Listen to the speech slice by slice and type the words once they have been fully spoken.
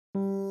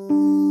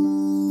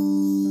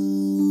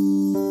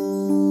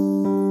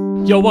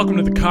Yo, welcome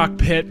to the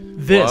Cockpit.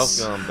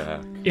 This Welcome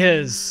back.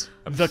 is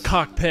the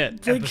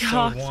Cockpit. The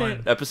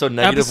Cockpit. Episode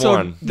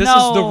 -1. This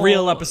is the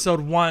real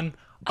episode 1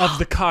 of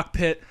the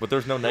Cockpit. But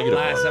there's no negative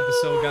Last one.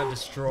 episode got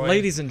destroyed.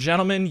 Ladies and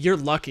gentlemen, you're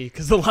lucky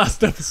because the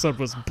last episode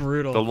was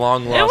brutal. The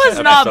long lost It was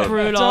episode. not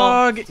brutal.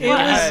 Dog, it was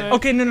Whatever.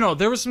 okay. No,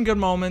 there were some good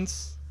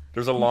moments.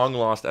 There's a long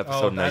lost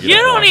episode that's- negative You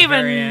don't one. even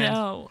Very end.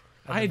 know.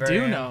 I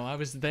do know. I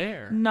was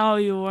there. No,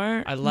 you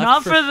weren't. I left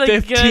Not for for the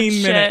 15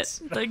 good minutes.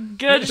 shit. The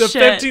good The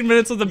shit. 15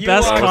 minutes of the You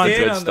best walked content. in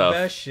Good on stuff. the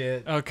best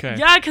shit. Okay.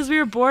 Yeah, because we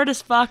were bored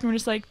as fuck and we're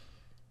just like,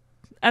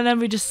 and then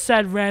we just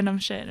said random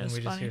shit. And it And was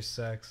we just funny. hear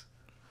sex.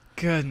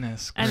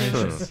 Goodness Anyways.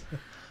 gracious.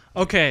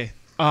 Okay.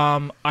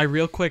 I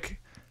real quick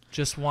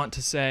just want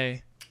to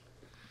say,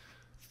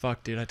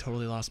 fuck, dude, I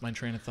totally lost my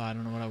train of thought. I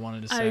don't know what I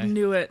wanted to say. I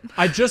knew it.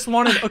 I just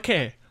wanted.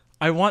 Okay,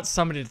 I want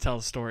somebody to tell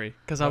a story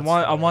because I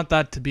What story? want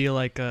that to be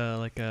like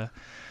a.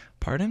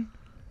 Pardon?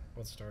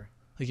 What story?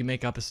 Like you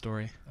make up a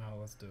story. Oh,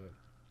 let's do it.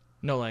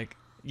 No, like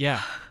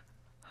yeah,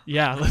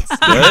 yeah. Let's.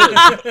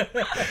 Do it.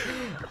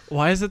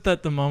 Why is it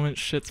that the moment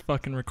shit's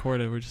fucking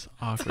recorded, we're just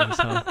awkward as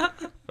hell?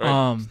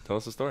 Alright, tell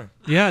us a story.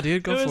 Yeah,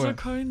 dude, go It was for it.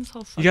 recording this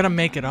whole You gotta fucking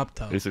make it time. up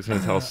though. He's gonna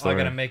tell us a Am I story.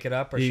 gonna make it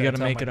up, or You should I gotta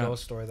tell make my it up.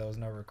 ghost story that was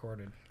never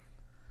recorded?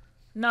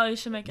 No, you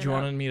should make it Do you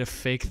up. wanted me to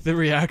fake the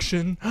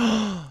reaction?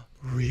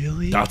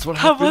 Really? That's what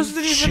That happened.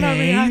 wasn't even a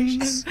reaction.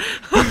 James?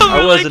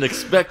 I wasn't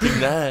expecting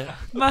that.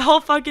 My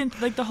whole fucking,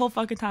 like the whole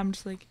fucking time,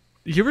 just like,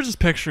 You were just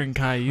picturing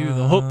Caillou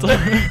the whole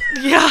time.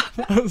 yeah.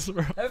 That was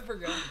rough. I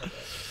forgot.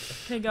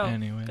 Okay, go.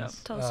 Anyways. Go.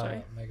 Tell a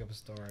story. Make up a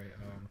story.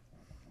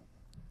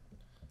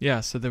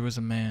 Yeah, so there was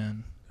a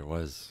man. There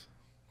was.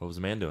 What was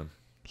the man doing?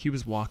 He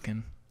was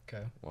walking.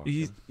 Okay.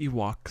 He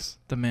walks.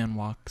 The man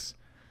walks.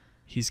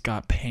 He's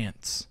got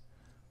pants. I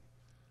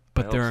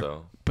But hope they're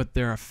so.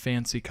 they're a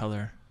fancy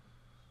color.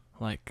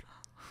 Like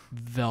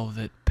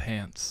velvet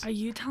pants. Are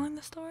you telling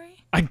the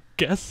story? I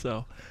guess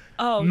so.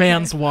 Oh, okay.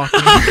 Man's walking.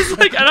 I was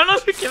like, I don't know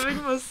if you're giving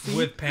him a seat.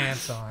 With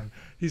pants on.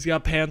 He's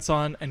got pants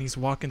on and he's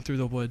walking through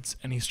the woods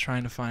and he's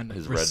trying to find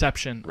His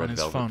reception Red on his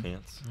velvet phone.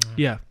 pants.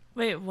 Yeah.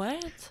 Wait,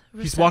 what?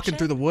 He's walking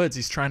through the woods.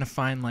 He's trying to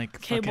find like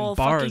Okay, fucking well,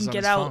 bars fucking on get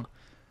his out. phone.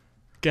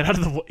 Get out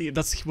of the way.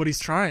 That's what he's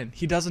trying.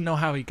 He doesn't know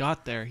how he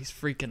got there. He's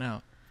freaking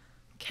out.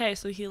 Okay,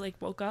 so he like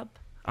woke up.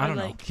 I Or, don't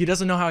know. like- He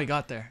doesn't know how he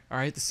got there. All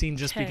right, the scene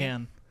just 'Kay.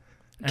 began,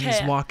 and he's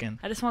 'Kay. walking.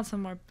 I just want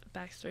some more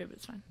backstory, but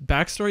it's fine.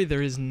 Backstory: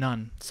 there is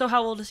none. So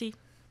how old is he?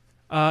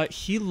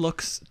 He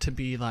looks to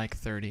be like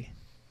 30,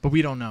 but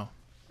we don't know.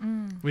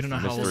 We don't know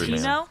how Mystery old Does he he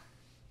is. man. know?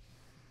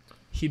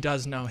 He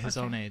does know his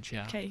Okay. own age.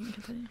 Yeah. Okay, you can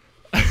continue.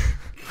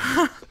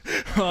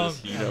 Does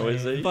he know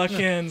his age?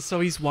 Fucking. So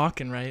he's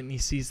walking right, and he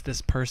sees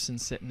this person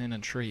sitting in a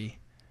tree,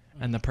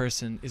 and the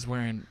person is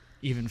wearing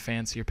even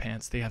fancier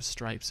pants. They have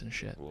stripes and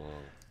shit. Whoa.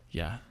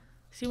 Yeah.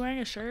 Is he wearing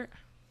a shirt?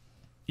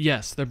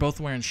 Yes, they're both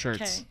wearing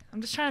shirts. Okay,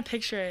 I'm just trying to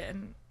picture it,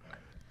 and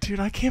Dude,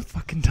 I can't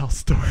fucking tell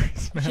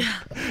stories, man.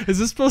 Is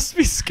this supposed to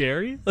be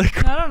scary?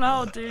 Like, I don't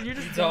know, dude. You're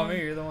just You tell going.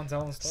 me. You're the one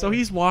telling the story. so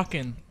he's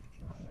walking,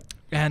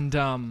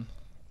 and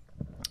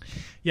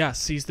yeah,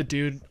 sees the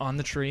dude on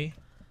the tree.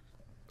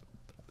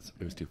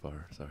 It was too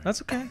far. Sorry.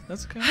 That's okay.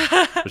 That's okay.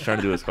 I was trying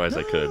to do as quiet as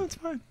I No, could. it's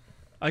fine.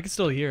 I can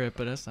still hear it,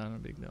 but that's not a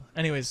big deal.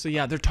 Anyways, so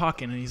yeah, they're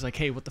talking, and he's like,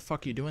 "Hey, what the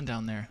fuck are you doing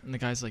down there?" And the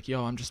guy's like,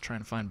 "Yo, I'm just trying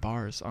to find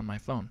bars on my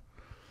phone,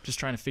 just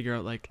trying to figure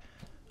out like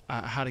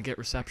how to get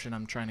reception.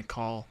 I'm trying to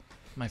call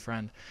my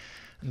friend."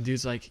 And the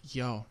dude's like,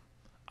 "Yo,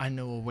 I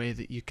know a way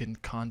that you can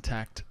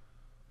contact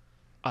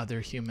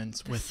other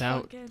humans This is so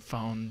without good.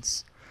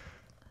 phones.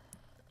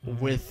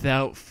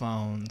 Without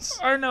phones.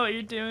 I know what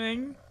you're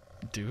doing.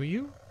 Do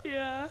you?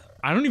 Yeah.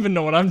 I don't even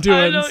know what I'm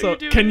doing. know what So you're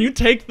doing. can you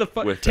take the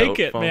Without take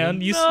it, man?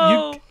 phones? You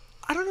No.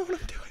 I don't know what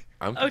I'm doing.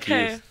 I'm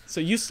Okay. confused. So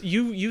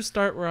you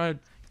start where I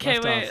Okay,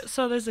 left wait. off.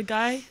 So there's a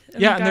guy.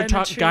 Yeah, and they're the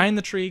talking. tree. Guy in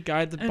the tree,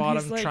 guy at the And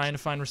bottom, he's like, trying to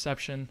find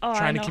reception, "Oh, I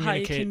trying to know how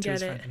you communicate can to his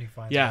get friend. it." And he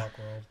finds Yeah. Rock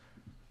World.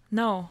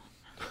 No.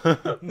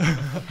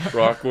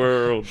 Rock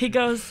World. He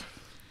goes,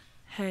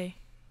 "Hey,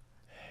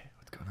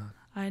 What's going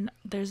on?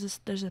 there's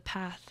a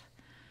path.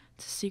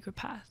 It's a secret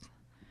path.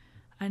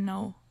 I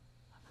know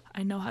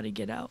how to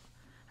get out,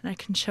 and I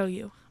can show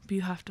you, but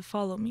you have to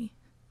follow me."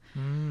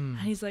 And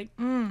he's like,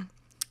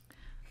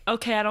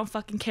 "Okay, I don't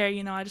fucking care.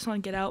 You know, I just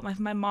want to get out.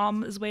 My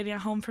mom is waiting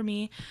at home for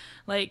me,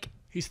 like."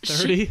 He's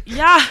 30.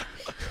 Yeah.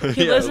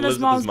 He Yeah, lives in lives with his his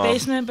mom's mom.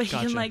 basement, but he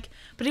Gotcha. can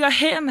but he got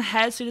hit in the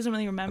head, so he doesn't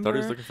really remember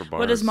was looking for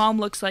what his bars. mom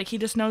looks like. He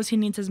just knows he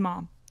needs his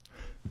mom.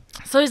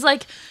 So he's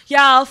like,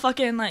 "Yeah, I'll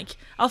fucking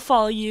I'll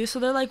follow you." So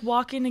they're like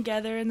walking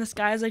together, and this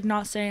guy's like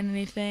not saying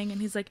anything, and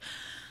he's like,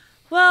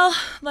 "Well,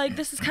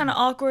 this is kind of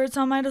awkward,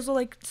 so I might as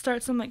well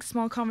start some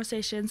small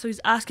conversation." So he's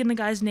asking the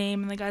guy's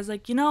name, and the guy's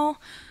like, "I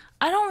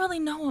don't really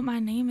know what my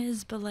name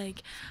is, but I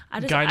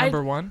just Guy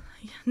number 1,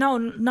 no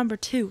number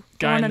 2, the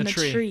guy one in in the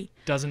tree,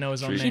 doesn't know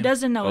his own Tree. name. He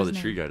doesn't know Oh, his the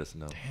name. tree guy doesn't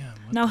know. Damn.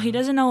 what No, the- he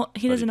doesn't know.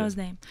 He doesn't know did. his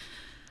name.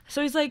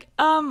 So he's like,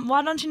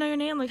 why don't you know your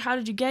name? How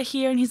did you get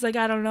here? And he's like,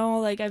 I don't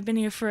know. I've been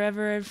here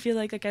forever. I feel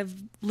like I've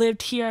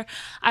lived here.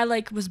 I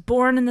was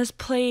born in this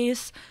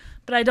place,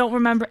 but I don't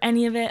remember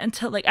any of it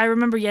until I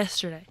remember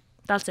yesterday.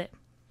 That's it.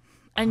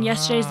 And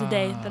yesterday's the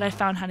day that I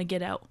found how to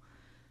get out.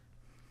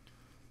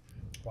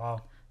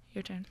 Wow.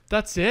 Your turn.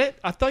 That's it?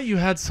 I thought you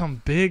had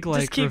some big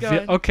like Just keep reveal.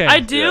 going. Okay. I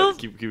do, Yeah,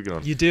 keep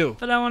going. You do.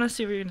 but I want to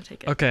see where you're gonna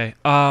take it. Okay.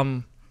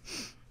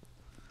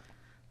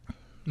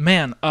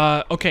 Man.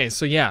 Okay.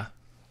 So yeah,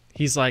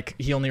 he's like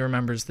he only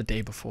remembers the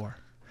day before,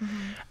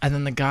 and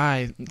then the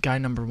guy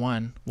number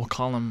one, we'll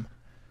call him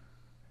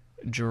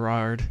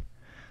Gerard.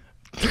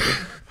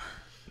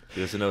 He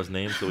doesn't know his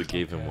name, so we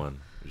gave him one.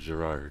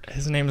 Gerard.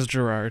 His name is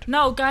Gerard.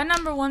 No, guy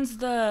number one's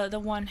the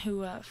one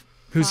who.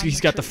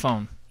 He's got the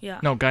phone. Yeah.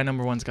 No, guy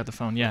number one's got the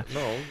phone. Yeah.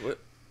 No. What?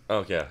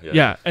 Oh, yeah.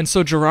 Yeah. And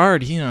so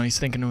Gerard, he's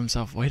thinking to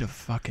himself, wait a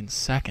fucking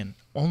second.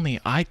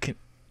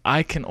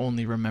 I can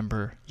only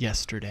remember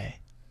yesterday.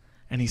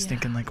 And he's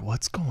thinking like,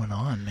 what's going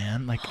on,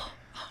 man? Like,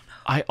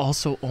 I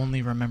also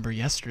only remember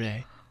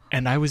yesterday.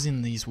 And I was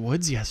in these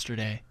woods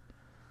yesterday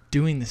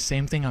doing the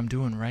same thing I'm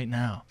doing right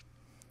now.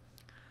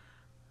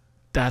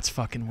 That's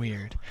fucking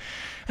weird.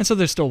 And so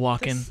they're still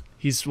walking.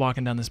 He's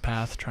walking down this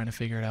path trying to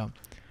figure it out.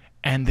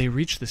 And they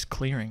reach this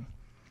clearing.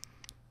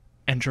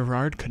 And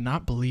Gerard could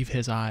not believe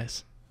his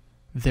eyes.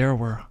 There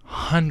were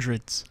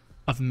hundreds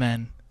of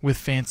men with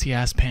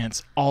fancy-ass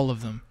pants, all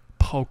of them.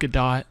 Polka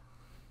dot,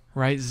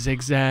 right?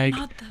 Zigzag,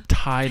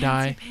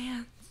 tie-dye.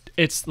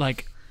 It's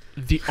like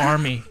the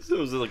army. So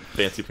was it like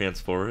Fancy Pants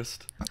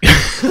Forest? Yeah,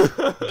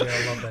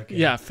 I love that game.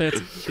 Yeah,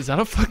 is that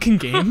a fucking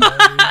game?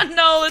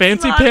 No, it's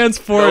Fancy not. Pants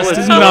Forest No, is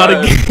it's not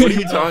a game. What are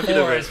you talking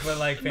Forest, about? but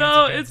like Fancy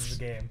No, Pants it's- is a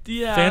game.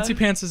 Yeah. Fancy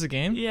Pants is a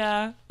game?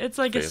 Yeah, it's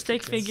like a Fancy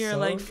stick Pants. figure So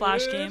like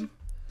flash good. game.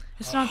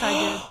 It's not that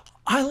good.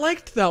 I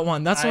liked that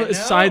one. That's I what it's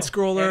know. side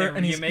scroller, And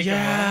and you he's make 'em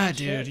run and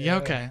dude. shit, Yeah,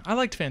 yeah. okay. I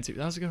liked Fancy.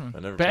 That was a good I one.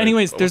 never But played-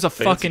 anyways, oh, there's a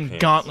Fancy fucking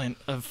Pants. gauntlet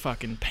of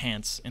fucking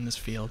pants in this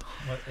field.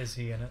 What is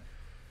he in it?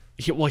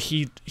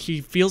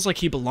 He feels like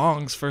he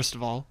belongs first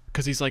of all,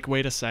 because he's like,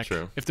 wait a sec.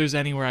 True. If there's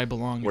anywhere I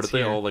belong, What it's if they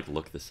here. all like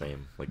look the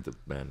same, like the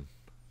men?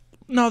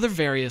 No, they're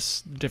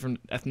various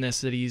different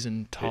ethnicities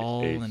and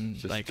tall Age- and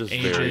just- like just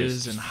ages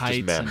various- and just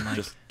heights men, and like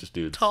just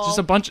dudes. Tall. just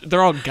a bunch.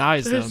 They're all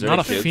guys though, There's not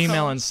a kids?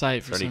 female in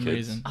sight for Are there some any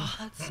kids? reason. Oh,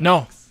 that's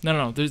No.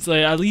 There's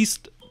like at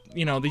least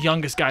the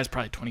youngest guy's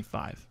probably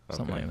 25,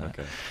 something like that.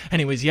 Okay.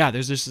 Anyways, yeah,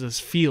 there's just this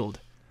field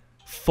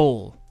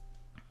full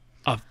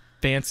of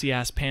fancy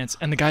ass pants,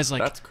 and the guy's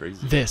like, That's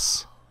crazy.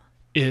 "This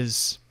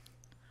is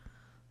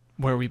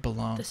where we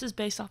belong." This is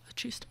based off a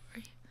true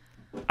story.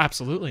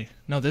 Absolutely,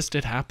 no, this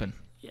did happen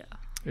Yeah.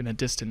 in a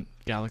distant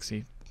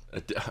galaxy.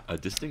 A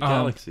distant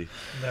galaxy.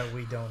 That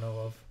we don't know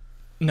of.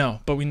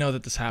 No, but we know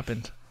that this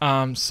happened.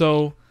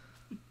 So,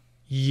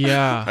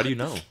 yeah. How do you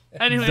know?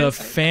 Anyways, The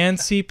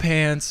fancy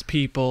pants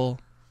people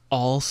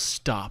all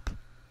stop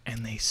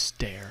and they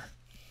stare.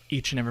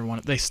 Each and every one.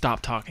 They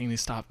stop talking. They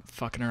stop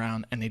fucking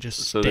around and they just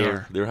So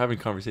stare. they were having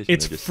conversation.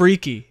 It's they just,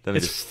 freaky. then they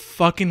It's just-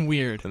 fucking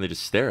weird. and they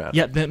just stare at.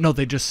 Yeah,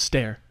 they just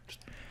stare.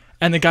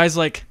 And the guy's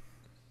like,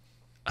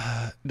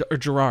 or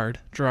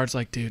Gerard's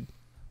like, dude,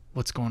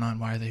 what's going on?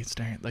 Why are they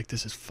staring? Like,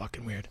 this is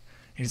fucking weird.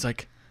 And he's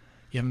like,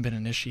 you haven't been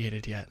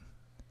initiated yet.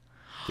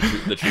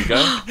 The tree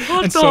guy.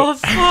 what and the so-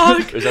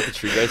 fuck? Is that the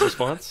tree guy's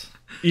response?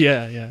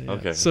 Yeah.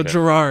 Okay, So okay.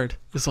 Gerard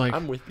is like,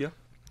 I'm with you.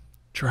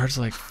 Gerard's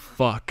like,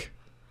 fuck.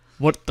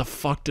 What the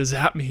fuck does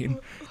that mean?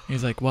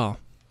 He's like, well,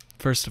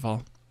 first of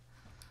all,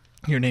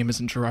 your name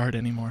isn't Gerard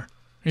anymore.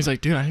 He's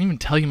like, dude, I didn't even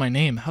tell you my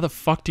name. How the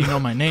fuck do you know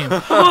my name?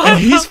 And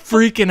he's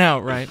freaking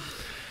out, right?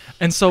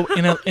 And so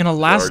in a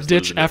last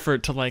ditch losing it.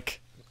 effort to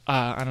like,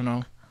 I don't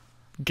know,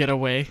 get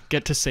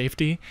to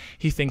safety,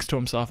 he thinks to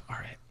himself, all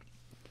right,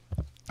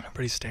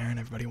 everybody's staring,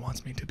 everybody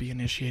wants me to be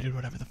initiated,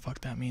 whatever the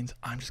fuck that means.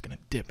 I'm just gonna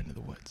dip into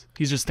the woods.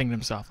 He's just thinking to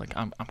himself, like,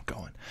 I'm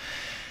going.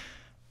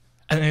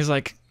 And then he's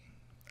like,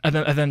 and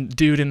then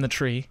dude in the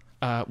tree,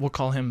 we'll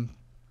call him.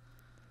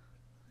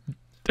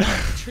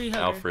 Tree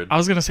hugger. Alfred. I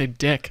was gonna say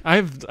Dick.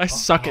 I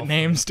suck at Alfred.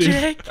 names, dude.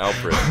 Dick.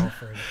 Alfred.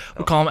 Alfred.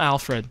 We'll call him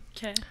Alfred.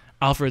 Okay. Good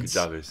Alfred's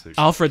job, Asa.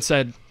 Alfred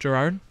said,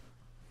 Gerard,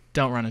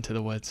 don't run into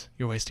the woods.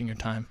 You're wasting your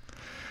time.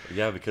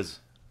 Yeah, because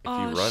if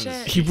Oh, he runs,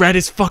 shit. He read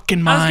his fucking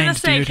I was mind, gonna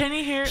say, dude. can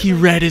you hear? He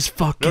like- read his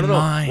fucking no.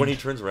 mind. When he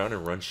turns around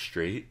and runs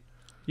straight,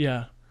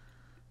 Yeah.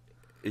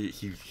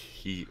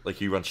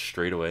 he runs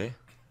straight away,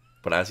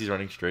 but as he's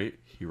running straight,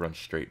 he runs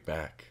straight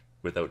back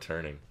without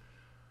turning.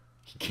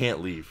 He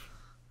can't leave.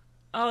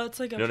 Oh, it's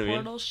like a You know what I mean?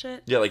 portal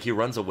shit. Yeah, like he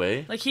runs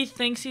away. Like he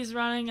thinks he's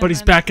running, But and he's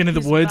then back into the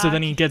he's woods, and back.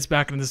 then he gets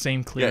back into the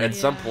same Yeah, clearing. at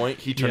some Yeah. point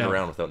he turned Yeah.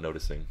 around without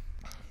noticing.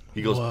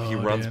 He goes. he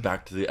Whoa, runs dude.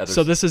 back to the other.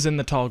 So this is in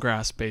the tall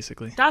grass,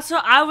 basically. That's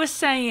what I was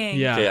saying.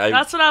 Yeah. Okay,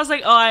 That's what I was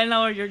like. Oh, I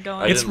know where you're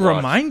going. I It's didn't watch.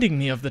 reminding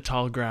me of the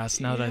tall grass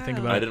now that I think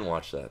Yeah. about I it. didn't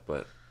watch that,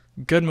 but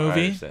Good I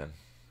movie. understand.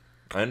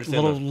 I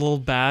understand. Little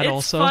bad It's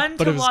also, fun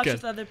but to it was watch good.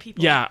 with other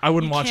people. Yeah, I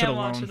wouldn't You watch it, can't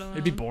alone. watch it alone.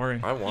 It'd be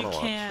boring. I want You to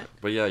watch. can't.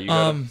 But yeah, you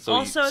gotta. So,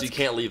 Also, you it's-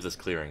 can't leave this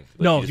clearing.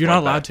 Like, No, you just you're run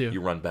not allowed back. to.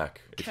 You run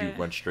back. If you Okay.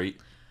 run straight,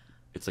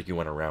 it's like you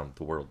went around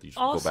the world. You just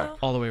Also- go back.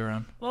 All the way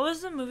around. What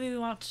was the movie we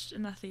watched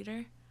in the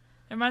theater?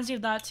 It reminds me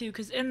of that too,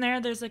 because in there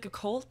there's like a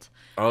cult.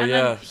 Oh and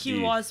yeah. Then he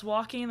was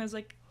walking, and there's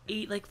like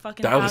 8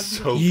 fucking That was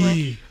thousands so of people.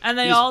 Yee. And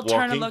they He was all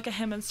turn and walking- look at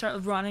him and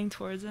start running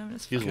towards him.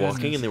 It's He was fucking-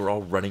 walking and they were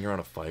all running around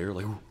a fire,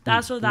 like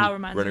That's what that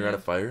reminds running me around a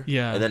of. fire.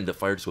 Yeah. And then the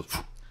fire just goes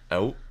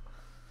out.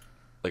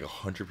 Like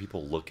 100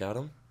 people look at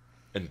him,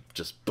 and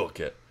just book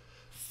it.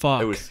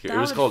 Fuck. It was That it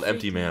was would called freak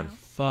Empty me Man. out.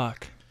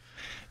 Fuck.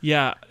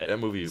 Yeah. That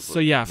movie. So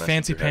yeah, messed with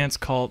Fancy your head. Pants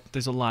cult.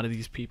 There's a lot of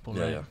these people,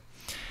 Yeah, right? yeah.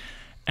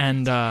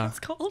 And It's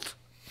called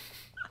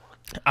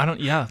I don't.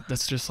 Yeah,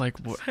 that's just like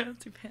what.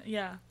 fancy pants.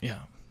 Yeah, Yeah.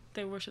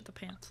 they worship the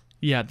pants.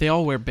 Yeah, they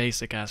all wear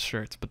basic ass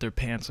shirts, but their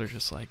pants are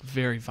just like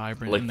very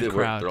vibrant Like in the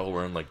crowd. they're all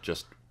wearing like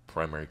just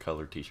primary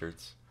color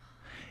T-shirts.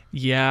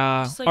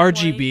 Yeah, Just, like,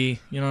 RGB.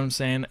 You know what I'm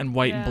saying? And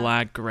white and Yeah.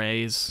 black,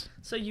 grays.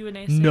 So you and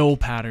Ace. No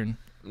pattern.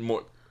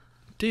 More.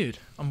 Dude,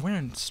 I'm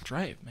wearing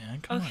stripe,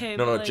 man. Come Okay.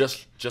 No, but, no, like,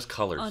 just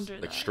colors, under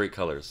like that. straight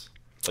colors,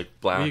 like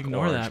black, We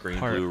ignore orange, that green,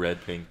 part. blue,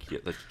 red, pink. Yeah,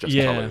 like on. just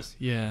Yeah, colors.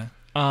 yeah.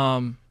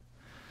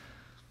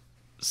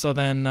 So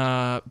then,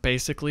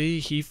 basically,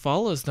 he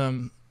follows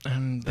them,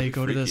 and they That'd be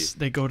go to freaky. this.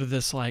 They go to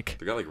this like.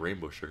 They got like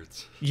rainbow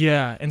shirts.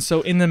 Yeah, and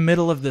so in the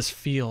middle of this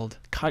field,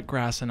 cut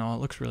grass and all, it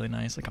looks really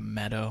nice, like a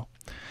meadow.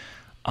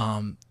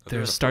 There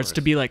in a starts to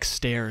forest. be like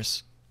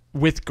stairs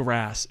with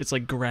grass. It's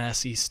like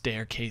grassy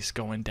staircase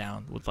going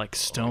down with like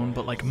stone,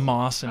 but like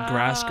moss and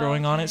grass Oh,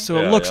 growing on it. okay. So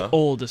it Yeah, looks yeah.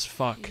 old as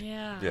fuck.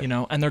 Yeah. Yeah. You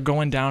know, and they're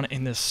going down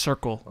in this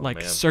circle, Oh, like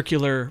man.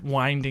 circular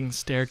winding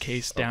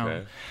staircase down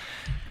Okay.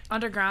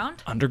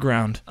 Underground.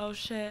 underground, Oh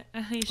shit.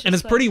 And, he's just and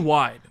it's like, pretty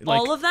wide. Like,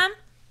 all of them.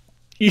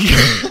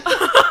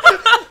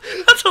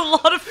 That's a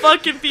lot of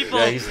fucking people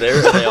Yeah, he's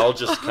there, and they all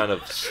just kind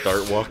of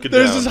start walking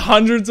there's down. just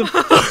hundreds of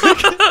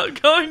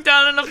going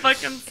down in a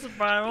fucking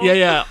spiral.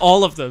 yeah,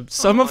 all of them.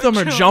 Some Oh of them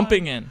my are God.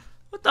 jumping in.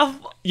 What the?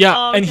 Yeah,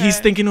 Oh, and he's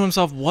okay. thinking to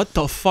himself, "What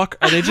the fuck?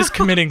 Are they just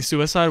committing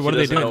suicide? What are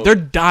they doesn't doing? know- They're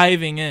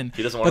diving in."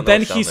 He doesn't wanna But know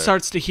then what's down he there.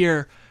 starts to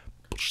hear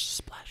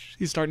splash.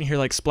 He's starting to hear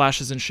like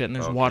splashes and shit, and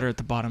there's Okay. water at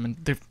the bottom.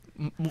 And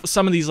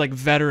some of these like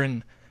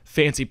veteran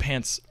fancy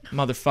pants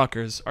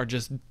motherfuckers are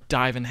just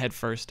diving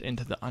headfirst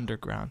into the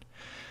underground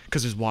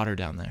because there's water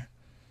down there.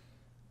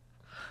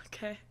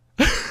 Okay.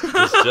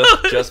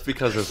 just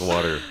because there's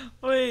water, you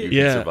Wait. can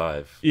Yeah.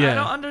 survive. I don't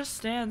Yeah.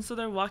 understand. So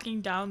they're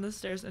walking down the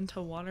stairs into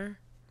water.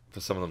 For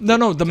some of them.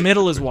 No, the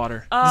middle is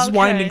water. This is Okay.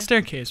 winding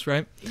staircase,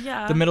 right?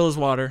 Yeah. The middle is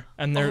water,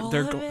 and they're All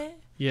they're of go- it?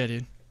 Yeah,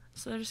 dude.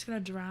 So they're just gonna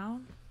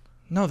drown.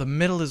 No, the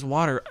middle is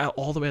water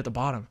all the way at the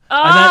bottom,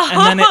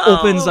 and then it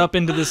opens up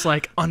into this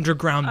like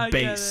underground I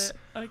base,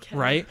 get it. Okay.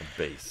 right?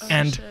 Base. Oh,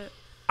 And shit.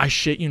 I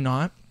shit you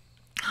not.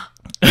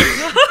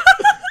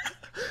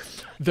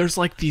 There's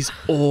like these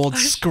old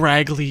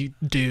scraggly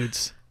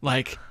dudes.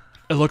 Like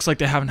it looks like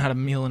they haven't had a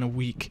meal in a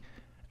week,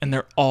 and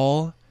they're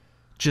all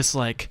just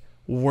like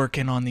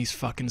working on these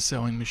fucking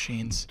sewing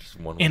machines Just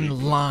one in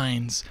week.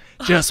 lines,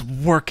 just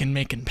working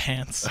making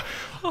pants.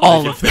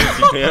 All of them.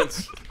 Fancy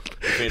pants.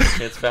 The Fancy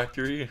Pants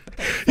Factory.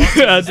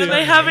 Yeah, And dude.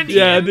 they haven't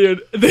Yeah, eaten.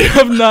 dude. They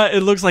have not. It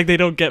looks like they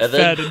don't get And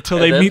then- fed until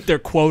and they then- meet their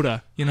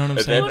quota. You know what I'm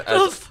And saying? then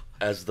What the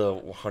as the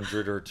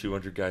 100 or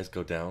 200 guys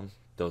go down,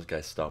 those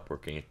guys stop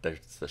working. There's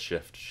the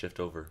shift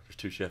over. There's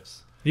 2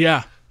 shifts.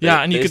 Yeah,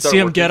 yeah. And you they could start see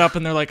them working. get up,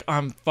 and they're like,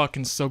 "I'm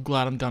fucking so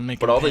glad I'm done making."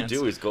 But all they pants."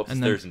 do is go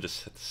And then- upstairs and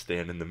just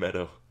stand in the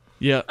meadow.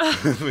 Yeah,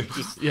 They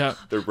just, yeah.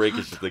 their break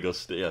is just they go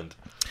stand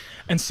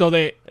And so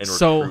they, and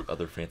so recruit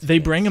other fancy. they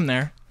pants. bring him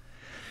there,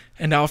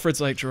 and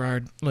Alfred's like,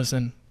 "Gerard,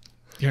 listen,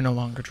 you're no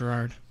longer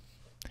Gerard.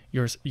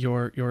 You're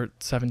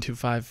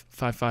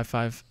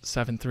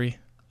 725-555-73."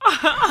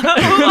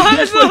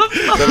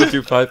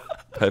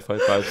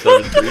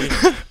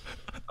 725-555-73.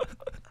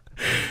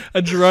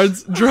 And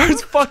Gerard's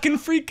fucking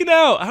freaking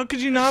out. How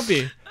could you not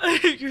be?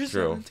 You're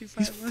True. 725.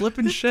 He's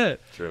flipping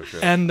shit. True.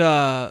 And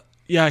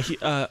yeah,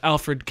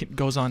 Alfred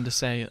goes on to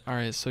say, "All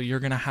right, so you're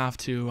gonna have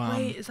to."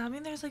 Wait, does that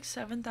mean there's like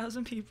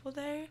 7,000 people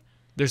there?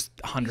 There's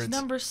He's hundreds.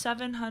 number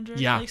 700.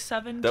 Yeah. Like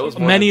 7. That was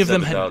people. more Many than of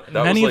them 7,000. had-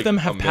 That many was of them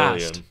like have a million.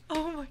 passed.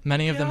 Oh my.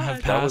 Many of them have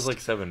God. passed. That was like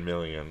 7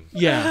 million.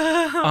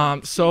 Yeah.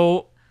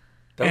 So,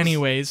 That was-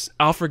 anyways,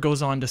 Alfred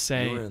goes on to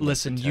say, You were in, like,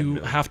 "Listen, the 10 you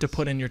millions. have to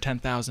put in your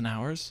 10,000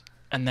 hours,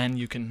 and then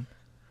you can,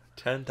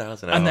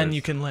 10,000 hours. and then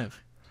you can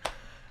live."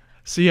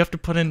 So you have to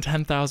put in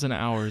 10,000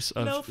 hours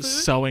of No food?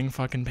 sewing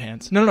fucking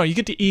pants. No, you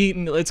get to eat,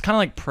 and it's kind of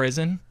like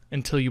prison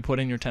until you put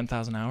in your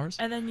 10,000 hours.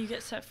 And then you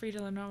get set free to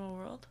the normal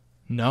world.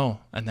 No,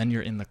 and then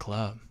you're in the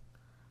club.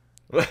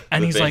 The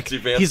And he's like,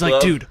 Fancy Pants like,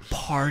 Club? dude,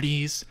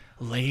 parties,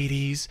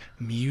 ladies,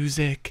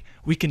 music,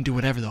 we can do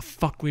whatever the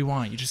fuck we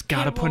want. You just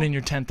gotta put well- in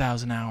your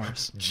 10,000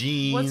 hours.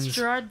 Jeans,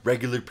 Gerard-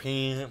 regular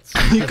pants.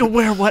 You can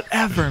wear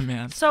whatever,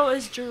 man. So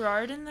is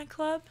Gerard in the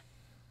club?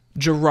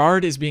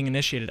 Gerard is being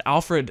initiated.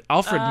 Alfred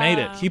made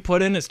it. Ah. He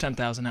put in his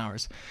 10,000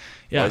 hours.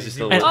 Yeah. Why is he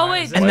still And- there? Oh,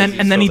 wait, And Why then is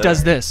and then he still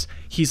does there? this.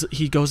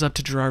 He goes up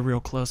to Gerard real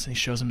close and he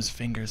shows him his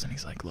fingers and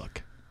he's like,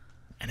 "Look."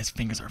 And his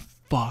fingers are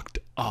fucked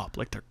up,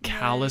 like they're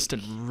calloused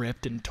and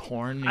ripped and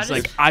torn. And I he's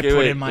just- like, "I Okay, put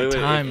wait, in my wait.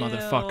 time, Ew.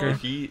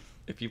 motherfucker."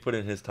 If you put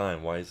in his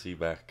time, why is he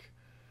back?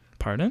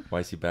 Pardon?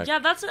 Why is he back Yeah,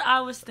 that's what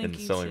I was in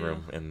thinking the sewing too.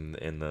 room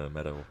in the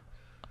meadow?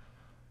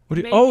 What do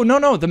you, Maybe- oh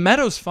no, the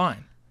meadow's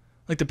fine.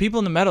 Like the people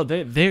in the meadow,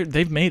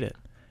 they've made it.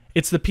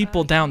 It's the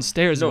people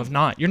downstairs who No. have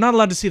not. You're not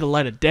allowed to see the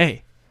light of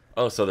day.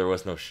 Oh, so there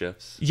was no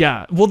shifts.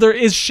 Yeah. Well, there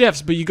is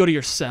shifts, but you go to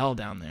your cell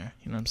down there.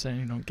 You know what I'm saying?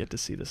 You don't get to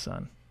see the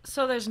sun.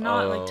 So there's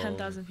not like Oh.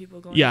 10,000 people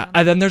going. Yeah, down.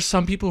 and then there's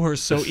some people who are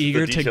so The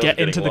eager to details get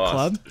getting into the lost.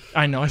 club.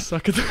 I know, I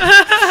suck at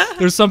that.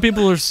 There's some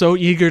people who are so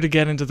eager to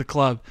get into the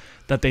club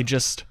that they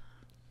just,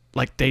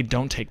 like, they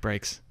don't take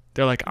breaks.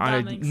 They're like,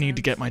 I makes need to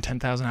sense. get my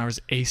 10,000 hours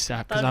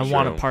ASAP because That'd I be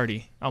want to true.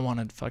 party. I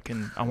want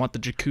the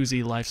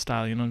jacuzzi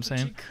lifestyle, you know what I'm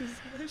saying?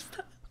 Jacuzzi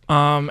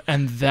lifestyle.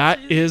 And that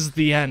is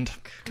the end.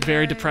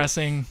 Very Christ.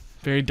 depressing,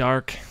 very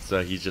dark.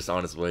 So he's just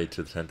on his way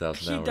to the 10,000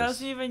 He hours.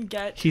 doesn't even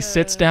get. He to-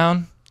 sits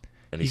down,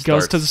 and he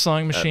goes to the starts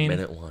sewing at machine,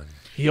 minute 1.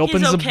 he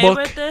opens He's a okay book.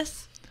 with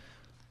this.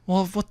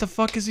 Well, what the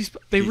fuck is he?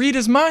 They read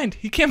his mind.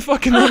 He can't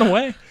fucking run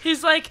away.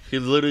 He's like, He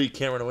literally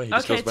can't run away. He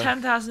just okay, goes back.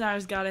 10,000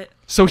 hours, got it.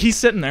 So he's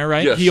sitting there,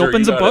 right? Yeah, he sure,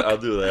 opens you a got it, book. I'll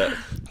do that.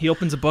 He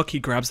opens a book, he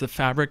grabs the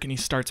fabric, and he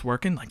starts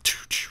working like,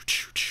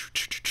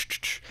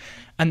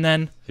 and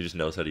then He just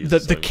knows how to use the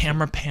sewing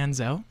camera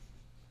pans out,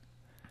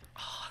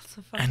 That's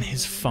a fucking and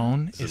his movie.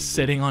 phone This is is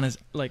sitting on his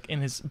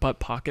in his butt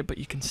pocket, but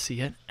you can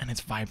see it, and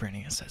it's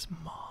vibrating. It says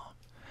 "Mom,"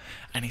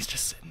 and he's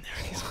just sitting there,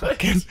 and he's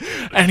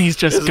fucking, and he's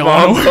just His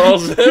going. mom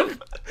calls him.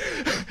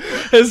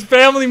 His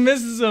family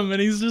misses him,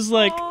 and he's just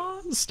like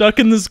Aw, stuck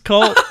in this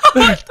cult.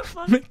 what the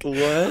fuck?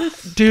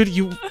 What? Dude,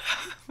 you.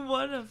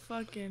 What a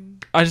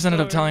fucking. I just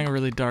ended up Story. telling a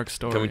really dark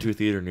story. Coming to a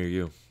theater near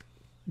you.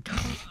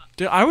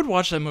 Dude, I would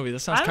watch that movie. That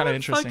sounds I kind of would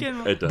interesting.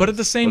 fucking- It does. But at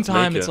the same Let's make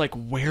time, it's it. like,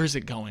 where's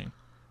it going?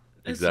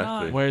 It's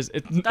Exactly. not. Where's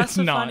it? That's It's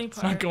the not. funny It's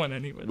not part. going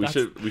anywhere. We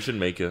That's- should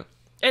make it.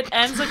 It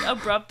ends like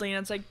abruptly,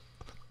 and it's like,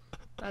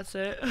 that's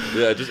it.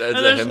 Yeah, it just ends And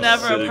at there's him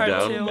never a sitting part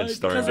down two, and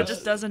starting because it to-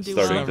 just doesn't do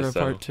starting well. to Never a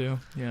settle. part 2.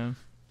 Yeah.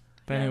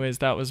 But Yeah. anyways,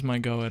 that was my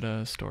go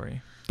at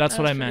story. That's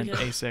what That's I meant.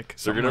 pretty good. ASIC. They're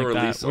Something gonna like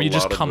release that. Where you a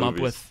just lot of come up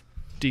movies. with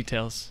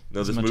details.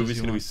 No, as this much as movie's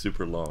you gonna be want.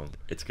 super long.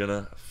 It's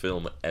gonna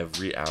film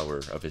every hour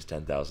of his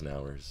 10,000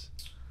 hours,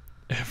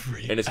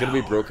 Every and it's gonna be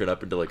hour. broken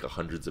up into like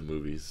hundreds of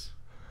movies.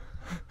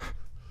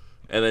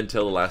 And then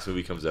till the last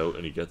movie comes out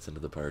and he gets into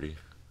the party,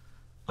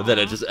 and then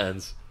it just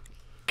ends.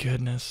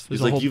 Goodness. There's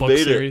He's a like, whole "You book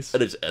made series. it,"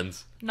 and it just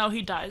ends. No,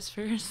 he dies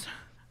first.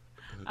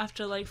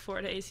 After like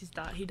 4 days,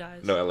 he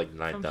dies. No, at like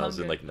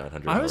 9,000, hunger. like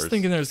 900. I was hours.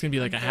 thinking there was gonna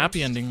be like a Okay.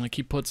 happy ending. Like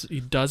he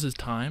does his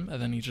time,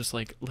 and then he just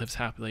like lives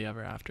happily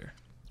ever after.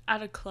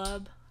 At a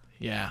club.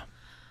 Yeah.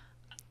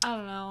 I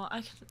don't know.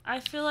 I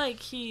feel like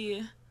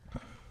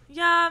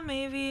yeah,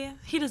 maybe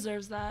he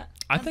deserves that.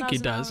 I think he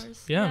 10,000 does.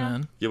 hours. Yeah,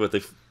 man. Yeah, but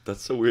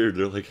that's so weird.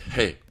 They're like,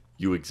 "Hey,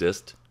 you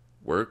exist,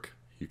 work,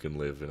 you can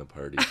live in a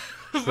party."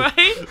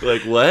 Right?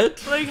 Like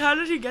what? Like, how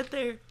did he get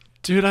there?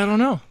 Dude, I don't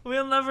know.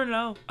 We'll never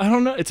know. I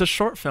don't know. It's a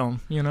short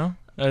film, you know?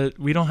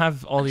 We don't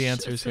have all the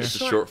answers here. It's a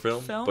Short short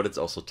film, film? but it's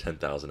also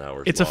 10,000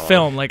 hours. It's long. a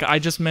film. Like, I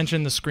just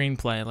mentioned the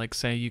screenplay. Like,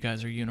 say you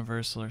guys are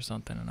Universal or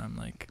something, and I'm,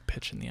 like,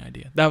 pitching the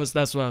idea.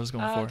 That's what I was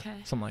going for. Okay.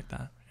 Something like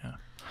that, yeah.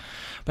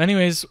 But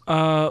anyways,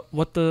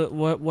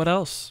 what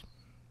else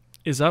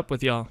is up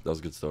with y'all? That was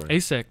a good story.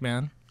 ASIC,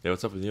 man. Yeah,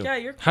 what's up with you? Yeah,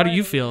 you're. How do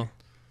you quiet. feel?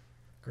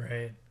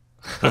 Great.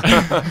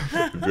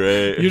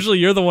 Great. Usually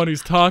you're the one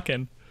who's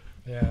talking.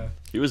 Yeah.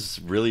 He was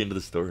really into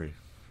the story.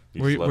 He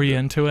Were just you loved it.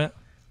 into it?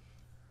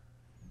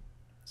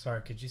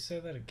 Sorry, could you say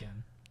that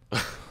again? Are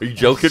you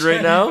joking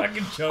right now?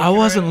 Fucking joking I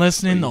wasn't right now.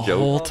 listening the Are you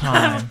joking? whole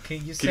time. Can you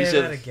Can you say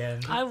say that that-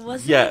 again? I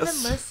wasn't Yes.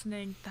 even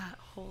listening that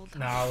whole time.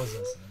 No, I was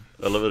listening.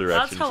 I love the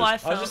direction. That's how I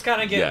just- I was felt. just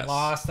kind of getting Yes.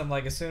 lost. I'm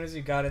like, as soon as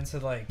you got into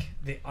like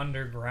the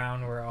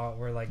underground,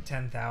 where like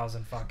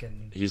 10,000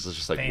 fucking He's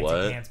just like, fancy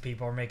what? pants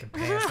people are making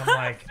pants. I'm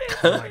like,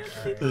 all right.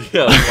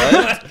 Yeah,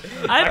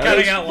 what? I I kind of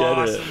just got get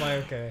lost. it. I'm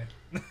like, okay,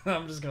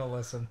 I'm just gonna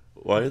listen.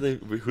 Why are they?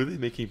 Who are they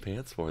making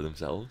pants for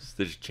themselves?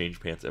 They just change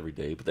pants every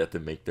day, but they have to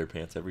make their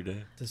pants every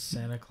day. Does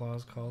Santa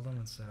Claus call them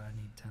and said, "I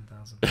need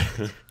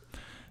 10,000"?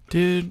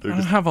 Dude, They're I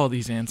don't just- have all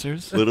these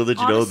answers. Little did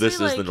you know Honestly, this is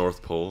the like-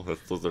 North Pole.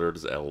 Those are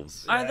just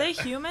elves. Are they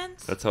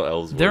humans? That's how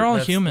elves work. They're all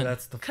That's- human.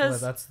 That's the 'Cause-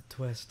 That's the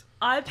twist.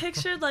 I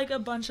pictured like a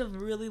bunch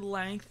of really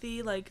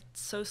lengthy, like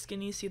so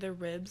skinny, you see their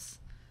ribs.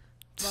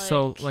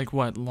 So, like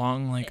what?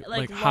 Long, like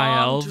long, high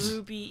elves?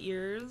 droopy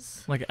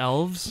ears. Like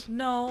elves?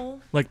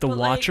 No, Like the But,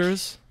 like,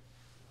 Watchers?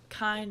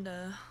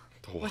 kinda.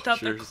 The Without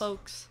their Watchers.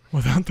 cloaks.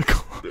 Without the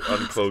They're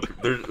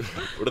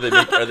uncloaked. What do they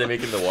make? Are they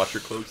making the Watcher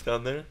cloaks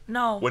down there?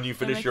 No. When you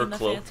they're finish your making the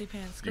cloak, fancy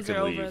pants, You 'cause can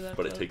they're leave, over the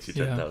but it cloaks. takes you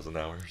Yeah. 10,000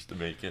 hours to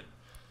make it.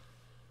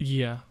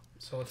 Yeah.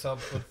 So what's up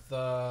with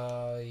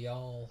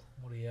y'all?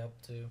 What are you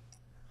up to?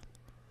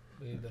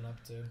 What have you been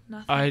up to?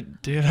 Nothing. I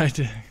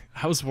did.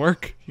 How's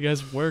work? You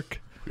guys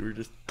work? We were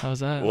just How's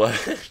that?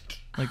 what?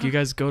 Like, you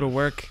guys go to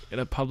work at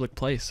a public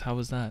place. How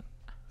was that?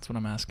 That's what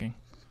I'm asking.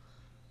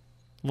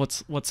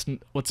 What's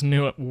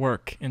new at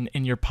work in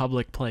your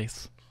public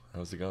place?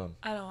 How's it going?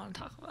 I don't want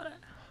to talk about it.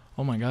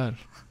 Oh my god.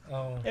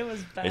 Oh, It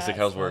was bad. Basic,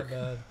 how's my work?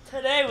 bad.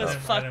 Today was I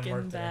didn't fucking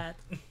work today. bad.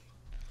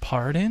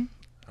 Pardon?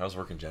 How's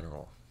work in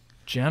general?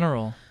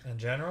 General. In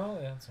general,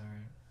 yeah, it's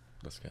alright.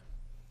 That's good.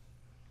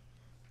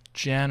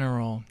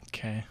 General.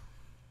 Okay.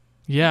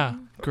 Yeah.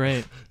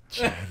 Great.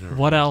 General.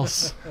 What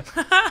else?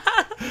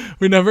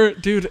 We never,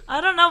 dude.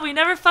 I don't know. We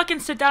never fucking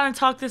sit down and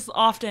talk this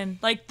often,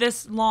 like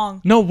this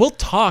long. No, we'll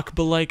talk,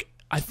 but like,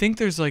 I think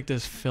there's like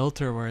this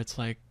filter where it's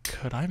like,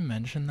 could I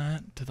mention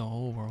that to the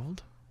whole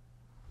world?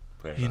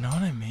 Fair You know enough.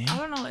 what I mean? I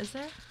don't know. Is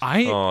there?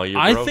 You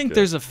I broke think it.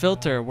 there's a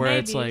filter where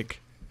it's Maybe.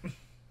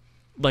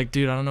 like,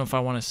 dude, I don't know if I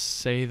want to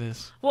say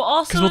this Well,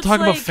 also because we'll it's talk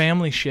about like,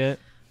 family shit.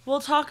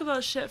 We'll talk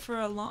about shit for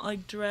a long,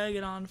 like drag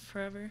it on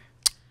forever.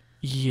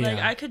 Yeah, Like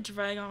I could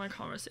drag on a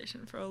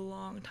conversation for a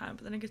long time,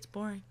 but then it gets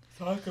boring.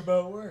 Talk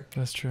about work.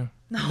 that's true.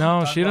 No.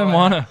 No, she didn't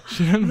wanna.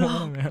 She didn't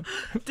wanna, man.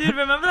 Dude,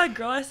 remember that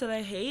girl I said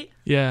I hate?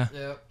 Yeah,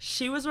 Yep.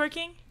 She was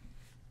working,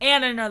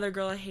 and another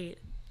girl I hate.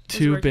 was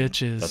two working.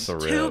 bitches. That's a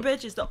Two rip.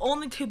 bitches. The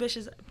only two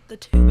bitches. The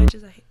two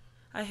bitches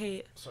I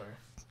hate. Sorry.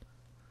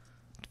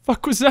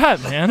 Fuck was that,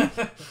 man?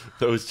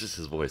 That was just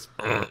his voice.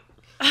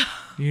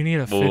 You need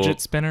a Well- fidget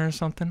spinner or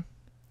something?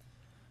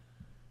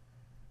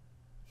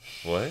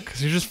 What?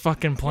 Cause you're just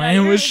fucking playing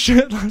you're- with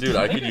shit. Dude,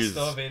 I could I use.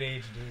 still have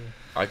ADHD.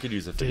 I could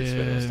use a fidget Dude.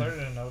 I spinner.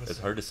 started to notice. It's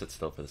hard to sit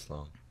still for this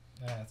long.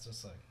 Yeah, it's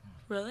just like.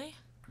 Really?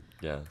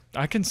 Yeah.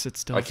 I can sit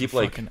still I for keep,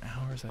 like- fucking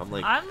hours. I'm think.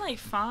 like I'm like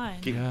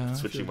fine. keep Yeah, I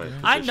switching feel my. good.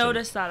 I position.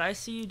 noticed that. I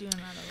see you doing that.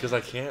 a lot. Because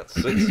I can't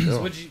sit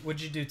still.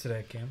 What'd you do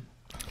today, Kim?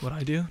 What I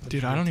do,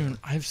 dude, you I do don't today? even.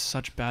 I have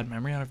such bad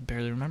memory. I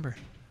barely remember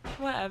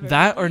Whatever.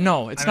 that or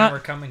no. It's I not.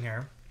 remember coming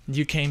here.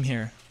 You came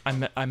here.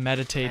 I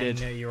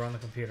meditated. And you were on the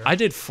computer. I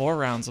did 4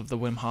 rounds of the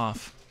Wim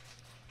Hof.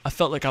 I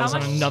felt like I How was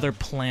on much? another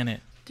planet.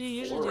 Do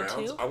you usually 4 do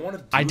rounds? 2? I want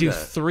to do I do that.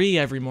 3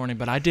 every morning,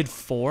 but I did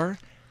 4,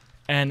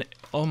 and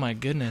oh my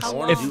goodness,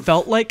 How it long?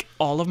 felt like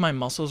all of my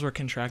muscles were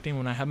contracting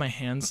when I had my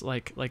hands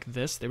like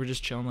this. They were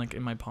just chilling like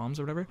in my palms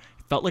or whatever. It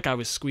felt like I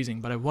was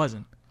squeezing, but I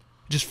wasn't.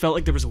 It just felt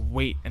like there was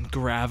weight and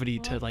gravity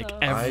to What like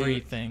the-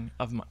 everything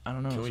of my. I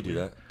don't know. Can it's we do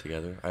weird. that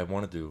together? I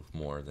want to do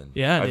more than.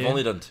 Yeah, I've dude.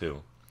 only done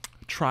 2.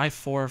 Try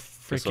 4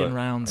 freaking what?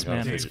 rounds, I gotta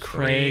man. take It's it.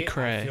 cray I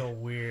cray. feel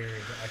weird.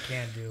 I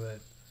can't do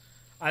it.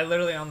 I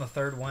literally on the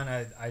third one,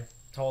 I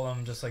told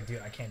him just like,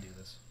 dude, I can't do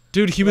this.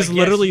 Dude, he was Like,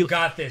 yes, literally. you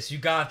got this. You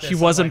got this. He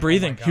I'm wasn't like, oh my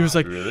breathing. He was God.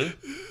 like, Really?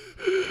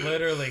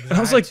 literally. And I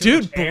was had like, too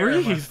much dude, air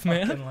in my breathe,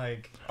 man. fucking,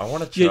 Like, I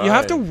want to try. yeah, you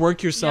have to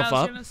work yourself yeah, I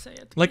was up. gonna say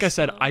it. Like I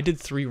said, Slow. I did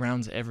 3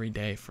 rounds every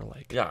day for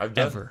like Yeah, I've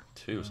done ever.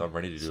 2, so I'm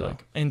ready to do So,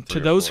 like. and 3 to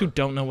or those who 4.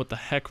 don't know what the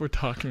heck we're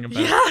talking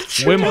about, Yeah,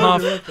 true. Wim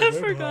Hof. I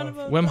forgot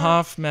about Wim that.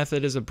 Hof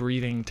method is a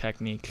breathing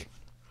technique,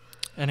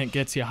 and it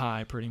gets you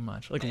high pretty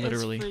much. Like It's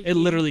literally, freaky. it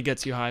literally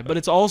gets you high. But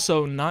it's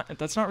also not.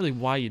 That's not really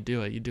why you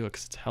do it. You do it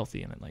because it's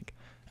healthy and it like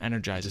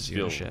energizes Just you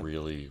feel and shit.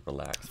 really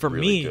relaxed. For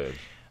really me, good.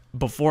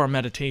 Before a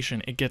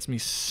meditation, it gets me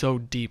so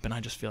deep, and I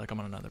just feel like I'm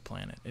on another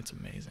planet. It's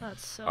amazing.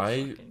 That's so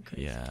I- fucking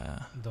crazy.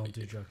 Yeah, don't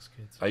do drugs,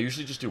 kids. I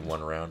usually just do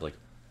 1 round like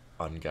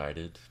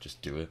unguided.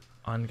 Just do it.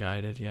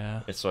 unguided.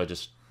 Yeah, And so I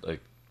just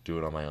like do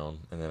it on my own,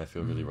 and then I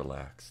feel really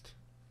relaxed.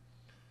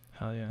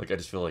 hell yeah, Like I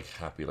just feel like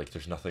happy. Like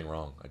there's nothing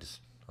wrong. I'm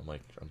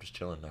just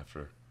chilling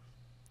after.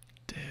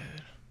 dude,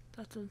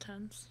 That's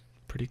intense.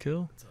 pretty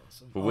cool. That's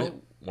awesome. But wait,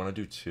 want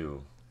to do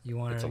 2 You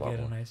wanted It's to a lot get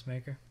an more. ice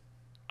maker?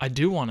 I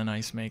do want an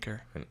ice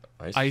maker. and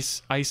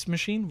ice. Ice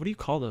machine. What do you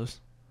call those?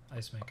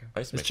 Ice maker.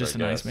 Ice It's maker, just I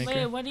an ice guess. maker.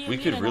 Wait, what do you We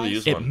mean? could an really ice-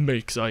 use It one.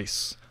 makes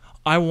ice.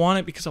 I want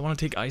it because I want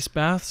to take ice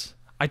baths.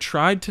 I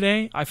tried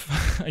today. I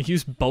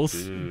used both.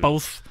 Dude.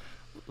 Both.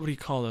 What do you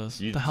call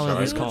those? You The hell are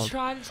tried these You them? called?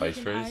 tried to Ice take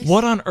an trays? ice.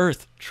 What on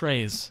earth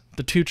trays?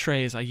 The 2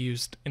 trays I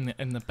used in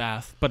the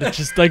bath, but it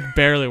just like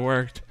barely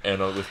worked. And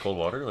with cold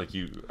water, like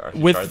you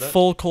actually With tried that?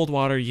 full cold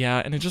water,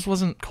 yeah, and it just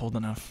wasn't cold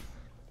enough.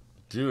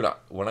 Dude,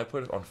 when I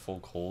put it on full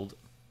cold,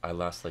 I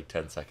last like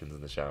 10 seconds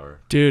in the shower.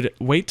 Dude,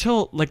 wait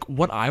till like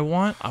what I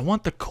want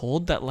the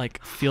cold that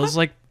like feels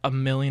like a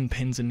million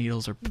pins and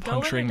needles are Go in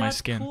puncturing your my dad's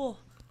skin. pool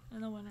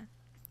in the winter.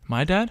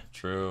 My dad?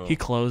 True. He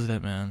closed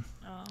it, man.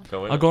 Oh.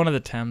 Go in. I'll go into the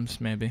Thames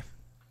maybe.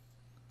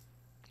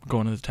 Go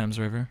into the Thames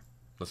River.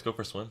 Let's go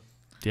for a swim.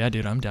 Yeah,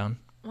 dude, I'm down.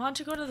 Why don't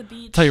you go to the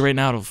beach? Tell you right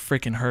now, it'll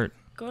freaking hurt.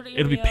 Go to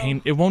It'll be Erio.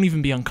 pain. It won't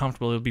even be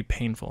uncomfortable. It'll be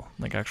painful,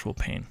 like actual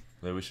pain.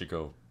 Maybe we should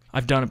go.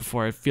 I've done it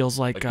before. It feels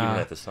Like like, even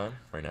at this time,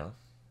 right now.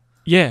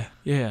 yeah.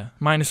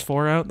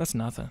 -4 out. That's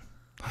nothing.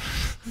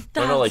 That's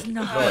no, like,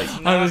 not. no, like,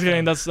 I'm just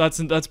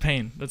kidding. That's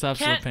pain. That's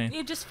absolute Can't pain.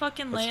 you just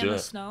fucking Let's lay do in the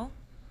it. snow,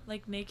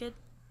 like naked?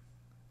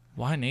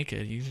 Why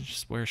naked? You can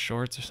just wear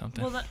shorts or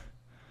something. Well, that.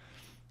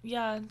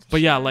 Yeah.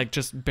 But yeah, sure. like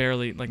just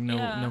barely, like no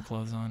Yeah. no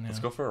clothes on. Yeah. let's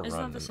go for a It's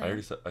run. not the And I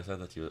already same. I said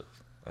that to you,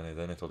 and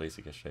then I told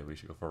AC yesterday we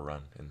should go for a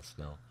run in the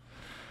snow,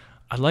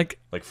 I like.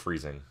 like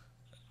freezing.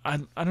 I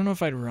don't know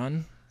if I'd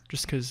run,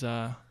 just cause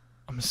I'm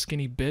a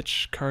skinny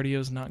bitch.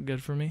 Cardio's not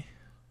good for me.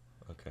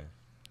 Okay.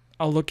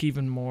 I'll look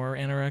even more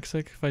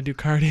anorexic if I do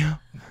cardio,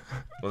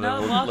 Well,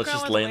 No, then walk let's around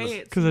just with lay in the.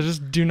 weights. cause I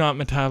just do not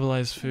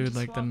metabolize food Just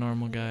like the walk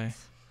normal with guy.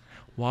 weights.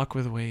 Walk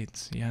with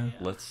weights. Yeah. Yeah.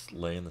 Let's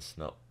lay in the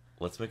snow.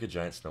 Let's make a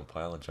giant snow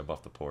pile and jump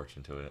off the porch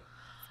into it.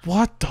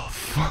 What the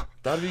fuck?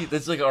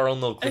 That's like our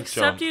own little quick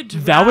Except jump. you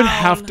drown. That would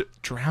have to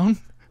drown.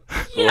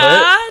 Yeah,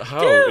 What?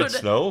 How? dude. It's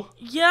snow?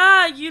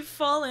 Yeah, you'd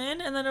fall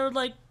in and then it would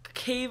like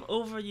cave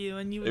over you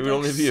and you would. It would like,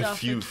 only be a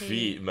few suffocate.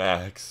 feet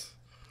max.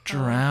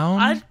 Drown.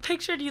 I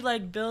pictured you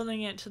like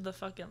building it to the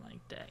fucking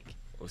like deck.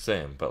 Well,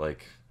 same, but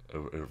like it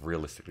would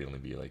realistically only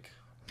be like.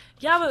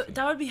 Yeah, but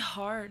that would be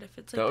hard if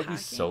it's like That would be hacking.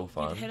 so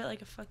fun. You'd hit it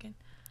like a fucking.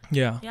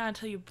 Yeah. Yeah,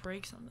 until you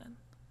break something.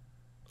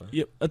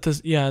 Yep. At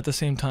the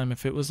same time,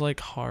 if it was like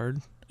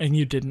hard and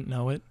you didn't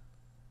know it,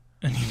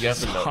 and you have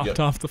just to know- hopped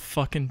off the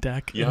fucking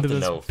deck You have into to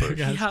this know big first.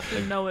 You ass. have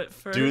to know it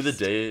first. Do the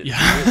day.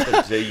 Yeah. Do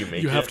it the day you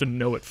make You it. have to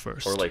know it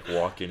first. Or like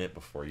walk in it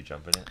before you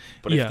jump in it.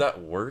 But Yeah. if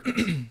that worked,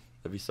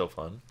 that'd be so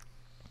fun.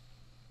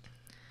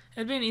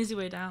 It'd be an easy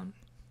way down.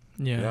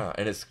 Yeah.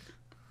 And it's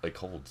like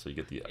cold, so you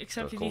get the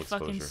Except the you'd cold be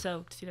fucking exposure.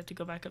 soaked. You'd have to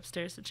go back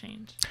upstairs to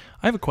change.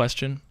 I have a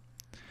question.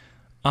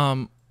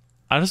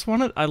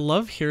 I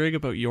love hearing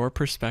about your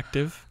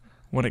perspective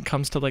when it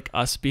comes to like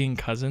us being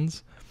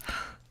cousins,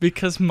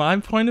 because my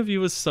point of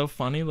view is so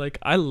funny. Like,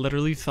 I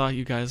literally thought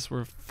you guys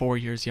were 4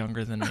 years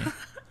younger than me.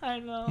 I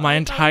know. My I thought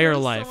entire you were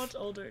life. So much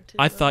older too,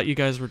 I though. thought you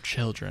guys were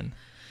children.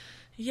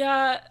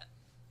 Yeah,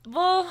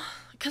 well,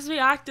 cause we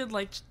acted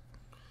like.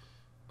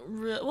 We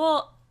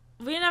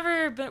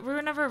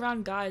were never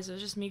around guys. It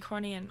was just me,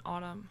 Corny, and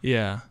Autumn.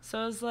 Yeah.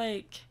 So it was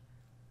like,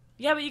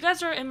 yeah, but you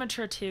guys were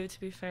immature too. To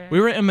be fair.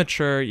 We were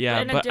immature, yeah,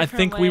 in a but I different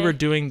think we were way.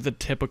 doing the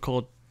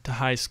typical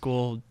high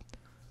school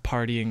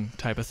partying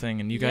type of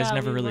thing, and you guys Yeah,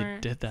 never we really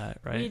weren't. did that,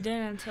 We right?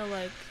 didn't until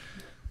like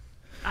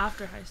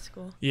after high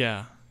school.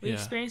 Yeah. We Yeah.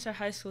 experienced our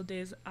high school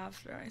days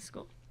after high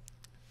school.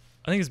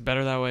 I think it's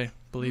better that way.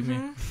 Believe me.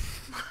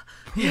 Mhm.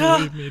 Yeah.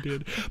 Believe me,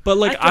 dude. But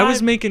like, I I was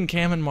thought- making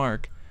Cam and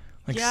Mark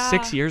like Yeah.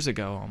 6 years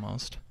ago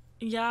almost.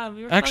 Yeah,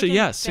 we were. Actually, fucking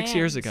yeah, 6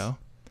 years fans. ago.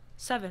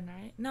 7,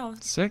 right? No,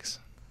 6?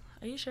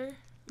 are you sure?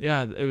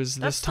 Yeah, it was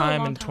That's this still a time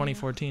long in time ago.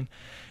 2014.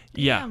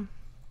 Yeah. Damn.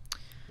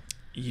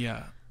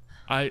 Yeah.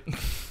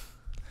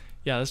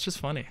 Yeah, that's just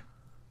funny.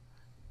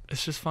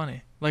 It's just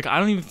funny. Like, I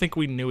don't even think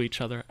we knew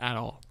each other at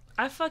all.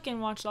 I fucking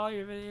watched all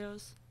your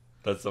videos.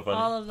 That's so funny.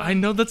 All of them. I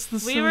know that's the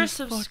We were silliest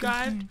fucking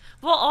subscribed. thing.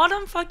 Well,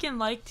 Autumn fucking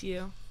liked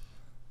you.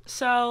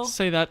 So.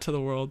 Say that to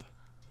the world.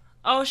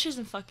 Oh, she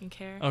doesn't fucking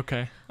care.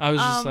 Okay. I was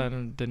just, I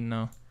Um, didn't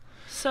know.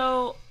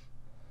 So,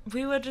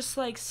 we would just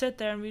like sit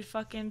there and we'd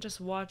fucking just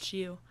watch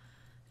you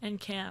and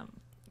Cam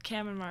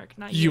and Mark,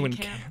 not you, You and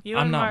Cam. Cam. You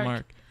I'm and not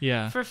Mark.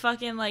 Yeah. For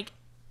fucking like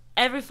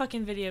every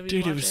fucking video.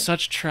 Dude, it watch was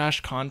such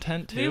trash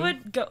content, too. We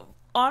would go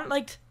on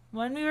like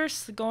when we were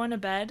going to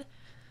bed.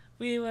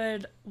 We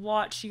would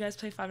watch you guys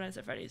play 5 Nights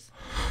at Freddy's.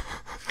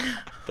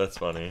 That's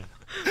funny.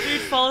 We'd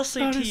fall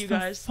asleep That to is you the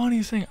guys.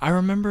 funniest thing. I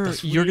remember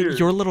That's your weird.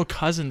 little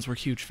cousins were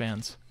huge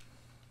fans.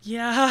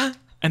 Yeah.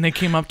 And they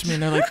came up to me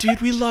and they're like, dude,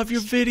 we love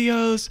your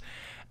videos.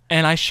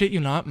 And I shit you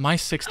not, my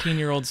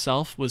 16-year-old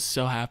self was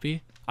so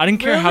happy. I didn't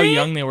care how Really?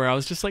 young they were. I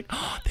was just like,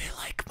 oh, they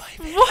like my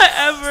videos.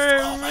 Whatever.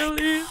 Oh my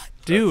Really.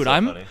 Dude, That's so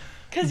I'm... funny.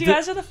 Because you The-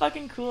 guys are the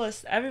fucking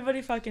coolest.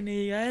 Everybody fucking knew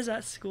you guys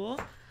at school.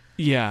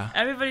 Yeah.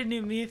 Everybody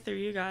knew me through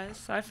you guys.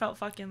 So I felt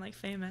fucking like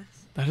famous.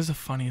 That is the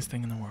funniest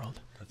thing in the world.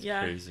 That's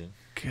Yeah. crazy. And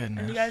you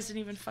Goodness. guys didn't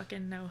even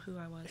fucking know who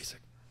I was. Basic.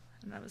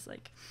 And I was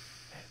like,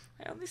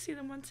 I only see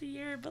them once a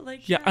year, but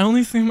like. Yeah, I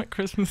only see them at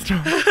Christmas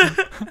time.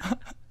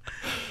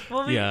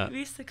 Well, we Yeah.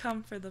 used to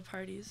come for the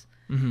parties,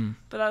 Mm-hmm.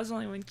 but that was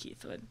only when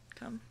Keith would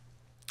come,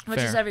 which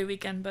is Fair. every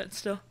weekend, but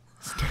still.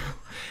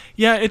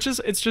 Yeah, it's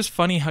just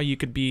funny how you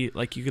could be,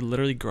 like, you could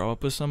literally grow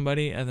up with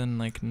somebody and then,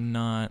 like,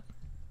 not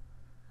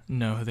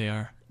know who they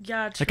are.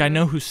 Yeah, true. Like, I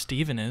know who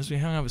Steven is. We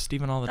hung out with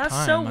Steven all the That's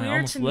time. so I weird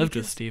almost to me lived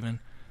with 'cause- Steven.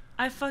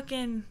 I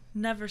fucking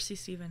never see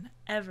Steven,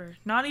 ever.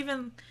 Not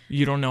even,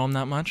 You don't know him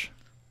that much?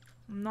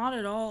 not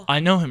at all. I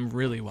know him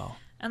really well.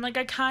 And like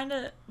I kind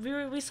of,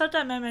 we slept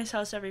at Meme's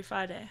house every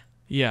Friday.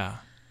 Yeah.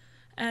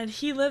 And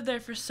he lived there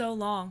for so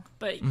long,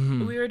 but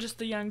Mhm. we were just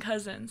the young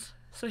cousins.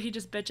 So he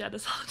just bitch at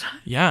us all the time.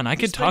 Yeah, and I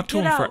could Just like, talk to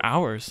 "Get him for out.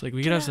 hours. Like,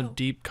 we could Get have some out."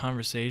 deep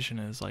conversation.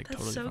 And it's, like, That's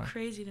totally so fine.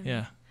 crazy to me.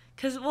 Yeah.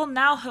 Because, well,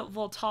 now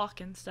we'll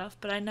talk and stuff,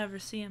 but I never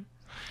see him.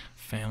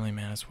 Family,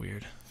 man, it's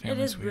weird. It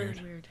Family's is weird.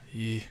 really weird.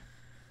 Yeah.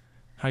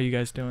 How you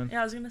guys doing?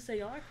 Yeah, I was going to say,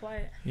 y'all are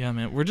quiet. Yeah,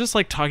 man. We're just,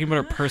 like, talking about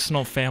our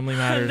personal family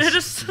matters. They're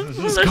just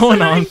What's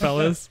going on, listening.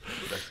 fellas?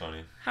 That's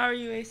funny. How are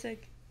you, Asik?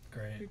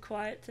 Great. You're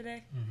quiet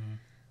today? Mm-hmm.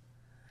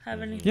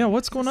 Have any? Yeah,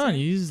 what's going to on? say?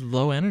 You use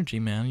low energy,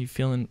 man. You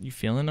feeling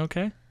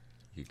okay?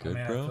 You I good,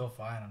 mean, I bro? feel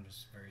fine. I'm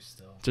just very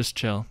still. Just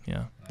chill.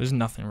 Yeah. There's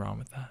nothing wrong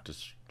with that.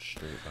 Just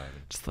straight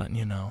vibing. Just letting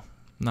you know.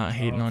 Not I don't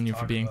hating know what on to you for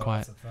talk being about,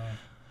 quiet. that's the thing.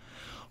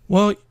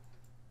 Well,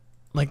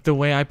 like, the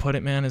way I put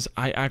it, man, is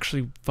I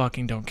actually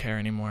fucking don't care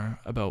anymore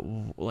about,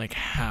 like, Yeah,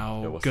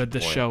 how what's good the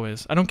the point? show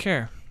is. I don't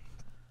care.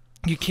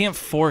 You can't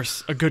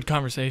force a good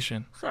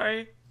conversation.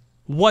 Sorry.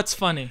 What's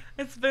funny?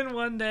 It's been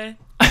one day.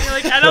 You're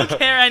like, I don't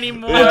care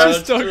anymore. Yeah, just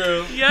that's don't-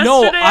 true. Yesterday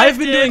No, I I've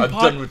been did. doing I'm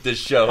done with this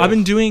show. I've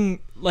been doing,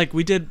 like,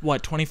 we did,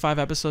 what, 25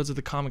 episodes of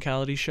the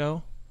Comicality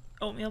show?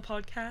 Oatmeal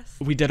podcast.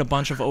 We did a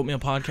bunch of Oatmeal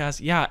podcasts.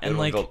 Yeah, and,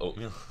 like, called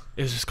oatmeal.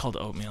 it was just called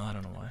Oatmeal. I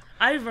don't know why.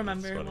 I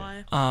remember funny.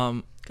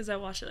 why. Because I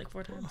watched it like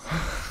 4 times.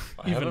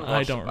 Even haven't I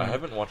watched- don't I remember.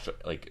 haven't watched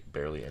like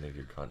barely any of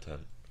your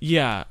content.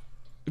 Yeah,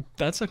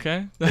 that's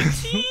okay.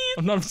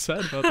 I'm not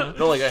upset about that.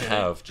 No, like I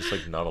have, just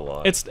like not a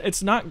lot.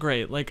 It's not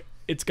great. Like,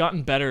 it's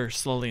gotten better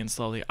slowly and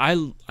slowly.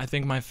 I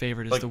think my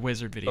favorite is Like- the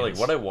Wizard videos. But, like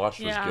what I watched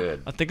was Yeah.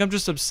 good. I think I'm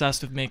just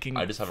obsessed with making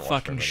I just haven't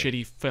watched fucking very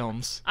many. shitty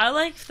films. I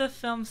like the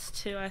films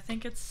too. I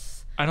think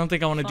it's I don't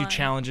think I want to do Fun.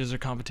 challenges or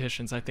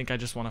competitions. I think I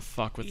just want to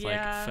fuck with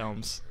Yeah. like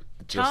films.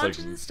 Just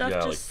challenges and stuff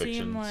just seem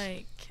fictions,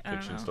 like I don't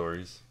fiction know.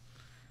 stories.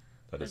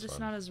 That They're is just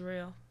fun. not as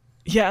real.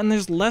 Yeah, and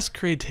there's less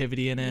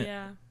creativity in it.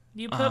 Yeah,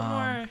 you put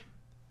Um,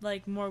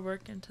 more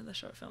work into the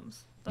short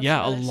films. That's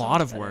Yeah, why a they're so lot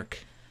much of better. work.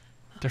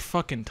 They're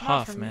fucking Not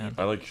tough, for me. man.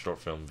 I like short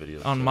film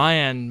videos. On too. my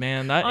end,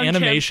 man, that On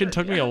animation camera,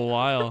 took me yeah. a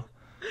while.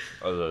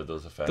 Oh,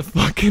 those The effects.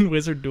 fucking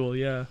Wizard Duel,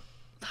 yeah.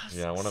 That's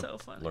Yeah, I want to so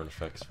funny. learn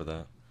effects for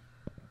that.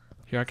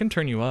 Here, I can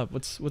turn you up.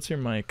 What's your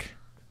mic?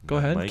 Go My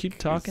ahead, mic keep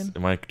talking.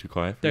 Am I too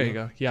quiet? for There you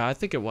go. Yeah, I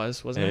think it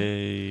wasn't it?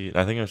 Hey,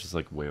 I think I was just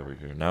like way over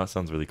here. Now it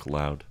sounds really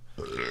loud.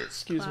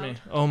 Excuse me.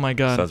 Cloud. Oh my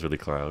god. Sounds really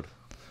loud.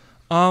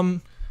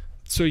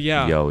 So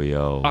yeah.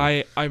 Yo.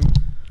 I'm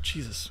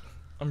Jesus.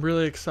 I'm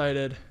really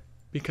excited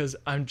because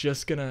I'm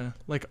just gonna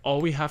like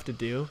all we have to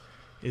do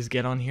is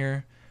get on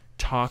here,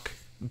 talk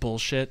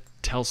bullshit,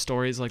 tell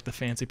stories like the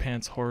Fancy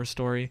Pants horror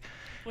story,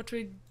 Which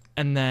we,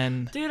 and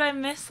then dude, I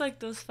miss like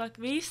those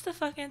we used to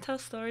fucking tell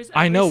stories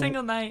I every know,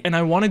 single night. and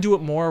I want to do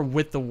it more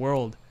with the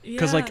world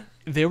because like Yeah.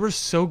 they were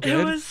so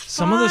good. was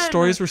Some of the fun.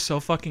 stories were so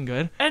fucking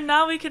good. And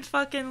now we could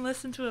fucking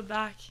listen to it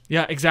back.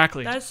 Yeah,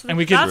 exactly. That's and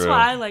we could that's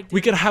why I like.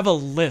 we could have a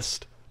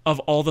list of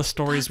all the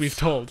stories we've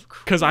told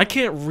because I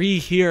can't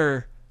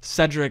rehear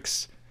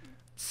Cedric's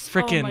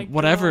frickin'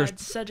 whatever.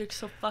 Cedric's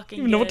so I fucking.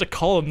 don't even know what to good.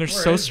 call them. They're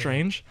Where so is he?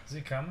 strange. Is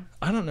he coming?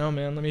 I don't know,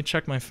 man. Let me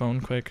check my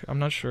phone quick. I'm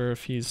not sure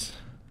if he's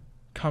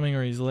coming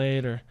or he's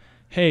late or.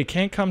 Hey,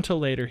 can't come till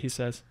later. He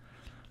says.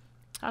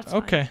 That's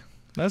fine. Okay,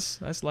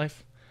 that's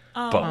life.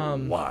 But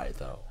why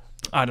though?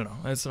 I don't know.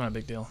 That's not a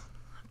big deal.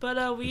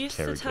 But we used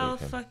to Interrogate tell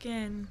him.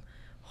 fucking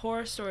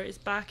horror stories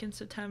back in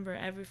September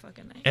every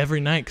fucking night.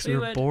 Every night because we We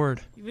were would-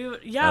 bored. We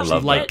would, I yeah, we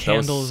love light get that. That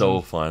was candles so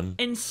and- fun.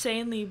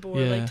 insanely bored.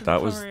 Yeah. Like, to That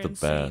the was point where the we're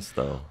insane. best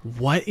though.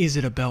 What is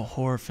it about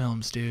horror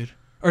films, dude?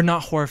 Or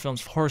not horror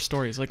films, horror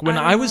stories. Like when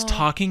I don't I was know.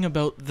 talking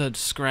about the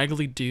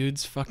scraggly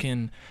dudes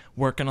fucking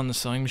working on the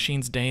sewing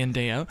machines day in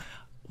day out,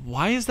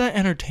 why is that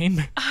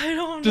entertainment? I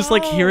don't know. Just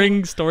like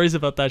hearing stories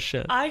about that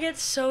shit. I get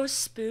so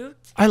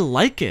spooked. I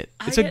like it.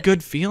 I It's a get-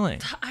 good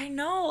feeling I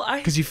know.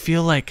 because you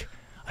feel like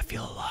I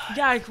feel alive.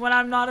 Yeah, like when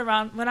I'm not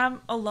around, when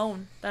I'm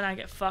alone, then I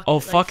get fucked. Oh,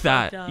 like, fuck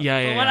that. fucked up. Yeah,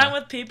 But yeah, when yeah. I'm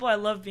with people, I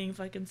love being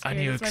fucking I scared.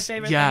 knew It's my ex-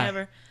 favorite yeah. thing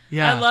ever.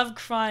 Yeah. I love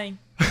crying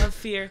of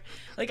fear.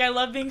 Like I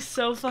love being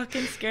so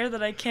fucking scared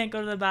that I can't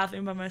go to the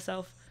bathroom by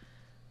myself.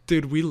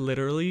 Dude, we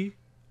literally.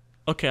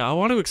 Okay, I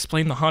want to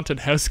explain the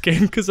haunted house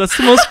game because that's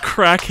the most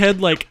crackhead,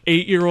 like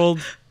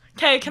 8-year-old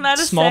Okay, can I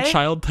just small say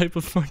child type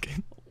of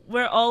fucking.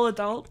 we're all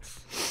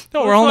adults?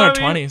 No, we're all in our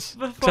Before we- 20s.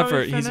 before Except we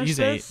for finish he's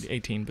this?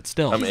 18, but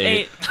still. I'm He's 8.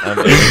 eight. I'm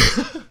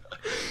 8.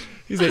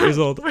 He's 8 years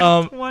old.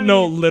 We're 20.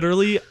 No,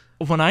 literally,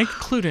 when I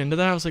clued into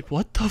that, I was like,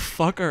 "What the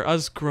fuck are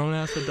us grown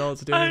ass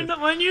adults doing?" I know,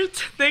 when you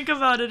think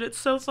about it, it's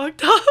so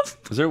fucked up.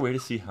 Is there a way to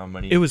see how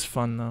many It was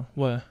fun though.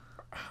 What?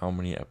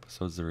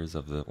 episodes there is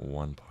of the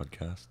one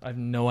podcast? I have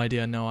no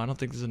idea. No, I don't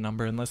think there's a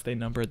number unless they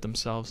number it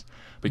themselves.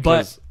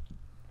 Because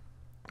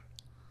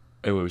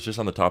it was just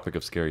on the topic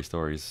of scary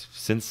stories.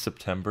 Since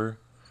September,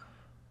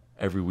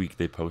 every week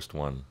they post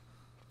one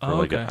for Oh,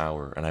 like an okay.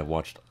 hour, and I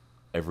watched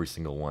every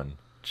single one.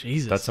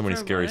 Jesus, That's how many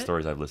For scary what?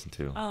 stories I've listened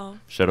to. Oh,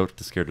 Shout out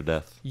to Scared to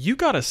Death. you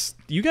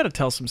gotta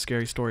tell some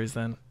scary stories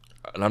then.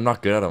 And I'm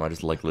not good at them. I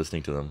just like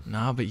listening to them.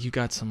 Nah, but you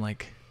got some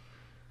like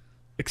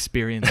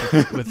experience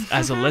with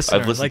as a listener.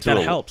 I've listened Like to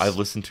that helps. I've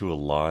listened to a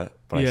lot,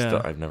 but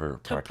Yeah. I've never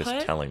practiced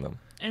put- telling them.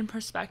 in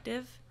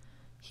perspective,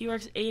 he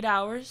works 8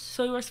 hours,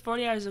 so he works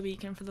 40 hours a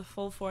week, and for the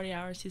full 40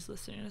 hours, he's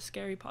listening to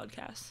scary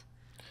podcasts.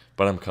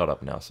 But I'm caught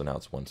up now, so now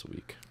it's once a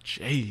week.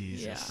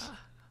 Jesus, Yeah,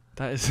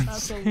 that is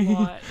that's a insane.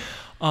 lot.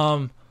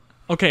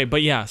 Okay,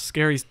 but yeah,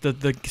 scary.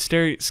 The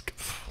scary.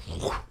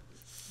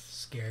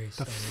 Scary The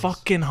stories.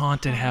 fucking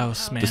haunted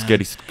house, man. The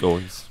scary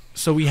stories.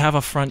 So we have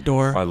a front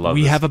door. I love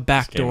We this. have a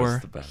back This game is door.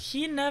 the best.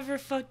 He never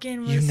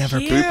fucking was You never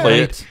here. Can we play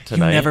it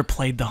tonight? You never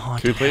played the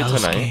haunted play it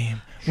house tonight?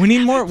 game. We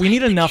need more. We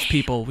need enough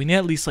people. We need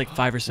at least like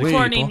 5 or 6 Wait.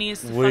 Courtney people.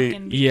 needs to Wait.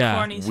 fucking be Yeah,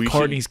 Courtney's we should-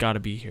 Courtney's got to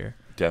be here.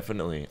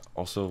 Definitely.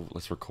 Also,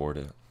 let's record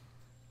it.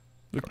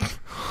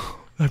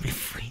 That'd be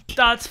freaky.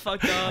 That's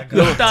fucked up.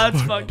 No.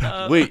 That's fucked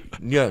up. Wait,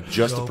 yeah,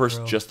 just the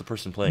person, GoPro. just the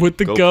person playing With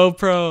the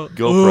GoPro.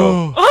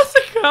 GoPro. What's the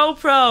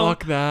GoPro?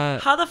 Fuck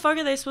that. How the fuck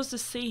are they supposed to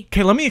see?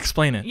 Okay, let me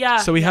explain it. Yeah,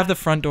 So we have yeah. the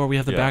front door, we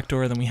have the Yeah. back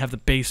door, then we have the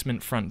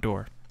basement front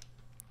door.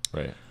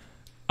 Right.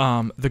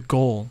 The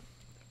goal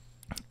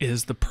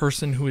is the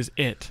person who is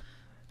it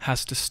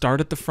has to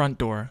start at the front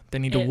door. They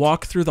need to It.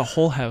 walk through the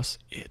whole house.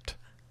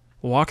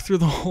 Walk through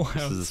the whole This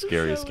house is the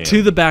scariest game.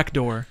 to the back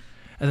door,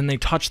 and then they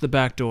touch the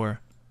back door,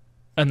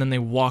 and then they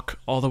walk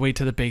all the way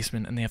to the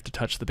basement, and they have to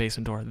touch the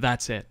basement door.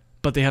 That's it.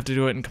 But they have to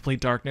do it in complete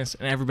darkness,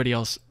 and everybody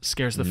else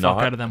scares the fuck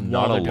out of them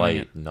Not while a they're doing it.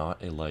 light.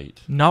 Not a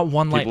light. Not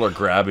one light. People are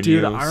grabbing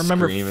Dude, you. I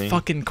remember screaming.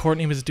 fucking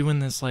Courtney was doing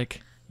this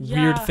like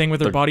weird Yeah. thing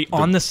with her The- body the-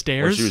 on the Or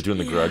stairs. she was doing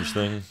the grudge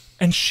thing.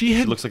 And she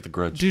She looks like the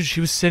Grudge. dude, she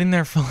was sitting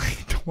there for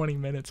like 20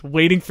 minutes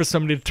waiting for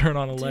somebody to turn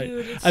on a light.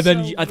 Dude, it's And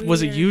then so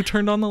was it weird. you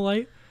turned on the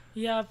light?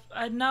 Yeah,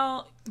 I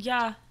know.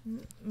 Yeah,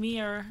 me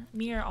or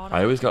Autumn.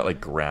 I always got like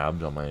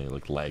grabbed on my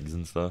like legs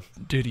and stuff.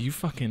 Dude, you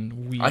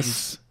fucking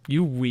wheeze.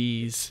 You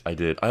wheeze. I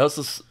did. I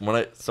also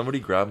somebody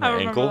grabbed I my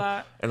remember ankle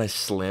that. and I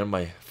slammed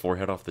my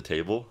forehead off the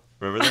table.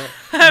 Remember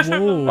that?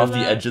 Whoa. Off the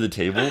edge of the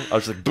table. I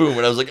was like boom,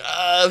 and I was like,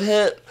 ah, I'm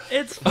hit.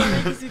 It's funny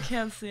because you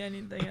can't see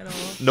anything at all.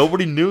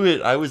 Nobody knew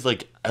it. I was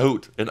like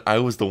out, and I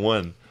was the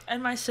one.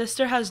 And my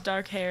sister has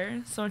dark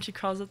hair, so when she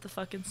crawls up the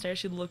fucking stairs,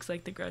 she looks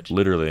like the Grudge.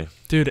 Literally.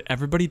 Dude,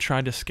 everybody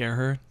tried to scare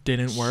her.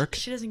 Didn't work.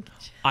 She doesn't.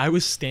 I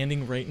was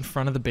standing right in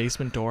front of the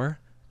basement door,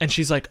 and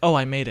she's like, "Oh,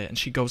 I made it." And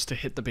she goes to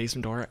hit the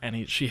basement door,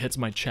 and she hits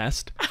my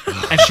chest,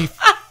 and she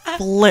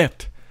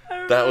flipped.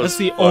 That was That's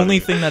the funny. only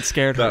thing that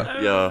scared her.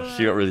 Yeah,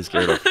 she got really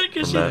scared of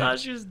Because she from that. thought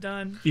she was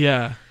done.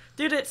 Yeah.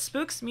 Dude, it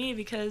spooks me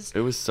because It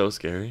was so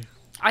scary.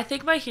 I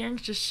think my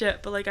hearing's just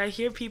shit, but like I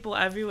hear people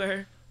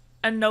everywhere,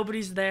 and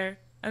nobody's there,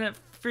 and it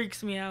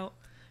freaks me out.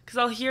 Cause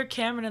I'll hear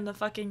Cameron in the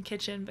fucking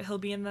kitchen, but he'll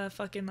be in the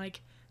fucking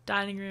like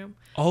dining room.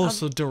 Oh,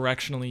 so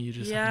directionally, you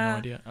just have yeah. no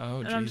idea. Oh,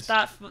 And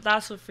jeez.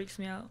 that's what freaks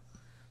me out.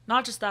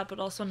 Not just that, but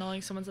also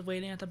knowing someone's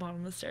waiting at the bottom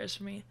of the stairs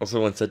for me.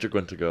 Also, when Cedric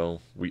went to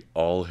go, we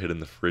all hid in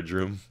the fridge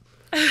room.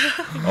 All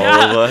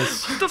Yeah. of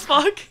us. What the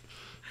fuck?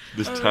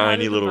 This Oh,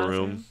 tiny the little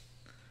bathroom. room.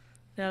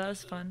 Yeah, that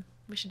was fun.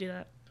 We should do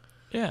that.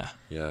 Yeah.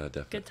 Yeah,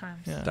 definitely. Good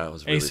times. Yeah. That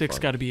was really A6 fun.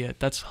 got to be it.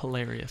 That's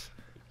hilarious.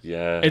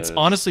 Yeah. It's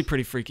honestly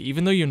pretty freaky,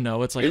 even though you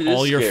know it's like It is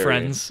all your scary.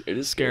 friends It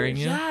is scaring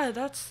you. Yeah,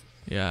 that's.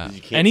 Yeah.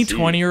 You can't Any see.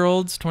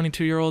 20-year-olds,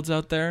 22-year-olds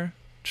out there,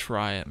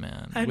 try it,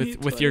 man. I With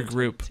need with your 20,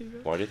 group. 22.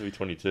 Why do you have to be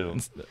 22?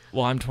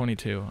 Well, I'm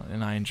 22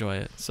 and I enjoy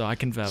it, so I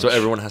can vouch. So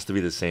everyone has to be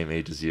the same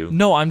age as you.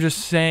 No, I'm just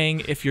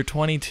saying if you're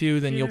 22,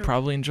 then you'll Yeah.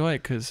 probably enjoy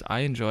it because I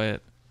enjoy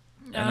it,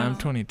 and I'm Oh.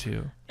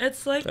 22.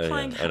 It's like Yeah,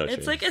 playing. I know what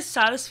It's you like as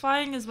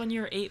satisfying as when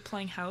you're 8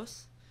 playing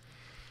House,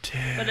 Dude.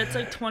 but it's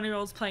like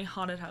 20-year-olds playing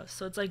Haunted House.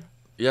 So it's like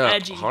Yeah,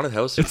 Edgy. haunted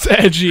house. It's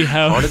edgy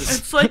house. Haunted,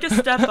 it's like a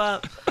step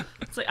up.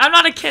 It's like I'm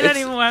not a kid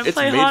anymore. I'm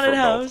playing made Haunted for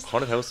House. adults.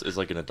 Haunted house is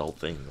like an adult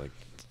thing. Like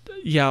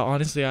Yeah,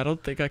 honestly, I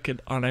don't think I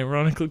could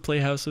unironically play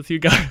house with you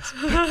guys.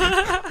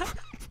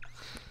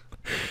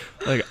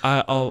 Like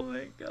Oh I'll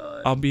my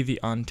god. I'll be the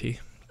auntie.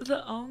 The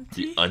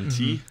auntie. the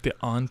auntie. The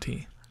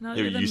auntie. No,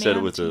 Yeah, you're the you said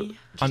it with a. mantie.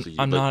 just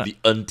I'm but not- the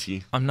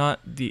auntie. I'm not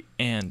the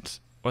aunt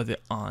or the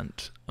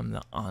aunt. I'm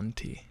the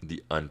auntie.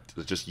 The aunt.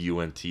 It's just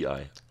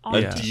UNTI.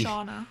 Auntie Yeah.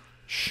 Shauna.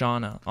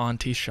 Shauna,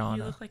 Auntie You Shauna.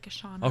 look like a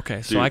Shauna.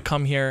 Okay, so Dude. I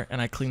come here and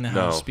I clean the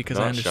house No, because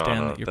not I understand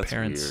Shauna. that your That's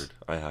parents Weird.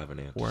 I have an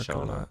aunt. work Shauna.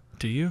 a lot.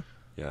 Do you?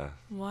 Yeah.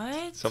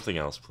 What? Something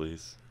else,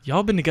 please.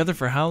 Y'all been together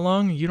for how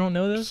long? You don't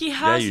know this? He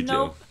has you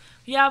no. do.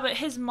 Yeah, but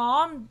his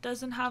mom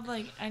doesn't have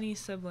like any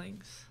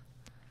siblings.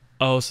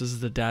 Oh, so this is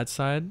the dad's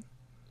side?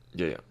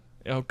 Yeah,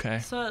 yeah. Okay,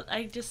 So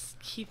I just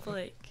keep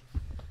like.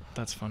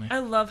 that's funny. I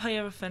love how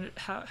you have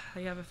how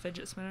you have a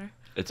fidget spinner.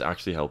 It's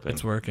actually helping.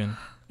 It's working.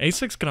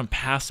 A6 gonna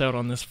pass out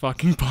on this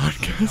fucking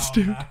podcast,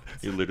 dude.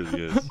 He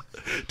literally is.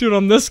 Dude,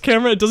 on this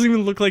camera, it doesn't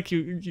even look like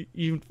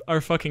you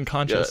are fucking Yeah,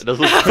 conscious. it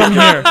doesn't look From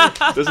here,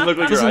 doesn't look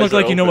like doesn't your look eyes are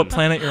like you know what open.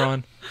 planet you're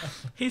on.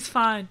 He's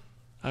fine.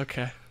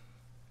 Okay,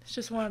 It's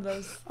just one of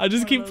those. I just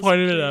one of keep those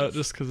pointing it out days.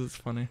 just because it's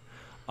funny.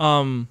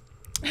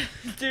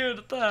 Dude,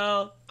 what the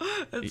hell?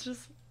 It's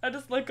just. I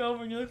just look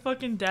over and you look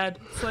fucking dead.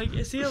 It's like,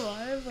 is he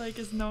alive? Like,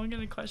 is no one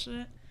gonna question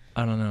it?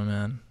 I don't know,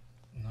 man.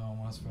 No,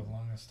 once for the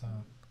longest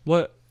time.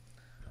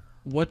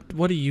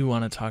 What do you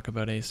want to talk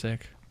about, ASIC?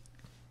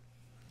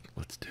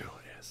 Let's do it.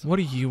 Yes. What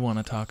do you want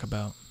to talk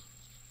about?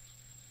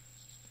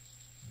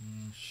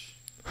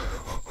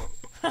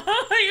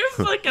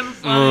 You're fucking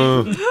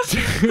funny.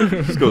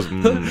 Just goes.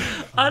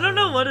 I don't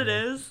know what it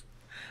is.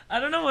 I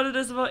don't know what it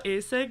is about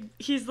ASIC.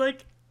 He's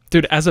like,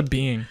 Dude, as a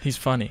being, he's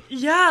funny.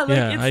 yeah, like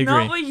Yeah, I it's agree.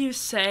 not what you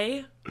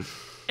say.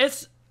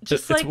 It's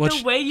just It's like what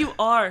the way you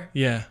are.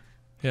 Yeah,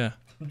 yeah.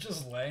 I'm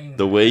just laying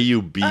The way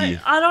you be.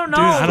 I don't know.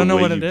 Dude, I don't know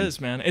way what you it be. is,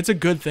 man. It's a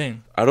good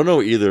thing. I don't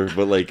know either,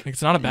 but like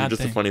It's not a bad you're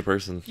just thing. a funny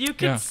person. You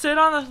could Yeah. sit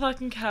on the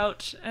fucking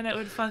couch and it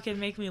would fucking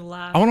make me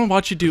laugh. I want to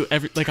watch you do I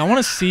want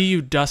to see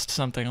you dust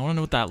something. I want to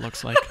know what that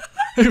looks like.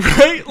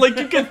 Right? Like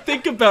you can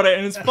think about it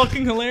and it's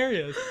fucking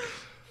hilarious.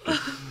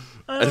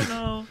 I don't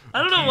know.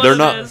 I don't know what They're it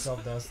not- is.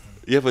 self-dusting.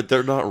 Yeah, but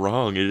they're not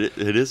wrong. It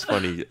is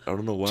funny. I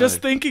don't know why.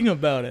 Just thinking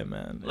about it,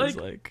 man. It's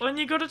like When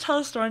you go to tell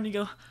a story and you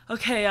go,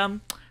 okay,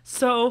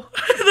 so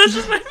that's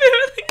just my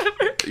favorite thing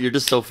ever. You're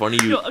just so funny.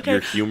 Yo, okay.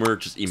 Your humor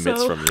just emits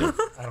So- from you.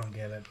 I don't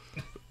get it.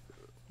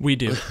 we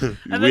do.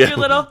 And then you're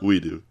little. We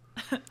do.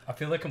 I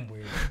feel like I'm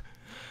weird.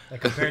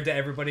 Like compared to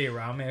everybody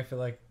around me, I feel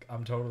like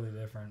I'm totally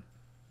different.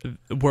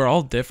 We're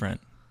all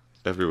different.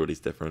 Everybody's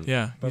different.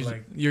 Yeah. But, you're,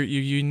 like- you're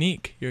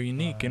unique. You're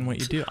unique in what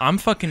you do. I'm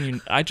fucking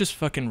I just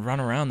fucking run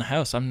around the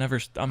house. I'm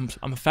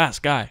a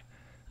fast guy.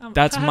 I'm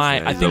That's fast. my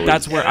Yeah, I he's think always-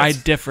 that's where I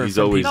differ he's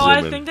from always people. No, I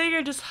zooming. think that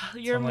you're So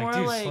you're I'm more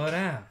dude, like slow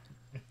down.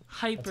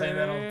 hyper, tell you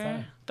that all the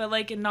time. but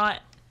like not.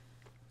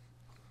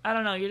 I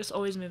don't know. You're just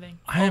always moving.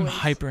 I am Always.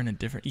 hyper in a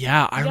different.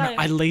 Yeah, Yeah.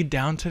 I laid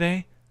down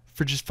today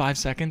for just 5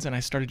 seconds, and I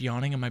started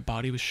yawning, and my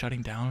body was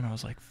shutting down, and I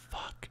was like,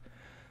 fuck.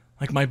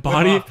 Like, my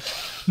body...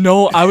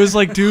 No, I was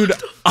like, dude,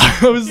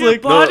 I was Your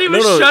like... body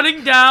was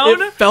shutting down?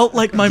 It felt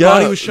like my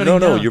body was shutting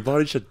down. No, your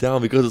body shut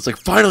down because it's like,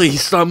 finally, he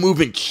stopped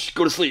moving. Shh,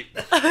 go to sleep.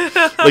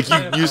 Like,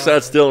 you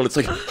sat still, and it's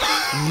like,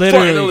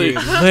 Literally,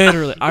 dude,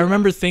 literally. I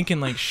remember thinking,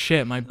 like,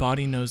 shit, my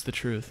body knows the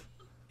truth.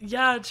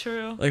 Yeah,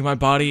 true. Like, my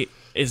body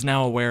is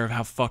now aware of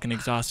how fucking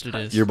exhausted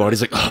it is. your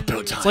body's like, oh,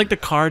 no time. It's like the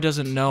car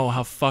doesn't know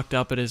how fucked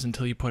up it is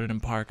until you put it in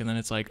park, and then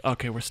it's like,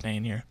 okay, we're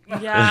staying here.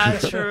 Yeah,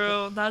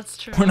 true. That's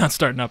true. We're not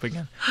starting up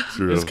again.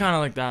 True. It's kind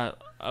of like that.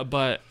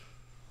 But,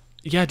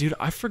 yeah, dude,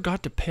 I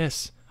forgot to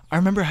piss. I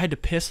remember I had to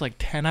piss like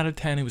 10 out of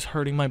 10. It was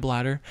hurting my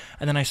bladder.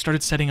 And then I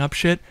started setting up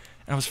shit,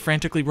 and I was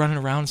frantically running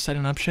around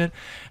setting up shit.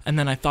 And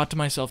then I thought to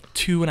myself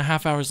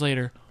 2.5 hours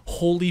later,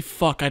 holy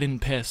fuck, I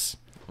didn't piss.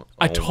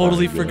 I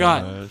totally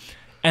forgot.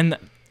 And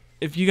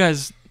if you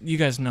guys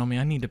know me,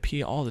 I need to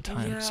pee all the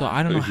time. Yeah. So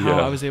I don't know how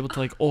I was able to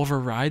like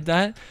override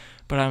that,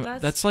 but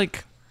that's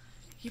like,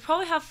 You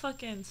probably have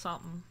fucking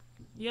something.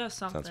 You have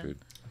something. Sounds weird.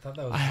 I thought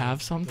that was I have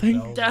the something?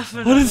 bell.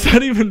 Definitely. what does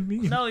that even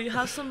mean? No, you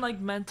have some like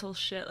mental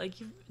shit. Like,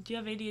 do you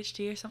have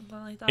ADHD or something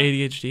like that?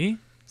 ADHD?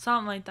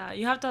 Something like that.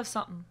 You have to have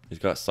something. He's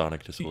got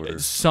sonic disorder.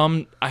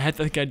 I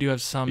think I do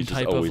have some He's just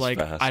type of always like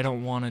fast. I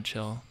don't want to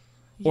chill,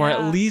 or at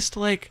Yeah. least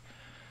like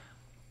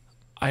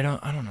I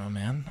don't know,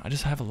 man. I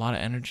just have a lot of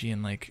energy,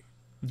 and like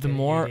the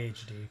more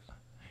ADHD.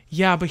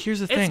 yeah. But here's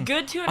the It's thing: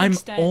 good to an I'm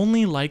extent.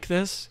 only like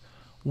this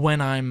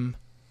when I'm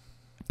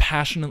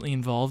passionately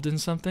involved in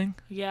something.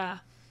 Yeah.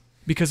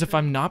 Because if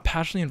I'm not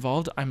passionately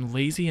involved, I'm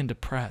lazy and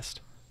depressed.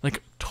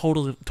 Like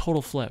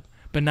total flip.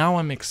 But now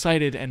I'm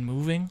excited and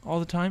moving all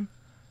the time.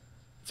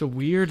 It's a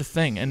weird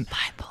thing. And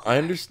I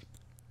understand.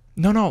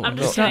 no, I'm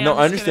No, just kidding, no, I'm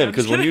I just understand kidding,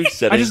 because when you're I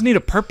setting, just need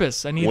a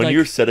purpose. I need when like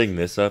you're setting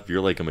this up,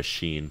 you're like a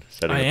machine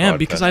setting. I a am,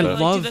 because podcast I up.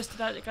 love- do this, do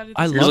that, gotta do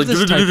I this. You're love like, this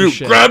type "Do-do-do-do-do, of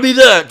shit. grab me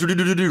that.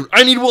 Do-do-do-do-do.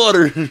 I need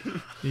water.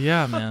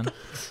 Yeah, man.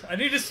 I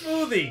need a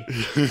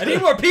smoothie. I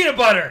need more peanut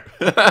butter.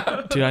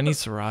 Dude, I need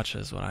sriracha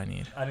is what I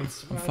need. I need I'm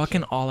sriracha.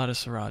 fucking all out of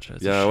sriracha.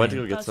 It's a Yeah, I went to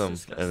shame. go get That's some,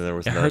 disgusting. and there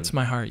was It none. hurts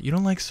my heart. You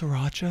don't like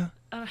sriracha?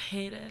 I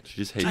hate it. She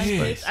just hates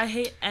I spice.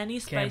 hate any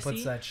Can't spicy.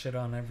 put that shit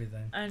on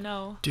everything. I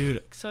know.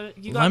 Dude, So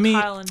you let got me-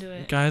 Kyle into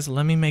it. guys,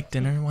 let me make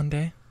dinner one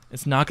day.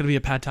 It's not going to be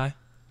a pad thai,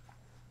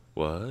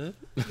 What?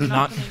 You're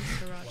not- putting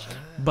sriracha.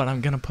 but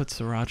I'm going to put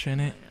sriracha in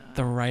it.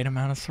 The right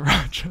amount of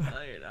sriracha.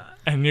 No, you're not.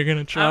 And you're going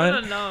to I try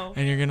don't it. know.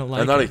 And you're going to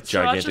like I'm not a it.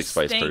 gigantic Sriracha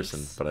spice stinks.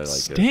 person, but I like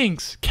it.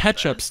 Stinks.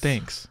 Ketchup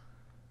stinks.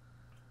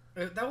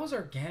 That was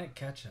organic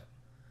ketchup.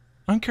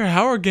 I don't care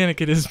how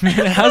organic it is, man.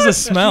 It has a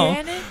smell.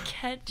 Organic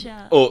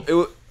ketchup.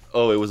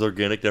 Oh, it was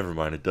organic. Never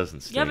mind. It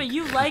doesn't stink. Yeah, but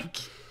you like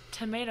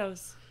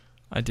tomatoes.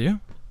 I do.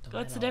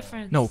 What's the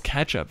difference? No,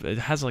 ketchup. It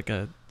has like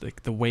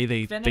the way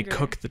they Vinegar.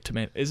 cook the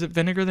tomato. Is it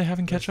vinegar they have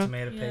in There's ketchup?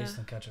 tomato Yeah. paste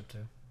and ketchup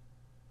too.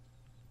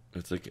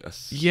 It's like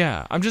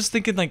Yeah, I'm just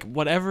thinking like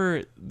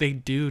whatever they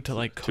do to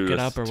like cook Too it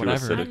up or too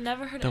whatever. I've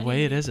never heard The of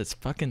way it is, it's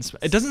fucking.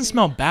 It doesn't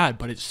smell bad,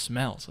 but it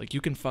smells like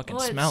you can fucking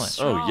smell it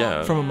Oh,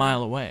 yeah. from a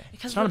mile away.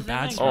 Because It's not a with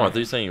bad vinegar- Oh, I smell. thought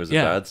you were saying it was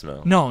Yeah. a bad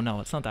smell. No,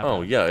 it's not that Oh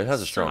bad. yeah, it has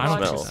a strong I don't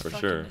smell think so. for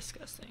fucking sure.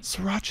 Disgusting.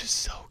 Sriracha's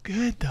so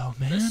good though,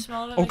 The man.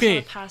 smell of it makes me Okay,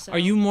 wanna pass are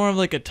you out. more of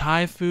like a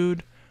Thai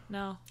food?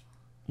 No,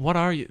 What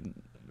are you?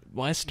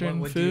 Western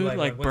What do you food,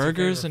 like What's your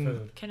burgers favorite and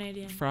food?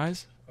 Canadian.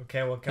 fries,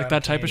 Okay, what kind?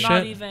 that type of Canadian?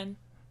 Not shit? even.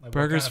 Like, what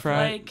Burgers, kind of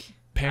fries? Like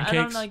pancakes. I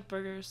don't like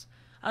burgers.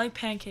 I like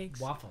pancakes.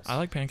 waffles. I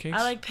like pancakes.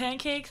 I like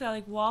pancakes. I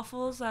like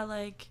waffles. I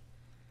like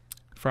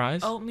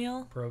fries.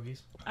 oatmeal. pierogies.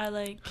 I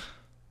like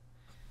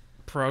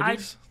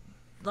Pierogies.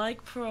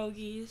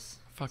 pierogies.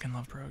 Fucking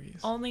love pierogies.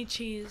 Only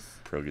cheese.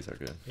 Pierogies are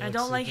good. You I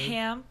don't like seafood?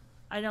 ham.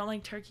 I don't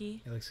like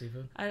turkey. You like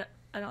seafood?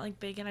 I don't like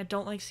bacon. I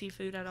don't like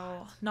seafood at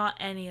all. Not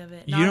any of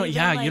it. You Not don't. even,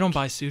 Yeah, like, you don't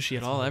buy sushi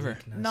at That's all my ever.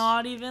 weakness.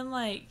 Not even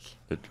like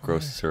It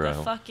grosses her the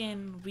out.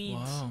 fucking weeds.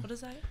 Wow. What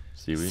is that?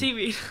 Seaweed.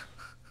 Seaweed.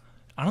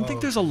 I don't think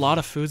Oh. there's a lot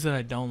of foods that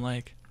I don't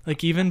like.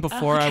 Like even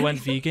before I went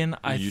vegan,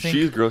 I think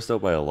She's grossed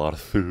out by a lot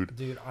of food.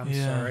 Dude, I'm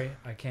Yeah. sorry.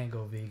 I can't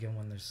go vegan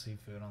when there's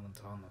seafood on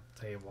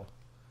the table.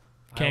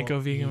 I Can't go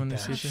will vegan eat when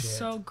there's that seafood? shit.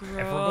 So gross. If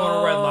we're going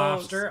to Red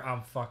Lobster,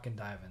 I'm fucking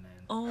diving in.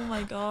 Oh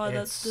my god,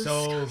 It's that's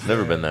so disgusting.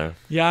 Never good. been there.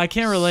 yeah, I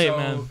can't relate, So-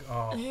 man.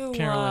 Oh, Ew,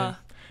 Can't relate.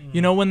 mm.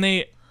 You know when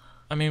they,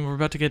 I mean, we're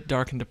about to get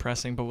dark and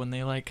depressing, but when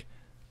they like,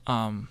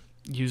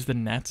 use the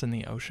nets in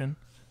the ocean,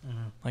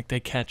 Mhm, like they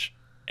catch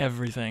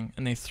everything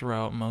and they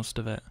throw out most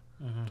of it.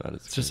 mhm. That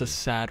is It's just a crazy.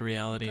 sad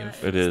reality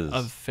of It is.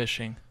 of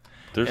fishing.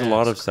 There's yeah, a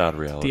lot it's- of sad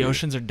reality. The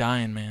oceans are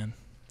dying, man.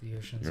 The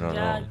oceans You're are not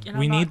Yeah, wrong. and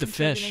We I'm not need the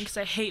contributing fish. 'cause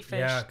I hate fish.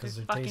 Yeah, 'cause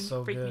They they fucking taste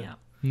so freak me good. out.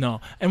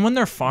 No, and when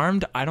they're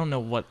farmed, I don't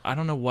know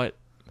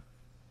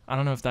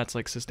if that's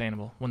like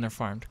sustainable when they're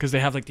farmed because they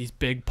have like these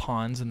big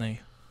ponds and they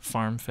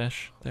farm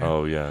fish there.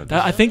 Oh yeah.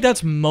 I think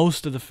that's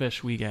most of the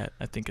fish we get.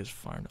 I think is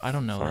farmed. I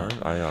don't know that.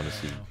 Farm? I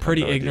honestly have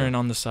Pretty no idea. ignorant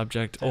on the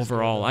subject Tastes good,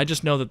 overall. though. I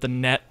just know that the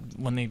net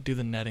when they do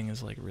the netting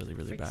is like really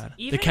really bad.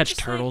 They Even catch just,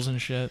 turtles and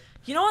shit.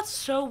 You know what's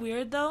so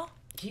weird though?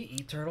 Can you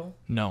eat turtle?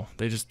 No,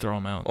 they just throw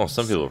them out. Oh,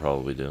 some people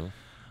probably do.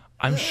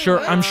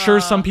 I'm sure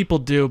some people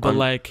do, but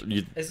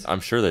I'm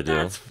sure they do.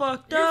 That's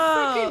fucked You're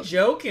up. freaking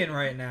joking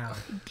right now.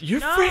 you're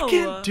No.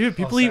 freaking dude.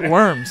 People Oh, eat sorry.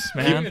 worms, I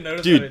didn't even man.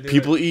 notice how Dude, to do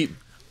people it. eat.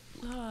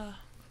 Ugh.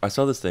 I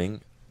saw this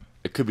thing.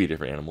 It could be a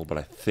different animal, but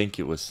I think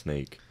it was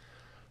snake.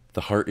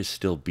 The heart is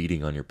still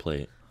beating on your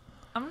plate.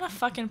 I'm gonna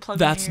fucking plug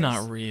That's my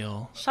ears. not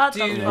real. Shut the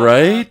Dude, fuck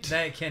Right? up.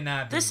 That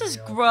cannot be This is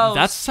real. gross.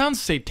 That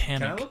sounds Can I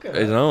satanic. look it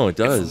I up? know it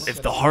does.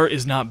 If the heart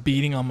is not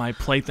beating on my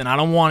plate, then I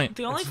don't want it.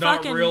 the only It's not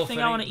fucking real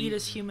thing I want to thing. eat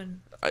is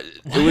human.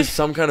 It was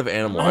some kind of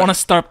animal. I want to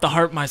start the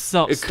heart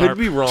myself. It could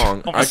be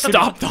wrong. I could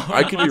stop the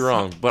heart. I could be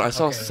wrong, but I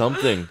saw Okay.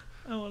 something.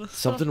 I want to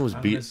Something was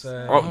I'm beat. gonna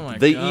say- Oh, Oh my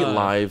they God. eat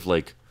live,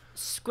 like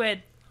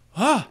squid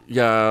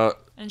yeah.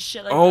 and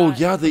shit like Oh that.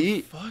 yeah, they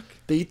eat.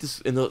 They eat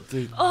this in the.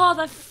 Oh,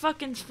 that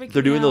fucking freaking.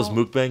 They're doing me those out.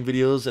 mukbang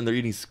videos and they're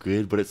eating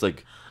squid, but it's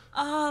like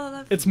Oh,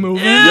 that It's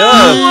moving.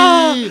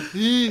 yeah,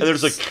 and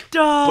there's like,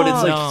 Stop. but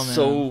it's like No, man.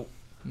 so.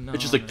 No,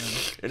 It's just like, man. and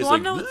You it's wanna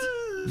like. know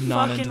what's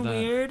Not into fucking that.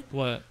 weird?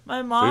 What? My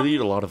They mom. eat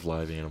a lot of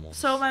live animals.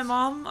 So my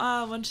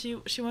mom, when she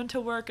went to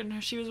work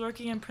and she was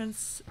working in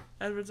Prince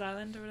Edward's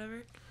Island or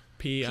whatever,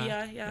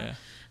 PI. yeah.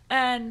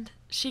 And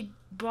she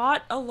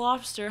brought a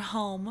lobster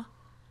home,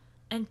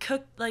 and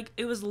cooked like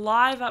it was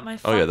live at my Oh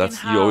fucking yeah, that's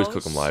house. you always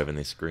cook them live and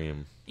they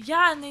scream.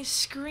 Yeah, and they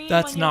scream.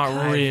 That's when you not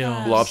cook real.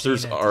 them.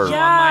 Lobsters Seen it. are. So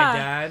Yeah. my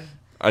dad.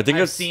 I think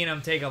I've that's. seen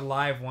him take a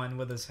live one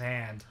with his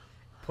hand,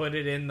 put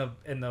it in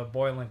the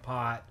boiling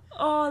pot,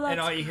 Oh, that's. and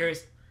all you hear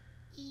is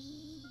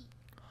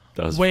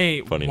That was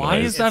Wait, funny why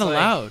noise. is that It's like-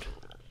 allowed?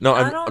 No,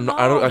 I I'm, don't I'm not.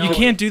 I don't. know. I You could-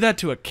 can't do that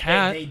to a they,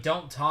 cat. they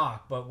don't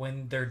talk, but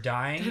when they're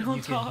dying, They don't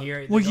you can talk. hear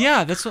it. Well, They don't-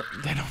 yeah, that's what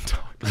they don't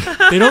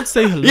talk. They don't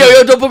say hello.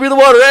 Yo, don't put me in the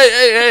water.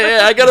 Hey,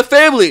 I got a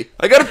family.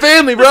 I got a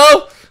family,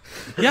 bro.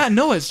 Yeah,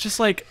 no, it's just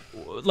like,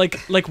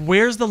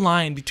 where's the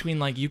line between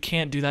like you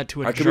can't do that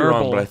to a I could be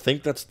wrong, gerbil, but I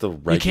think that's the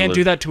regular. you can't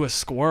do that to a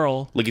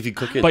squirrel, Like if you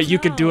cook it. but you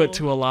could do it No.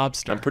 to a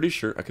lobster. I'm pretty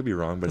sure. I could be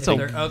wrong, but It's I a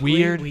think, If they're ugly,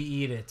 weird- we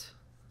eat it.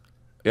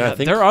 yeah, I Yeah,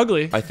 think they're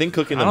ugly. I think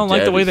cooking I them don't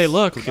like the dead way they is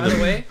look. cooking By the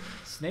them- way,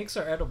 snakes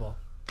are edible.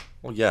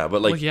 Well, yeah,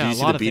 but like, Well, yeah, do you a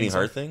see lot the of beating things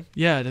heart are- thing?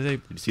 Yeah, do they?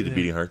 Did you see the yeah.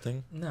 beating heart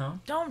thing? No.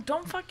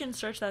 Don't fucking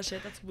search that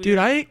shit. That's weird. Dude,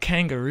 I ate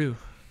kangaroo.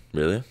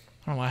 Really? I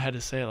don't know why I had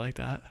to say it like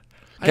that.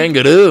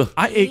 Kangaroo.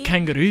 I ate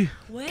kangaroo.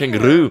 Where?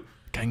 Kangaroo.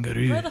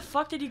 Kangaroo. Where the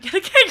fuck did you get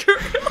a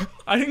kangaroo?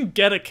 I didn't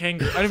get a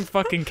kangaroo. I didn't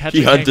fucking catch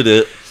He a hunted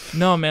kangaroo. it.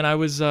 No, man, I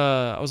was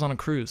on a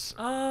cruise.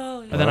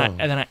 Oh. And then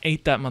Oh. I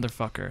ate that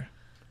motherfucker.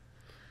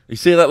 You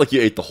say that like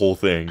you ate the whole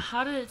thing.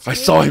 How did it? I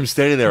taste? saw him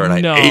standing there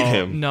and no, I ate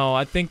him. No,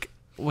 I think.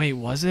 Wait,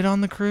 was it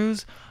on the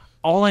cruise?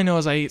 All I know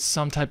is I ate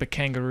some type of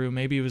kangaroo.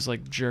 Maybe it was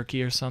like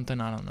jerky or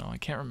something. I don't know. I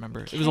can't remember.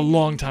 It was a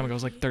long time ago. I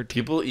was like 13.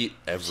 People eat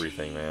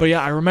everything, man. But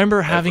yeah, I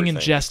remember having Everything.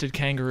 ingested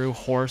kangaroo,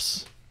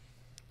 horse,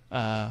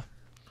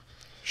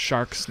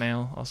 shark,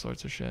 snail, all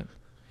sorts of shit.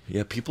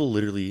 Yeah, people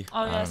literally.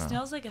 Oh yeah, don't know.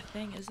 snail's like a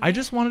thing, isn't it? I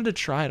just wanted to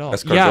try it all.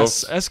 Escargot?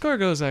 Yes,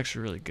 escargot is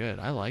actually really good.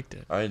 I liked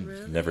it. I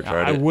Really? never I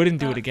tried it. wouldn't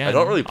do it again. I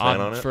don't really plan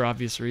on it. for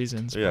obvious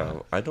reasons. Yeah,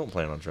 but I don't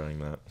plan on trying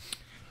that.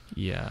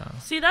 yeah.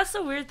 See, that's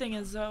the weird thing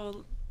is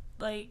though,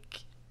 like,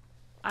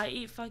 I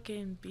eat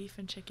fucking beef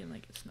and chicken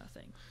like it's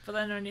nothing. But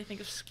then when you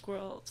think of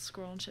squirrel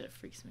and shit, it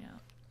freaks me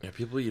out. Yeah,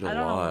 people eat a I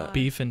don't know lot. why.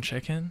 Beef and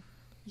chicken.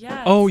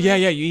 Yeah. Oh it's yeah,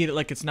 like- yeah. You eat it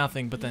like it's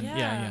nothing, but then yeah,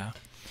 Yeah. yeah.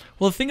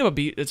 Well, the thing about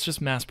beef, it's just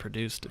mass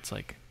produced. It's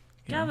like,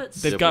 you Yeah, know, but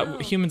they've still.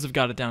 got humans have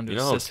got it down to You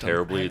a know how system.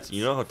 terribly it's.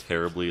 You know how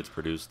terribly it's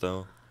produced,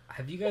 though.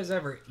 Have you guys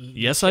ever eaten?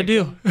 Yes, I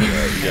do. chicken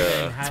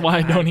Yeah. and That's why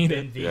I don't hadn't eat been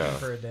it. Vegan Yeah.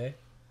 for a day.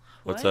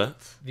 What's What?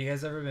 that? Have you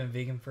guys ever been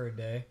vegan for a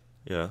day?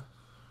 Yeah.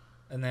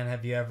 And then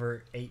have you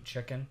ever ate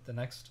chicken the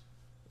next?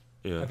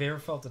 Yeah. Have you ever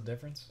felt a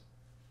difference?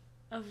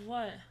 Of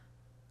what? Like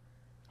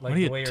What are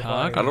you the way your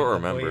talking body, I don't the way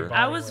remember. your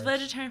I body was works.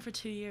 vegetarian for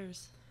 2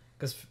 years.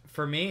 Because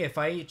for me, if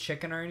I eat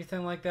chicken or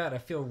anything like that, I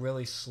feel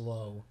really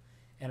slow,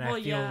 and Well,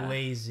 I feel yeah.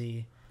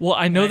 lazy. Well,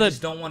 I know and I that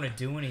just don't want to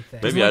do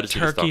anything. Maybe doesn't I like just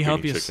need to stop turkey help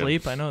eating you chicken.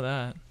 sleep. I know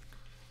that.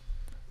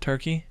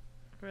 Turkey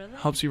Really?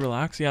 helps you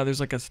relax. Yeah, there's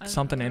like I don't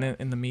something know in that. it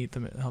in the meat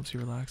that helps you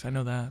relax. I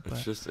know that. But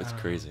It's just, I it's don't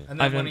know. crazy. And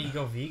then I've when been- you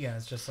go vegan,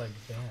 it's just like,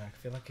 damn, I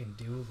feel like I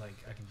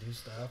can do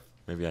stuff.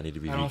 Maybe I need to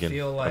be I don't vegan.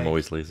 feel like I'm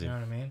always lazy. You know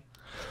what I mean?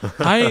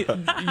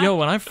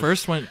 when I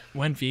first went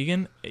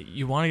vegan,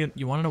 you want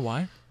to know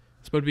why?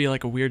 It's supposed to be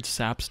like a weird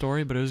sap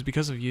story, but it was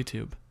because of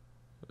YouTube.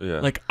 Yeah.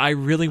 Like I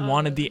really Oh.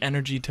 wanted the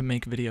energy to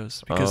make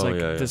videos because Oh, like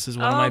yeah, yeah. this is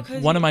Oh,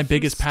 one of my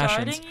biggest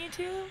passions.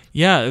 YouTube?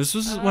 Yeah, this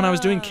was when I was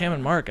doing Cam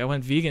and Ah. Mark. I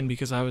went vegan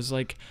because I was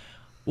like,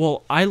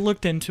 well, I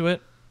looked into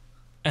it,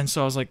 and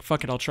so I was like,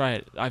 fuck it, I'll try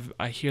it.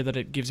 I hear that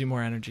it gives you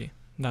more energy.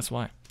 And that's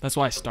why. That's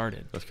why I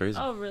started. That's crazy.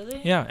 Oh, really?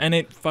 Yeah, and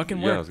it fucking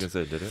Yeah, I was worked.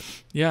 gonna say, did it?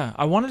 Yeah,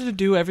 I wanted to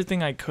do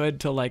everything I could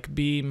to like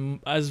be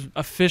as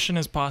efficient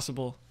as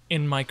possible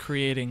in my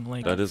creating.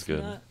 Like, That is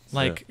good. Nuts.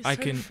 like You I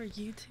started can. for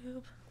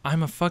YouTube.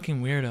 I'm a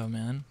fucking weirdo,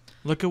 man.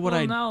 Look at what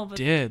Well, I no, but-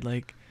 did.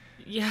 Like,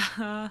 Yeah.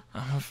 I'm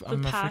a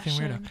freaking weirdo.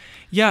 passion.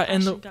 Yeah,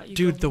 and Passion got you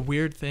dude, going. the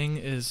weird thing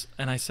is,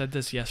 and I said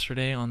this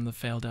yesterday on the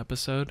failed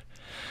episode.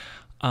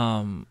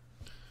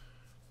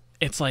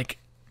 It's like,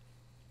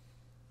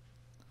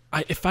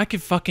 if I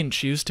could fucking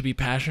choose to be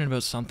passionate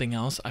about something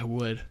else, I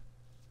would.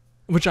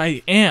 which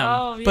I am.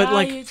 Oh but yeah,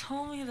 like, you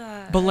told me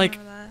that. but, I like,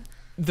 remember that.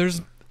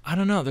 there's I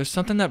don't know. There's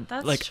something that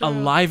That's like true.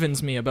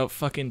 alivens me about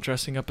fucking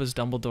dressing up as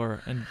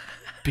Dumbledore and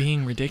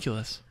being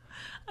ridiculous.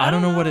 I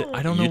don't know what it.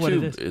 I don't know what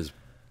it YouTube is.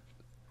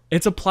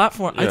 It's a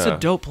platform. It's a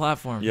dope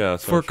platform. Yeah,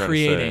 that's what for I'm trying to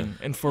creating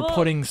say. and for Well,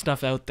 putting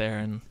stuff out there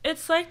and.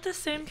 It's like the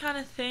same kind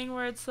of thing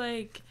where it's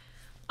like,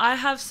 I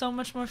have so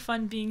much more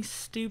fun being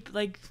stupid,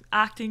 like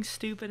acting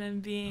stupid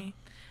and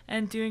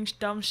doing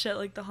dumb shit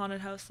like the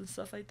haunted house and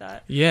stuff like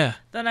that, Yeah.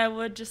 than I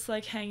would just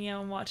like hanging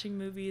out and watching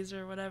movies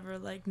or whatever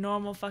like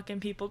normal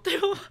fucking people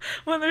do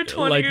when they're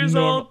 20 like years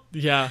normal, old.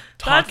 Yeah. That's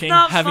Talking,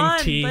 not having fun.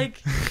 tea.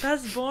 Like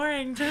that's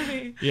boring to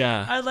me.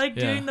 Yeah. I like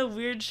yeah. doing the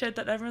weird shit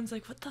that everyone's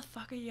like, what the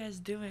fuck are you guys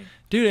doing?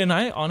 Dude, and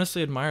I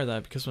honestly admire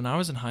that because when I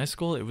was in high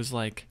school, it was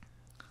like,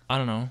 I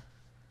don't know,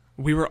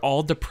 we were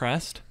all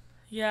depressed,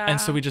 Yeah. and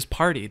so we just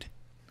partied,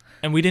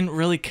 and we didn't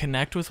really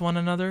connect with one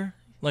another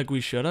like we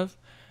should have,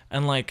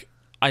 and like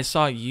I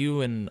saw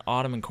you and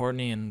Autumn and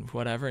Courtney and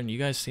whatever, and you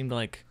guys seemed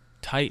like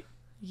tight,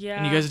 Yeah.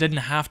 and you guys didn't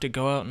have to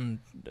go out and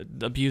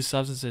abuse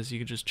substances. You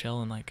could just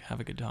chill and like have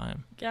a good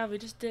time, Yeah, we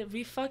just did.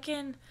 We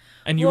fucking.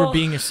 and you were Well-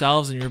 being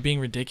yourselves, and you were being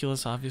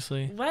ridiculous,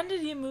 obviously. When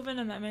did you move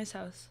into May's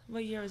house?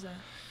 What year was that?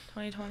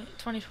 2020,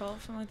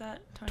 2012, something like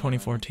that.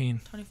 2014.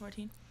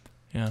 2014.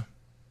 Yeah.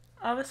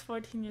 I was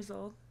 14 years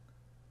old,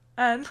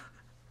 and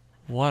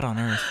What on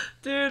earth?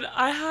 dude,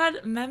 I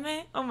had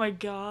Meme. Oh my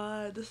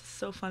god, this is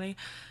so funny.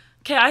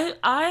 Okay,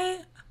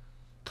 I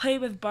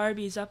played with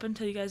Barbies up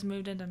until you guys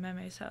moved into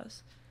Meme's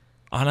house.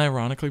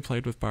 Unironically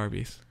played with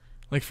Barbies,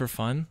 like for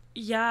fun.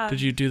 Yeah. Did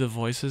you do the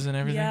voices and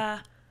everything? Yeah.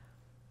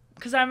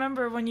 Because I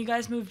remember when you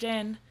guys moved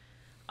in,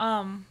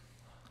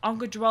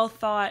 Uncle Joel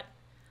thought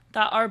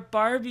that our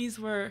Barbies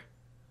were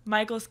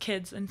Michael's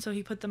kids, and so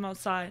he put them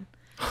outside.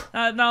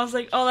 And I was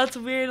like, oh, that's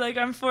weird. Like,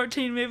 I'm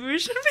 14. Maybe we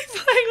shouldn't be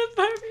playing with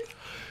Barbies.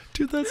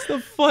 Dude, that's the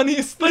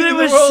funniest But thing it in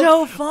the was world.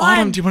 so fun.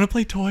 Autumn, do you want to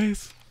play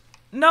toys?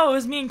 No, it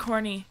was me and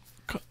Corny.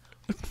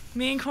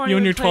 Me and Corny. You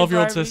and would your play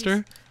 12-year-old Barbies.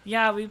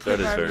 Yeah, Yeah, we played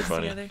That is Barbies very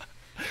funny. together.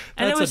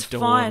 And That's it was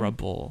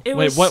adorable. fun. It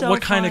Wait, was what so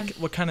what kind fun.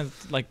 of what kind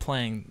of like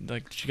playing?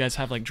 Like, did you guys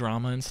have like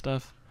drama and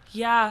stuff?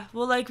 Yeah,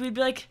 well, like we'd be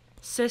like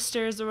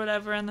sisters or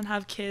whatever, and then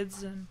have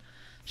kids and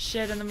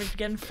shit, and then we'd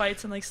get in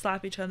fights and like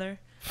slap each other.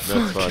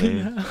 That's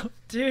funny.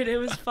 Dude, it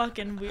was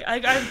fucking weird.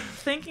 I'm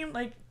thinking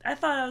like I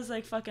thought I was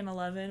like fucking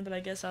 11, but I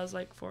guess I was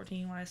like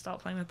 14 when I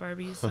stopped playing with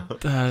Barbies. So.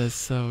 That is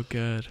so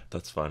good.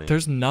 That's funny.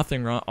 There's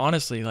nothing wrong.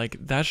 Honestly, like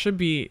that shouldn't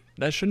be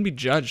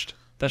judged.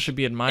 That should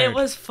be admired. It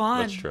was fun.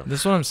 That's true.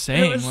 This is what I'm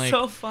saying. It was like,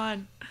 so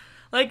fun.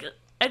 Like,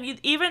 and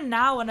even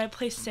now when I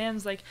play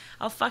Sims, like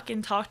I'll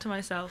fucking talk to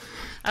myself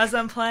as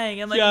I'm playing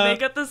and like Yeah.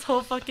 make up this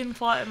whole fucking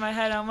plot in my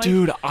head. I'm like,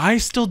 dude, I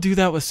still do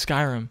that with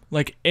Skyrim.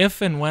 Like,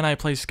 if and when I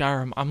play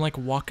Skyrim, I'm like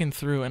walking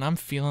through and I'm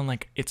feeling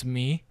like it's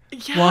me.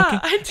 yeah, Walking,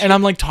 I do. and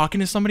I'm like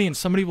talking to somebody, and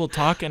somebody will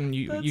talk, and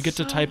you That's get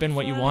to so type in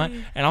what you want,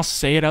 funny. and I'll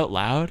say it out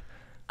loud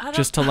I don't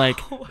just to know like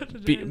what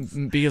it be is.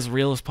 be as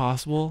real as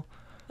possible.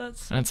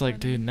 That's so And it's like,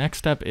 funny. dude, next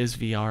step is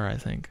VR. I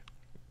think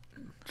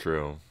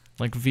True.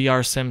 like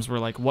VR Sims, where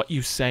like what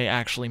you say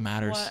actually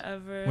matters.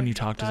 Whatever. when you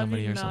talk to That'd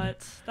somebody be or something.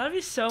 nuts. That'd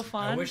be so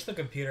fun. I wish the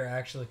computer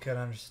actually could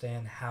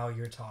understand how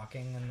you're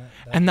talking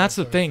And that's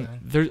the sort of thing.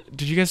 There,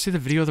 did you guys see the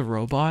video of the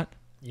robot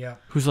Yeah.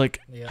 who's like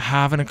Yeah.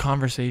 having a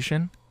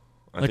conversation?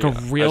 I Like think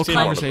a real I've seen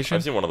one of conversation?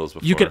 I've seen one of those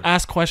before. You could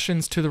ask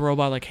questions to the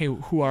robot like, "Hey,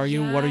 who are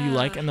you? What are you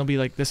like?" Yeah. And they'll be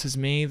like, "This is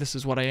me. This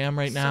is what I am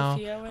right now.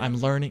 Sophia, I'm whatever.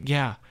 learning."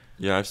 Yeah.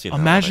 Yeah, I've seen.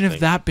 Imagine that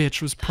if one, that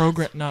bitch was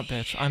programmed. Not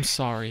bitch. I'm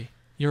sorry.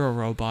 You're a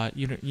robot.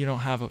 You don't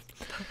have a.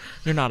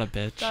 You're not a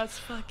bitch. That's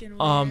fucking weird.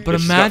 But I think.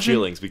 She's got imagine-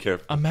 feelings. Be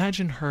careful.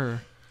 Imagine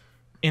her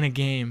in a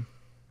game,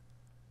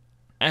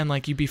 and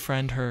like you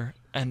befriend her,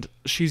 and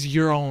she's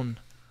your own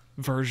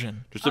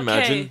version. Just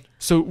imagine.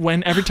 So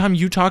every time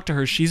you talk to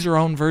her, she's her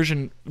own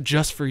version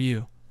just for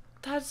you,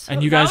 That's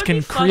and you that guys would can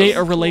be fucking create a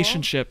cool.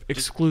 relationship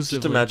exclusively.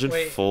 Just imagine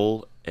Wait.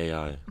 full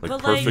AI, like But,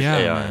 like- perfect Yeah,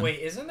 AI. man. Wait,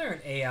 isn't there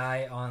an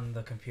AI on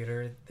the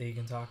computer that you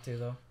can talk to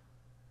though?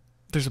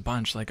 There's a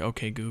bunch like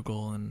OK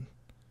Google and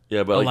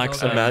Yeah, but like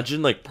Alexa,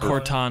 imagine like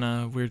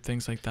Cortana, weird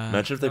things like that.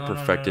 imagine if they No, no, no,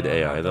 perfected no,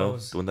 AI not though.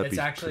 those. Wouldn't that it's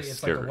be actually it's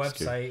scary, like a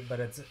scary? website, but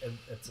it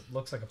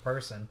looks like a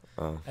person,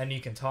 Oh. and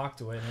you can talk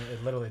to it, and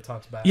it literally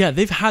talks back. Yeah,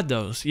 they've had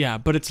those. Yeah,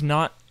 but it's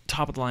not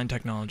top of the line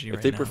technology If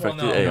right they now.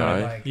 perfected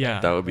AI, Yeah.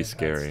 that would be they've had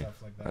scary.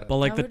 stuff like that. But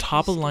like That the would be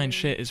top of the line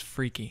scary. shit is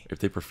freaky. If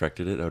they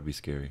perfected it, that would be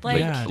scary. Like-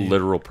 Yeah, a dude.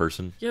 literal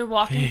person. You're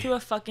walking Hey. through a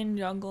fucking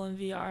jungle in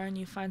VR and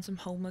you find some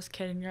homeless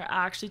kid and you're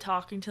actually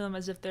talking to them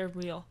as if they're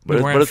real. But They're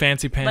if- wearing but if-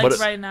 fancy pants. Like But if-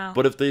 right now.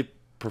 But if they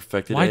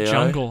perfected Why AI,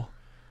 jungle?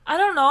 I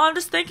don't know. I'm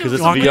just thinking. because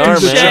it's Walking VR,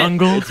 through man. the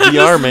jungle. It's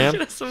VR, man.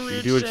 Just some You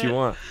weird do what shit. you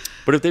want.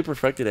 But if they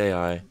perfected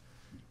AI,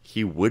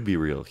 he would be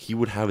real. He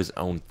would have his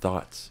own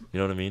thoughts. You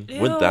know what I mean?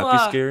 Wouldn't that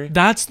be Ew. scary?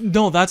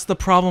 That's the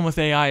problem with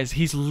AI is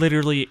he's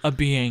literally a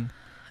being.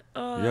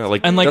 Oh, Yeah, that's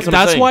like And like That's what I'm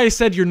that's saying. why I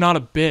said you're not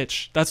a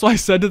bitch. That's why I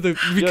said to the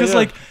because Yeah, yeah.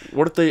 like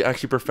what if they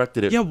actually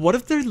perfected it? yeah, what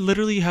if they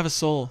literally have a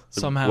soul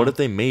somehow? What if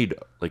they made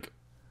like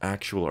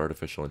actual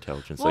artificial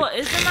intelligence? Well, like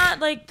isn't that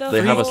like the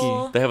they have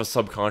whole? a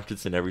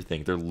subconscious and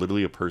everything. They're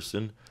literally a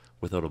person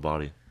without a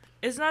body.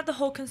 isn't that the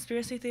whole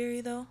conspiracy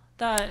theory though?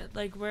 That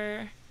like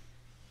we're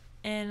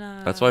in.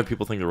 That's why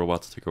people think the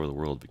robots take over the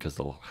world, because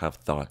they'll have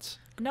thoughts.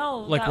 No,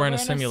 Like that we're in a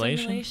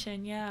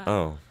simulation? Yeah.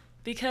 Oh.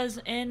 Because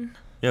in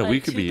Yeah, like, we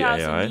could be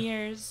 2,000 AI.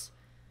 years,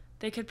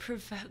 they could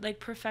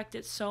perfect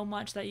it so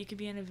much that you could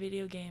be in a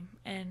video game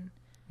and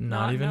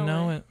Not even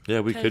know it.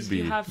 Yeah, we could 'cause be.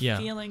 You have Yeah.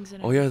 feelings in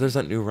it. Oh yeah, there's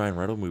that new Ryan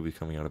Reynolds movie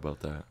coming out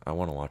about that. I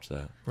want to watch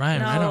that.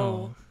 Ryan No.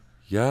 Reynolds.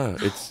 Yeah,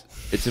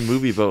 it's a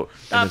movie about.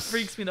 That and it's-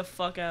 freaks me the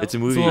fuck out. It's a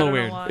It's movie. a little I don't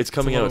know weird. why. It's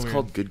coming It's a out. little It's weird.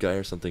 called Good Guy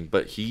or something.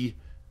 But he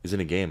is in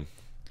a game.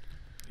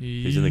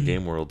 He's in the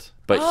game world.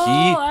 But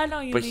Oh, I know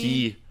you but mean.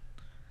 he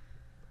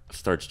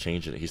starts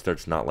changing it. He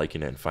starts not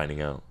liking it and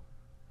finding out.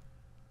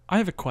 I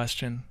have a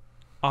question.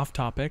 Off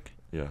topic.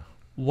 Yeah.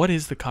 What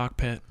is the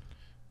cockpit?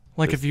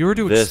 Like, This- if you were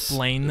to this-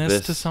 explain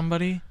this to this.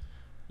 somebody,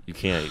 You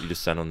can't. You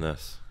just send them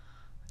this.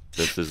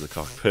 This is the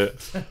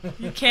cockpit.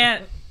 You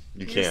can't.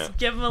 You Just can't.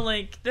 give them a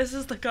link. This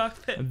is the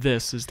cockpit.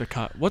 this is the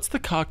What's the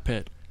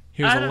cockpit?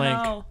 Here's I a don't link.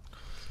 know. Here's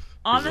a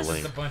Honestly,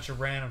 link. It's a bunch of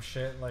random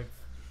shit. Like,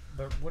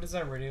 what is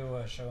that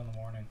radio show in the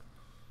morning?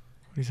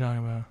 What are you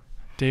talking about?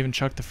 Dave and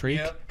Chuck the Freak?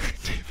 Yep.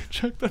 Dave and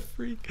Chuck the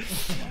Freak.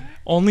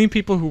 Only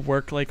people who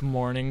work like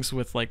mornings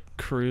with like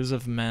crews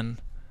of men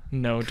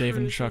know Dave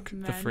and Crews Chuck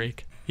of the men?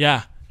 Freak.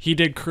 Yeah. He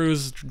did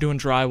crews doing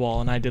drywall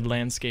and I did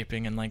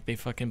landscaping, and like they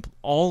fucking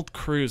all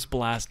crews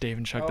blast Dave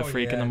and Chuck the Oh,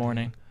 Freak in yeah, the dude.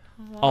 morning.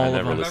 Wow. All I of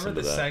never them. listened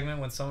Remember to the that. segment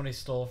when somebody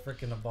stole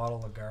freaking a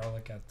bottle of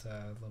garlic at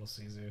Little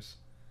Caesars?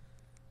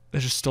 They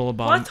just stole a What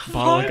bottle, the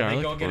bottle of fuck? They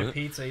go garlic. get a What?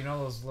 pizza. You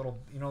know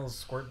those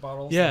squirt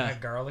bottles? Yeah. That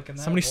had garlic in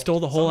that. Somebody stole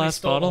the whole somebody ass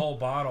stole bottle? The whole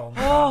bottle.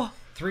 Oh,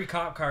 3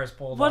 cop cars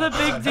pulled what a up.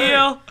 big Said, "Hey,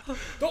 deal.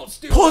 don't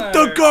steal Put that,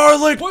 the or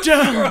garlic put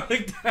down! The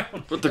garlic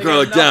down. Put the They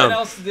garlic got nothing down.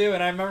 else to do,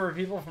 and I remember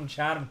people from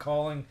Chatham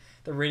calling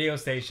the radio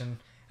station.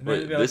 And Wait,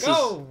 they'd be this like,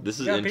 is- "Oh, this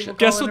is got in people Ch-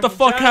 Guess calling what the in from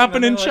fuck Chatham,"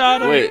 happened and in they're like,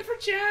 Chatham? "Oh, you're Wait. from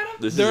Chatham?"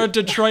 This They're a is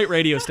Detroit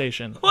radio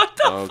station. What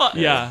the Okay. fuck?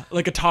 Yeah,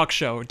 like a talk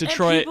show. And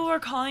Detroit people were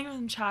calling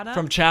from Chatham.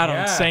 from Chatham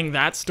Yeah. saying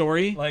that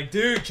story. Like,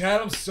 dude,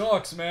 Chatham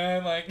sucks,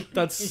 man. Like,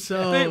 That's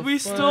so Wait, we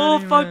stole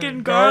funny, fucking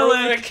man.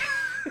 garlic.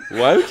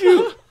 Why would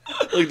you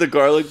like the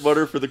garlic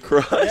butter for the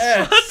crust?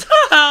 Yes. What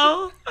the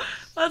hell?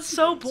 That's so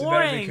So you better be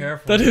boring.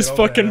 careful That when you is get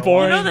over fucking there.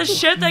 boring. You know the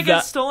shit that That-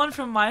 gets stolen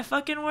from my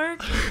fucking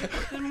work?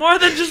 More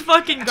than just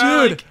fucking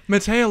garlic. Dude,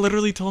 Matea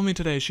literally told me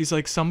today. She's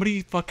like,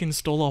 somebody fucking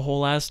stole a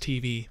whole ass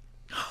TV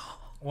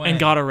When? and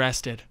got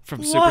arrested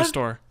from What?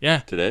 Superstore. Yeah,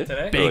 Today?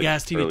 Today? big Or, like,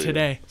 ass TV earlier?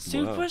 today.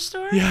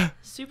 Superstore? Yeah,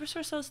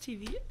 Superstore sells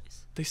TVs?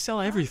 they sell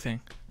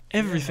everything. You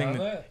Everything.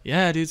 know that?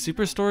 Yeah, dude.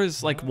 Superstore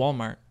is like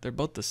Walmart. They're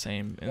both the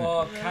same.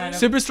 Well, kind of.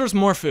 Superstore's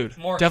more food.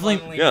 More Definitely.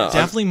 cleanliness. Yeah,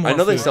 Definitely more I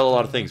know they food. sell a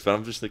lot of things, but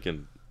I'm just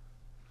thinking,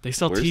 They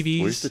sell where's,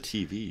 TVs. where's the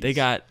TVs? They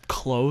got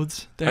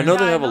clothes there. I know Yeah,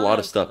 they I have a know lot of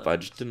those stuff, but I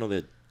clothes. just didn't know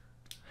that.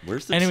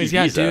 Where's the Anyways, TVs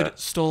yeah, dude at?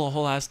 stole a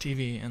whole ass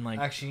TV and like.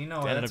 Actually, you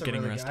know, They ended that's up a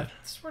getting really arrested.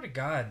 I swear to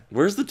God.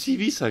 Where's the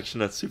TV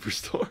section at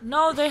Superstore?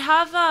 No, they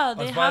have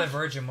they It's by the have.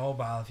 Virgin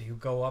Mobile. If you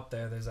go up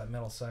there, there's that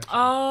middle section.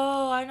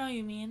 Oh, I know what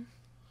you mean.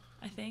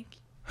 I think.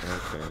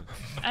 Okay,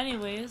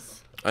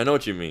 Anyways, I know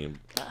what you mean.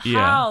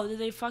 Yeah. how did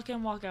they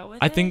fucking walk out with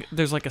I it? think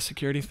there's like a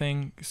security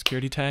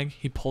tag.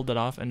 He pulled it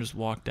off and just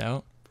walked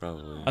out.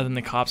 Probably. And then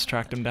the cops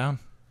tracked him down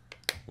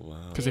Wow.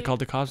 because they called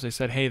the cops. They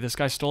said, "Hey, this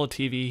guy stole a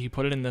TV. He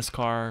put it in this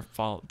car.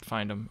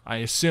 Find him." I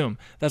assume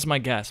that's my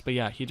guess, but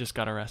yeah, he just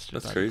got arrested.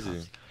 That's by the crazy.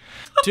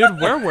 cops. Dude,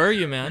 where were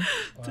you, man?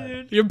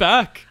 Dude, You're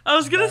back. I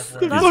was gonna. He's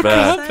That's back. what What I'm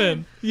happened?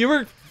 saying. You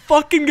were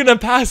fucking gonna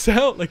pass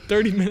out like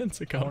 30 minutes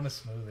I ago. want a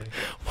smoothie.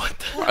 What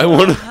the? I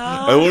want hell?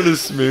 I want a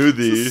This smoothie.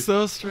 is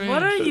so strange.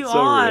 What are you That's so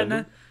on?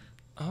 random.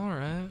 All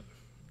right.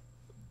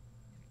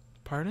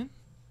 Pardon?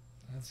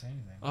 I didn't say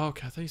anything. Oh,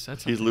 okay. I thought you said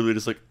He's something. literally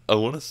just like, I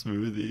want a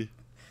smoothie.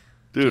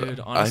 Dude, Dude,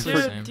 honestly,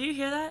 I, same. Dude, do you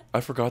hear that?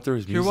 I forgot there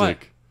was Hear music. what?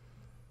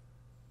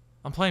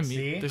 I'm playing See?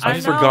 mute. There's I I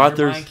music. know. forgot Your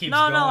there's mind keeps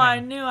No, going.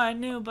 I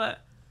knew, but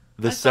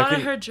the I thought I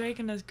second. heard Drake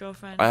and his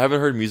girlfriend. I haven't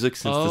heard music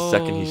since the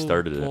second he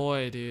started it.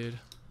 Boy, dude.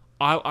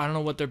 I don't know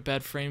what their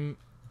bed frame,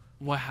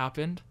 what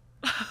happened,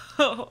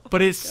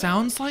 but it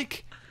sounds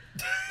like.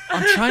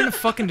 I'm trying to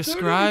fucking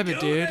describe it,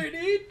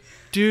 dude.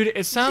 Dude,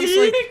 it sounds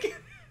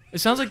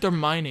like they're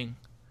mining.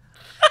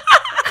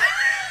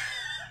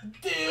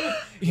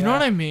 You know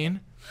what I mean?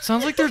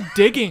 Sounds like they're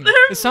digging.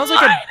 It sounds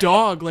like a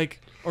dog,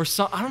 like or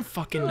some. I don't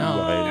fucking know.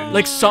 Mining.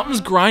 Like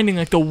something's grinding,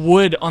 like the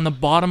wood on the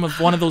bottom of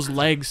one of those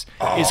legs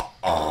is.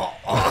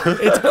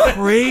 It's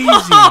crazy,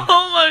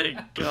 Oh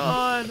my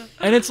god.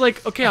 and it's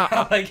like okay.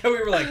 Like how we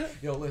were like,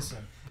 yo, listen.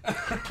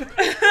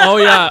 Oh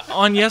yeah,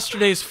 on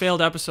yesterday's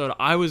failed episode,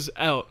 I was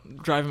out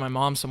driving my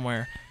mom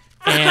somewhere,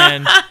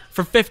 and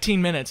for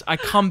 15 minutes, I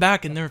come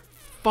back and they're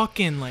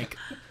fucking like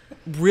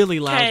really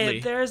loudly.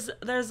 Okay,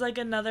 there's like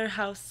another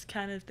house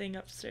kind of thing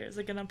upstairs,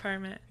 like an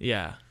apartment.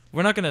 Yeah,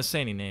 we're not gonna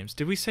say any names.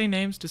 Did we say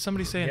names? Did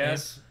somebody say a name?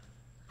 Yes.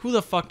 Who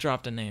the fuck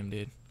dropped a name,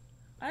 dude?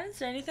 I didn't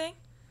say anything.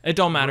 It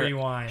don't matter.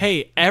 Rewind.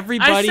 Hey, I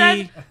everybody,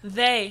 said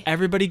they.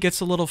 everybody gets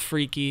a little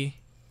freaky.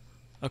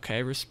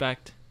 Okay,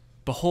 respect.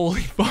 But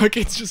holy fuck,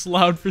 it's just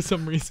loud for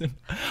some reason.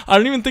 I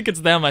don't even think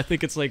it's them. I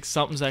think it's like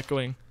something's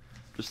echoing.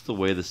 Just the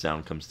way the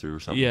sound comes through or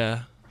something.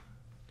 Yeah.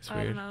 It's I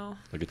don't weird. know.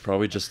 Like it's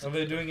probably just Are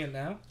they doing it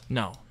now?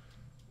 No.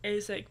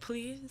 He's like,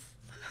 please.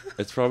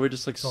 it's probably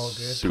just like It's all good.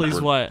 super.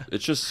 Please what?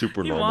 It's just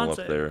super He normal wants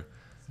up it. there.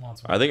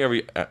 Lots of I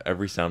think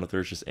every sound up there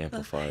is just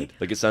amplified.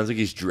 Like it sounds like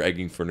he's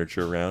dragging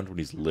furniture around when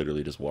he's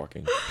literally just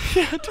walking.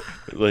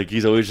 Like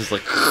he's always just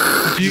like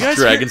Do you guys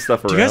dragging hear,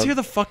 stuff around. Do you guys hear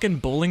the fucking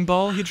bowling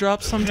ball he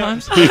drops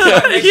sometimes? Yeah, he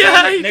next did time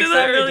that they do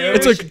earlier.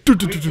 It's we like,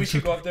 should- we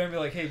should go up there and be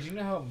like, hey, do you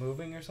know how I'm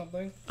moving or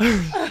something?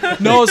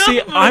 No,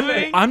 see,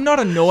 Moving. I'm not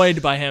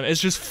annoyed by him. It's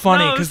just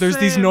funny No, because there's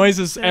these same,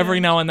 noises same. every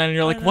now and then, and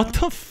you're I like, what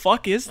know. the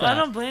fuck is I that?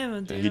 don't blame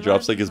him, dude. he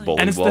drops like his Like- bowling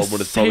And it's ball the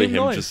when it's probably same him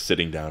noise. just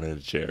sitting down in a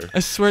chair. I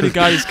swear to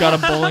God, he's got a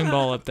bowling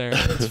ball up there.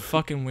 It's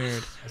fucking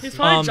weird. He's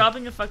probably Um,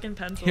 dropping a fucking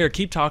pencil. Here,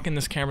 keep talking.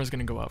 This camera's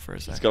gonna go out for a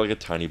He's second. got like a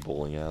tiny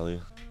bowling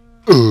alley.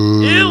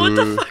 Ew, what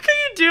the fuck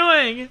are you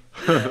doing?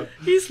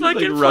 He's like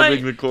fucking rubbing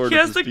playing. the cord He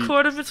with has the his feet.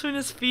 cord in between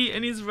his feet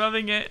and he's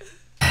rubbing it.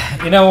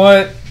 You know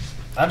what?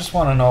 I just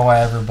want to know why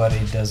everybody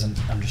doesn't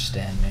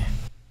understand me.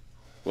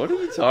 What are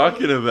you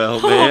talking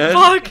about, man?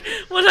 Oh fuck!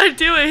 What did I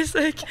do,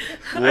 Asik?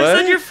 I What?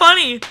 said you're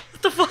funny.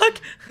 What the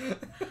fuck?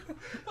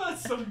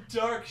 That's some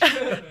dark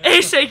shit.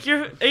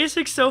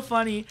 Asik's so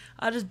funny.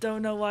 I just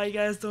don't know why you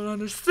guys don't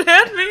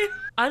understand me.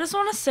 I just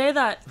want to say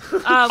that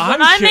when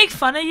I make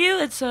fun of you,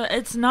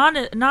 it's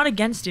not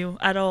against you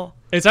at all.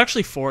 It's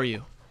actually for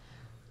you.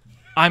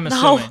 I'm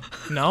No. assuming.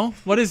 No?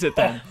 What is it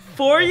then?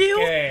 For you?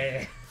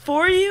 Okay.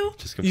 For you?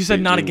 Just You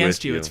said not completely against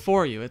with you. It's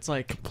for you. It's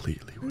like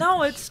completely. with No,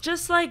 you. it's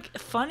just like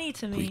funny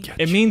to me. get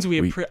it you. means we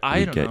We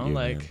I don't get know, you,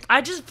 like man.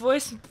 I just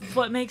voice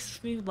what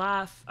makes me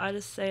laugh. I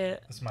just say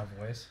it. That's my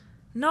voice.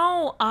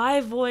 No,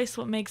 I voice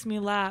what makes me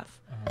laugh.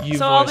 you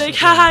So I'll voice be like, it,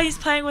 haha, yeah. he's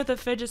playing with a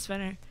fidget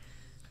spinner.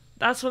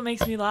 That's what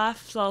makes me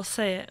laugh, so I'll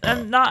say it.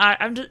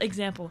 I'm just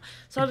example.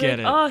 So I'll be Get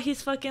like, it. oh,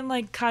 he's fucking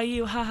like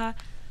Caillou, haha.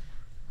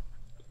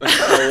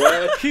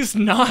 He's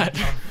not.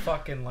 I'm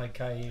fucking like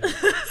Caillou.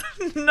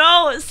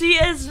 No, see,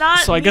 it's not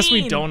So I guess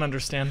we mean. don't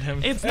understand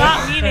him. It's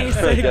not mean, I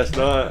Asik. guess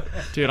not.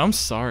 Dude, I'm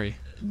sorry.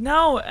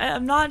 No,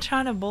 I'm not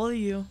trying to bully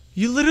you.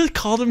 You literally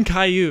called him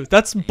Caillou.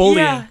 That's bullying.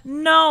 Yeah,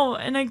 no,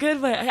 in a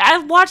good way. I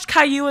watched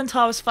Caillou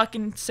until I was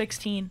fucking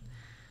 16.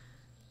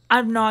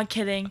 I'm not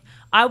kidding.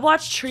 I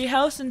watched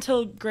Treehouse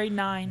until grade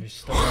 9. You're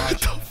still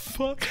watching.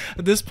 Fuck.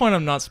 At this point,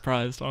 I'm not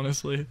surprised,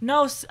 honestly.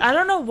 No, I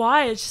don't know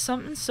why. It's just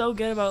something so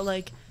good about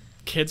like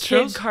Kids kid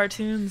shows?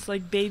 cartoons,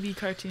 like baby I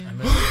cartoons.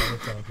 miss the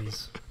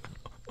Teletubbies.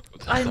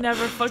 I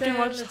never fucking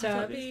watched the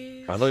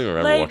Teletubbies. I don't even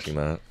remember Like- watching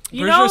that.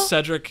 You Pretty sure know?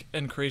 Cedric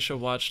and Cretia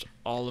watched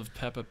all of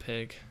Peppa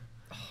Pig.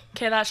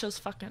 Okay, that show's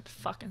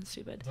fucking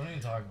stupid. Don't even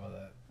talk about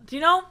that. Do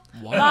you know?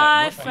 What?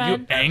 My What?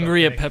 friend. You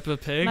angry at Peppa Peppa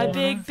Pig? My Oh,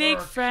 big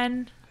fuck.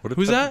 friend. What did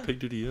Who's Peppa that? Pig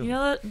do to you? You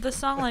know the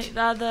song like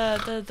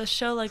the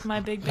show like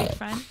My Big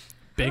Friend.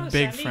 Big Oh,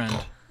 big Sandy.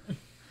 friend.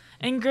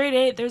 In grade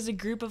 8, there's a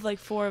group of like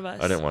 4 of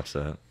us. I didn't watch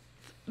that.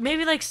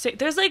 Maybe like 6.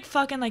 There's like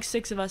fucking like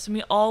 6 of us, and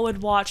we all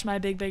would watch My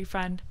Big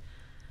Friend.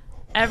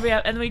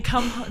 And we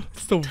come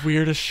It's the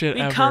weirdest shit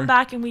we ever. come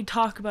back and we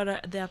talk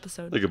about the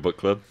episode Like a book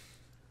club.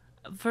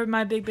 for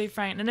My Big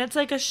Friend, and it's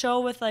like a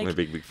show with like My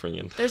big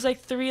friend. there's like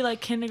 3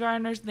 like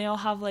kindergartners, and they all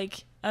have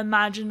like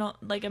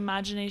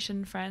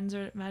imagination friends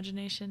or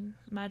Imaginary?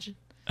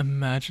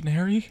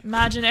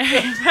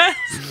 imaginary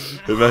friends,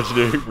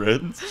 Imaginary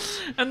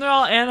friends. and they're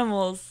all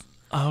animals,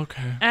 Oh,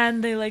 okay.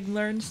 and they like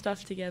learn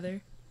stuff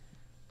together.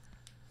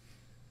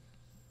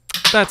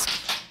 That's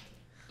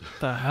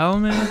the hell,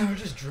 man. We're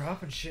just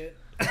dropping shit.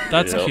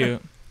 That's Yeah.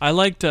 cute. I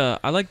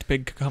liked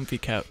Big Comfy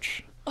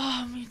Couch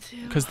Oh, me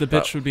too. because the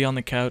bitch would be on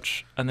the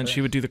couch and then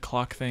she would do the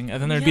clock thing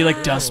and then there'd be like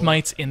Yeah. dust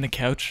mites in the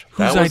couch.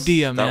 That Whose was-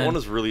 idea, man? That one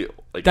is really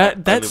like That-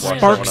 I that only watched that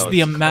sparks when I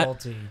the was-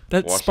 Quality.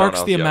 that Watched that sparks when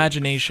I was the young.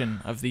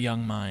 imagination of the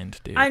young mind,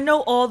 dude. I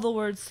know all the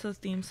words to the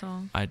theme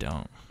song. I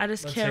don't. I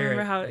just Let's can't hear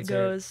remember it. how it Let's hear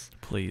it. goes.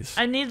 Please.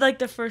 I need like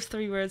the first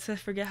 3 words. I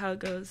forget how it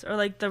goes, or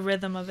like the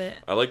rhythm of it.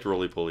 I liked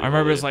Roly Poly. I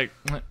remember it was Roly.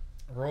 like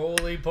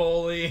Roly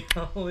poly.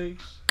 Holy.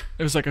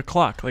 it was like a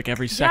clock, like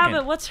every Yeah, second.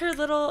 but what's her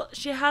little?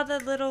 She had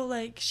that little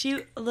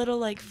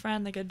like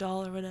friend, like a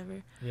doll or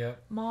whatever.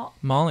 Yep. Molly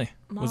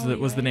was Molly, the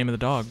right? name of the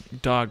doll.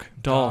 Dog.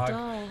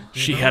 Doll.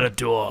 She had a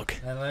dog.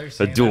 And let her A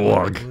sing that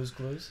one, dog. Blues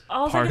Clues.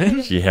 I was Pardon?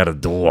 Like, She had a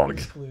dog.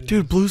 Blues Clues.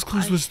 Dude, Blue's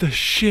Clues was the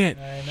shit.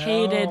 I know.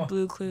 hated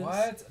Blue Clues.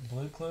 What?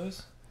 Blue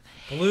Clues?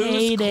 Blues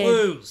Hated.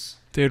 Clues.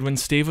 Dude, when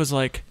Steve was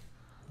like,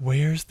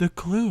 "Where's the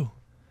clue?"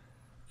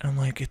 And I'm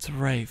like, "It's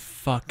right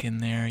fucking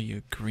there,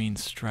 you green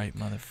stripe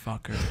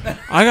motherfucker."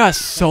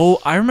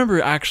 I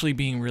remember actually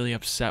being really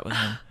upset with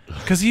him.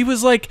 Cause he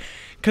was like,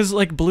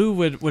 Blue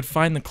would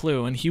find the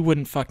clue and he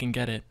wouldn't fucking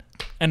get it.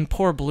 And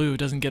poor Blue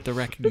doesn't get the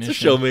recognition. It's a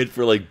show made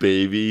for like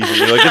babies. And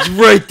you're like, it's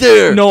right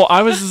there. No,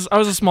 I was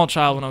a small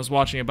child when I was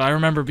watching it, but I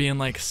remember being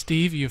like,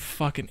 "Steve, you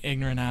fucking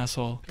ignorant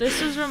asshole." This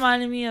was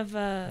reminding me of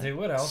a Dude,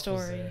 what else was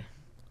story. there?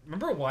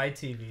 Remember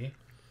YTV?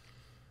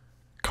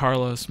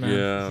 Carlos,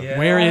 man. Yeah.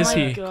 Where Oh is my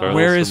he? God. Carlos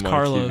Where is from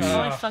Carlos? YTV. Oh,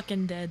 Ah. I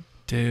fucking dead.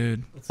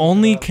 Dude, Let's look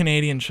only it up.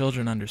 Canadian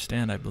children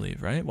understand, I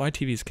believe, right?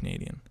 YTV's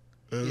Canadian.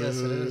 Yes,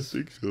 it is. I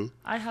think so.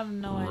 I have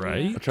no Right?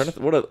 idea. I'm trying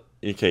to.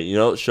 Okay, you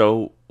know what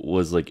show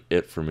was like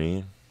it for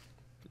me?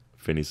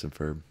 Phineas and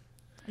Ferb.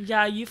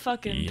 Yeah, you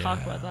fucking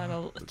talk about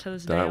that to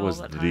this day That all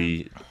was the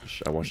time.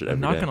 I watched it every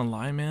I'm day. not gonna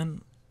lie,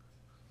 man.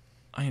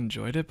 I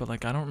enjoyed it, but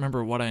like I don't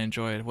remember what I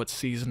enjoyed, what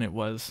season it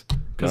was, I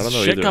because don't know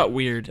shit either. got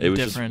weird It and was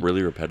different. just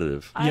really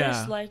repetitive. I Yeah.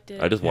 just liked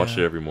it. I just watched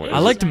Yeah. it every morning. I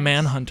was liked nice.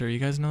 Manhunter. You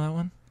guys know that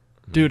one?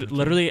 Dude,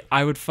 literally,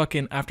 I would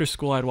fucking after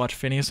school I'd watch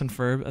Phineas and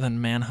Ferb and then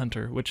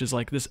Manhunter, which is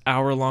like this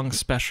hour-long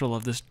special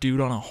of this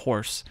dude on a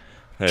horse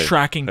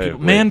tracking people.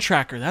 wait. Man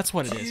Tracker, that's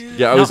what it is.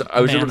 Yeah, I was Not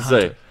able to say.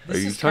 Manhunter. Are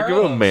This you is talking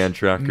about Carlos. Man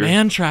Tracker?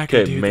 Man Tracker,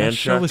 Okay, dude, Man that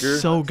show was Tracker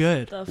so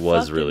good. The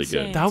was fuck really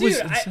good. insane. That was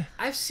Dude, insane.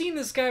 I've seen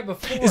this guy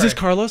before. Is this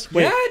Carlos?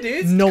 Wait, Yeah, dude.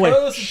 It's no way.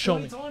 Carlos in Show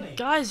me. 2020.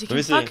 Guys, you Let can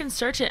me see. fucking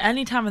search it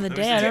any time of the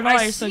day. see. I don't know I've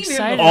why you're so seen him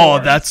excited. before.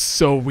 Oh, that's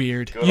so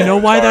weird. Good You know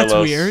old why that's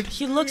Carlos. weird?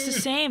 He looks the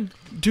same.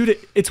 Dude,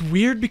 it's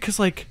weird because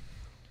like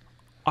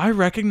I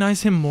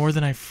recognize him more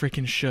than I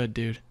freaking should,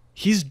 dude.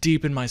 He's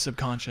deep in my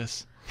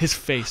subconscious. His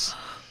face.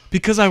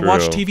 Because I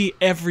watch True. TV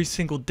every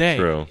single day.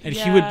 True. And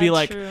he would be Yeah,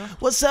 like, true.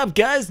 "What's up,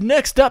 guys?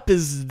 Next up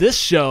is this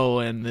show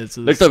and it's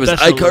a Next up is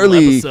special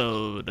iCarly."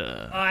 episode."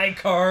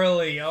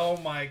 iCarly. Oh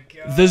my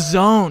god. The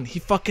Zone. He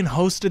fucking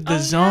hosted The Oh,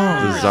 Zone.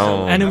 yeah. The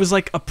Zone. And it was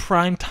like a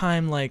prime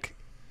time like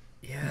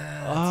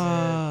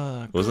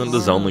Yeah. Wasn't the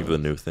Zone like the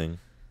new thing?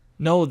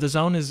 No, The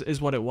Zone is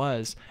what it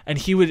was. And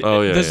he would Oh,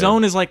 yeah, The yeah.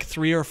 Zone is like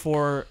 3 or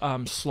 4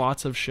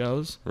 slots of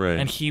shows. Right.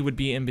 And he would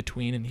be in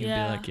between and he'd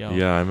Yeah. be like, "Yo,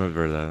 Yeah, I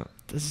remember that.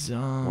 The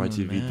Zone."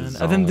 YTV, The man.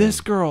 Zone. And then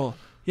this girl.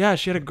 Yeah,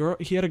 he had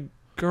a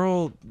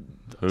girl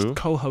Who?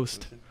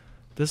 co-host.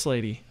 This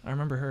lady. I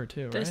remember her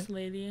too, right? This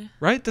lady.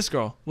 Right? This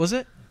girl. Was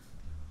it?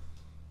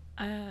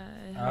 I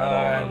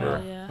don't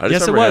remember. Yeah. I just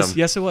Yes, it remember was. him.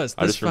 Yes, it was.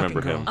 I This just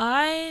remember fucking him. girl.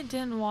 I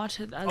didn't watch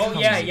it. As Oh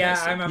much yeah, as you yeah.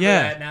 guys I did. remember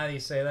Yeah. that. Now that you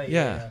say that.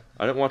 Yeah.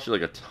 I didn't watch it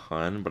like a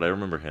ton, but I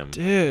remember him.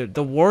 Dude,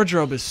 the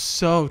wardrobe is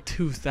so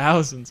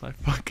 2000s. I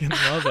fucking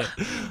love it.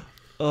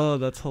 Oh,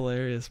 that's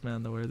hilarious,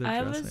 man. The way they're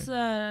I dressing. was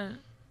a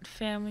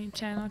Family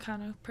Channel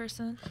kind of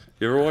person.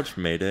 You ever watch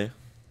Mayday?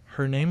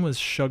 Her name was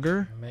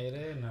Sugar.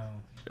 Mayday? No.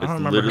 I don't It's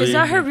remember her Is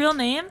that literally- her real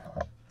name?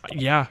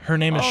 Yeah, her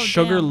name is Oh,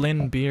 Sugar damn.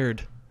 Lynn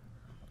Beard.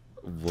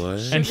 What?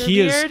 And Sugar he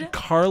is Beard?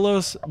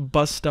 Carlos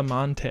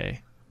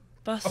Bustamante.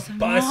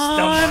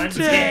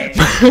 Bustamante.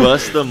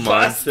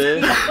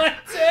 Bustamante?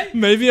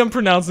 Maybe I'm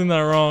pronouncing that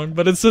wrong,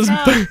 but it says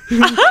No.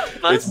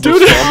 It's Dude.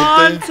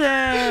 Bustamante?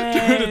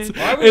 Bustamante.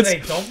 Why would It's- they?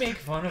 Don't make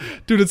fun of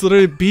it. dude, it's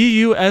literally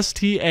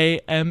Bustamante.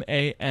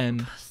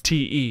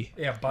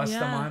 Yeah,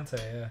 Bustamante.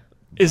 Yeah.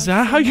 Is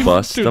that how you? Dude,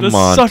 that's such a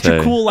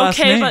Bustamante. cool last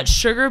Okay, name. but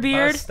Sugar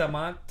Beard.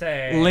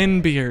 Bustamante.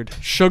 Lynn Beard.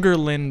 Sugar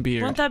Lynn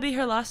Beard. Wouldn't that be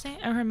her last name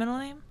or her middle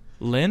name?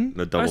 Lynn?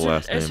 The Or double is her,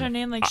 last is her name.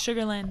 name like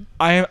Sugar Lynn?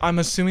 I'm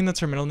assuming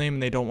that's her middle name,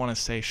 and they don't want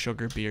to say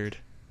Sugar Beard,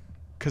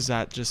 because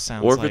that just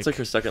sounds Or if like, it's like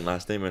her second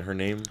last name and her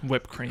name,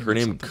 whipped cream. her or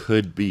name something.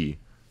 could be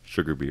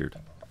Sugarbeard.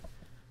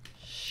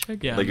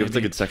 Sugar. Yeah, Like if it's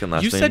like maybe. its second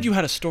last You name. said you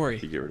had a story,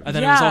 You get rid of and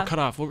then it was all Yeah. cut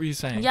off. What were you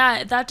saying?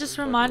 Yeah, that just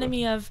reminded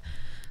me of.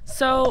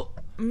 So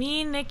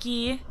me,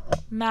 Nikki,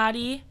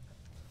 Maddie,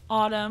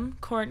 Autumn,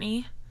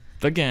 Courtney,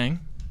 The gang.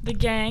 the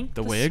gang,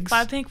 The wigs?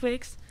 5 pink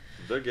wigs.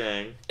 The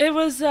gang. It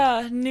was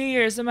New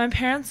Year's, and my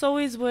parents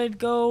always would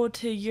go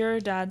to your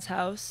dad's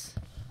house,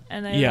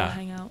 and they Yeah. would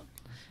hang out,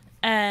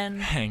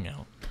 and Hang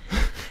out.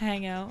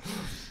 hang out,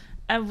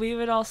 and we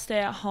would all stay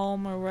at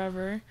home or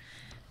wherever,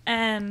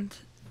 and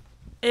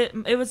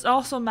it was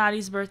also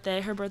Maddie's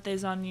birthday. Her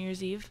birthday's on New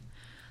Year's Eve.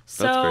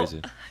 So, That's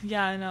crazy.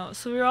 Yeah, I know.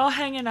 So we were all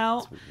hanging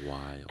out,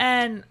 Wild.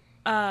 and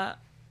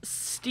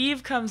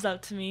Steve comes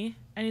up to me,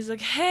 and he's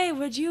like, "Hey,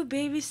 would you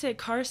babysit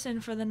Carson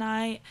for the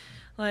night?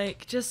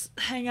 Like, just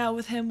hang out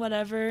with him,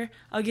 whatever.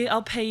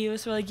 I'll pay you."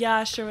 So we're like,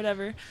 "Yeah, sure,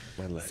 whatever."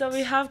 My legs. So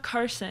we have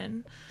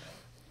Carson,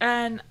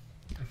 and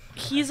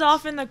he's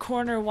off in the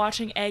corner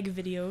watching egg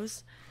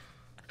videos.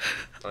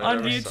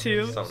 on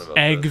YouTube.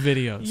 Egg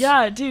videos.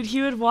 Yeah, dude,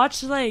 he would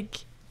watch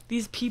like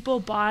these people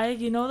buy,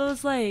 you know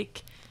those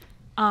like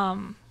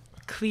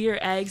clear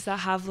eggs that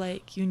have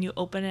like when you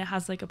open it, it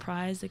has like a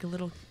prize, like a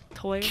little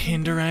toy. or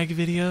Kinder something? Egg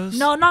videos.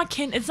 No, not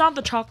it's not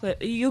the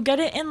chocolate. You get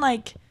it in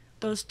like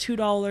those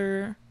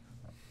 $2.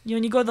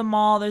 When you go to the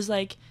mall, there's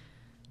like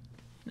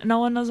no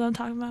one knows what I'm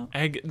talking about.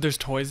 Egg. There's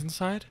toys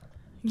inside.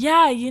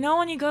 Yeah, you know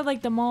when you go to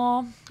like the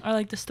mall or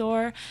like the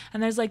store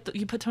and there's like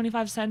you put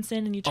 25 cents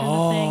in and you turn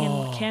the thing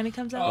and candy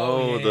comes out.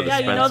 Oh, the Yeah,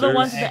 you know the dispensers?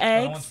 ones with the The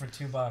eggs. ones for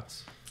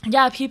 $2.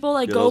 Yeah, people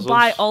like Yeah, go those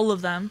buy ones- all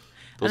of them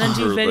and Those then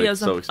do were, like, videos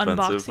so of expensive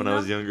unboxing when I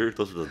was them. younger.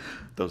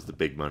 That was the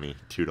big money.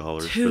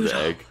 $2 for $2. the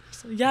egg.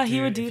 Yeah, he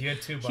Dude, would do. if you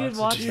had $2, He would it'd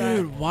watch be- that.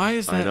 Dude, why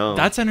is I that? know.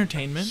 That's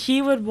entertainment.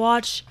 He would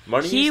watch.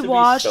 Money He used to be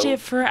watched so it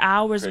for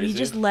hours. We crazy.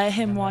 just let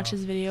him I watch know.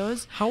 his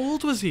videos. How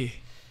old was he?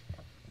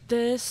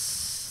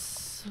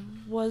 This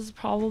was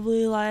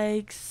probably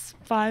like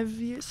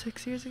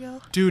 6 years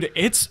ago. Dude,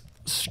 it's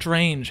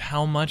strange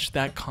how much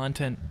that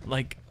content,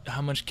 like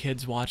how much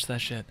kids watch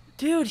that shit.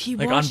 Dude, he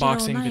Like watched it all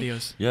unboxing night.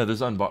 videos. Yeah,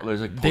 there's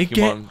like They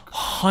get Pokemon.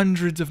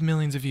 hundreds of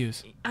millions of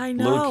views. I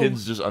know. Little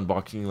kids just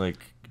unboxing like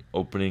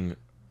opening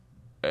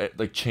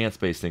like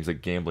chance-based things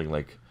like gambling,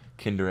 like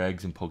Kinder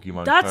eggs and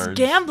Pokemon That's cards.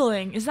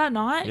 gambling. Is that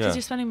not? Because Yeah.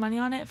 you're spending money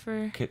on it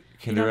for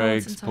Kinder know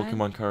what's eggs, inside?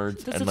 Pokemon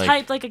cards, That's and a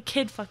type like a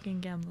kid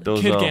fucking gambling.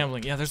 those Kid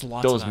gambling. Yeah, there's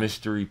lots of those that.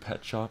 mystery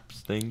pet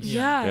shops things.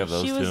 Yeah, They have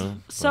those she was too.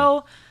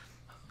 so.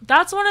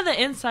 That's one of the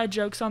inside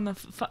jokes on the.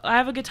 I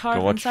have a guitar Go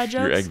of watch inside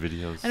your jokes, egg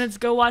videos. and it's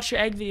go watch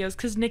your egg videos.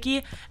 Cause Nikki,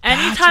 That's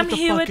anytime what the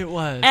he fuck would, it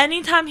was.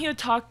 anytime he would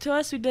talk to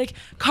us, we'd be like,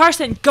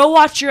 Carson, go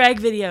watch your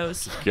egg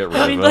videos. Get rid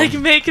And of we'd them. like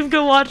make him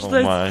go watch Oh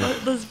my.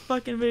 those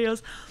fucking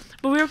videos.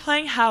 But we were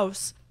playing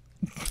house.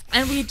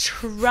 And we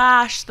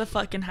trashed the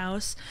fucking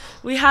house.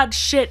 We had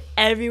shit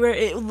everywhere.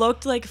 It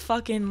looked like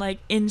fucking like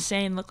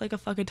insane. Looked like a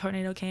fucking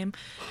tornado came.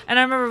 And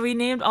I remember we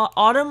named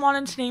Autumn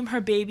wanted to name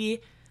her baby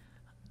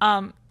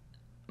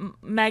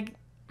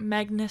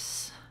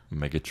Magnus.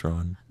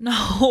 Megatron.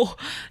 No.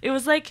 It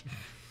was like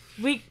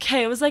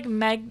it was like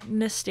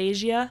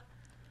Magnastasia.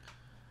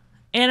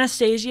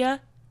 Anastasia.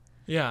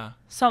 Yeah.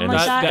 Something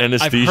like that. That- I've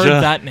Anesthesia?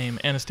 heard that name,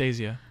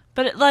 Anastasia.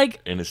 But it, like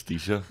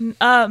Anesthesia.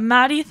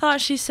 Maddie thought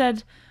she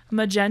said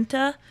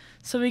magenta,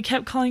 so we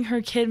kept calling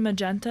her kid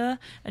Magenta,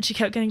 and she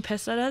kept getting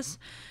pissed at us.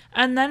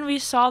 And then we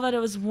saw that it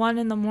was 1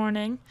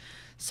 a.m,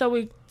 so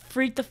we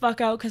freaked the fuck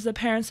out because the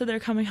parents said they're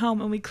coming home,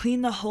 and we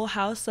cleaned the whole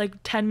house,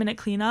 like 10-minute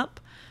cleanup.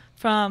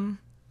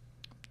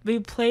 We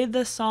played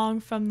the song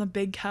from the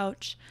big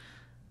couch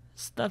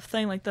stuff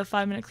thing, like the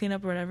 5-minute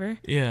cleanup or whatever,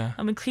 Yeah.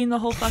 and we cleaned the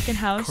whole fucking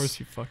house. Of course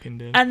you fucking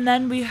did. And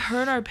then we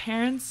heard our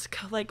parents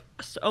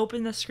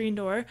open the screen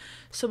door,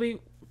 so we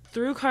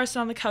threw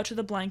Carson on the couch with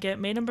a blanket,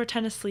 made him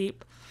pretend to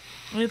sleep,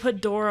 and we put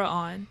Dora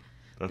on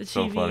the That's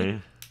so TV.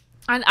 funny.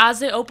 And as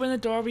they opened the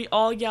door, we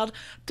all yelled,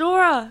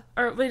 Dora!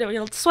 Or wait, we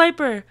yelled,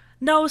 Swiper!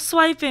 No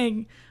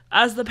swiping!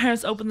 As the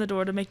parents opened the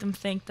door to make them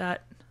think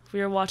that we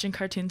were watching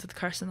cartoons with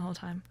Carson the whole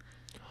time.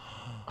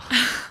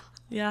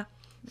 Yeah,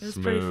 it was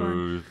pretty fun.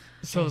 Smooth.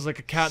 So it was like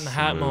a cat in the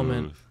hat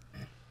moment,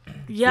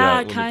 Yeah,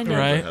 when they kind cleaned of. the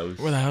right? house.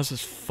 Where the house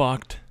is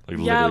fucked. Like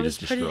Yeah, it literally was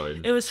just pretty.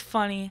 destroyed. It was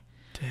funny.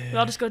 Dude. We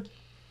all just go,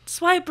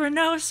 Swiper,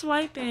 no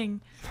swiping.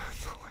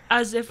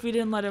 As if we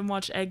didn't let him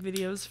watch egg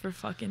videos for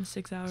fucking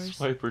 6 hours.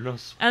 Swiper, no.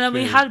 And then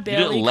we swiping. had You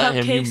Bailey didn't let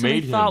cupcakes him. You and we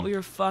made thought him. we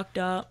were fucked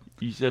up.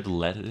 You said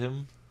let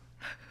him.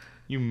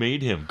 You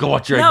made him. Go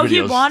watch your No, egg he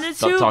videos. wanted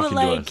Stop to, but, talking to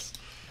like, us.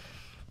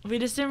 We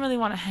just didn't really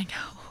want to hang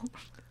out.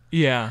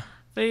 Yeah.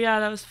 But yeah,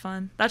 that was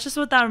fun. That's just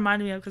what that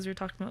reminded me of because we were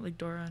talking about like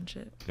Dora and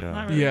shit. Yeah.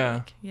 Not really, Yeah.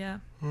 like, yeah.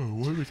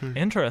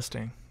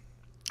 Interesting.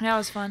 Yeah, it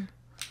was fun.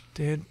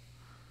 Dude.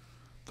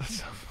 That's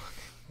so funny.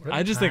 Where I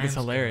did just think it's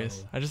times hilarious.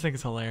 go? I just think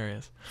it's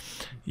hilarious.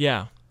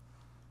 Yeah.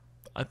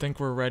 I think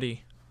we're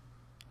ready.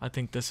 I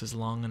think this is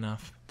long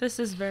enough. This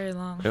is very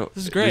long. Yo,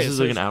 This is great. This is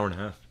like It's an hour and a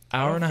half.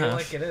 Hour and a I half. feel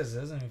like it is. It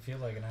doesn't even feel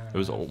like an hour. It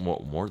was and a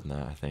half. more than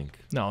that, I think.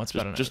 No, it's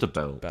Just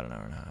about. about an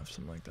hour and a half,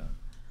 something like that.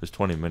 There's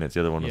 20 minutes.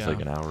 The other one was Yeah.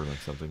 like an hour, like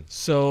something.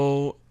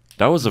 So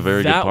That was a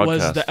very that good podcast.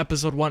 was the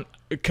episode 1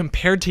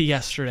 compared to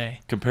yesterday.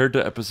 Compared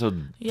to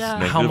episode Yeah.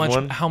 negative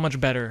How one, much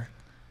better?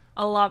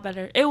 A lot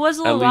better. It was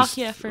a at little least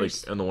rocky at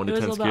first. like on the 1 It to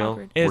was a 10 little bit scale,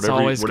 awkward. It's whatever,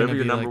 always whatever gonna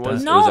your be number like that.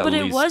 was, No, it was at but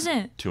it least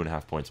wasn't.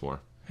 2.5 points more.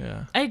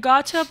 Yeah. I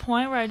got to a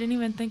point where I didn't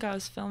even think I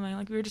was filming.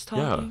 Like we were just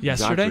talking. Yeah.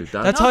 Yesterday?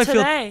 Exactly. That's No, how I feel.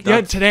 today. Yeah,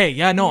 That's- today.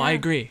 Yeah, no, I Yeah.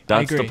 agree. That's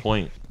I agree. the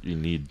point you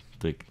need,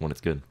 like when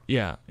it's good.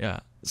 Yeah, yeah.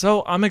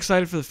 So I'm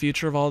excited for the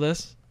future of all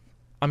this.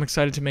 I'm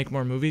excited to make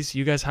more movies.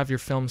 You guys have your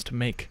films to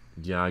make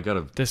Yeah, I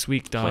gotta this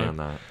week, plan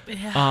dog. that.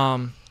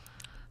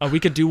 Yeah.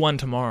 We could do one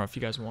tomorrow if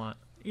you guys want.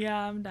 Yeah,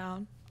 I'm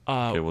down.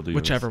 Okay, we'll do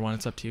Whichever yours. one.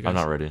 It's up to you guys. I'm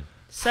not ready.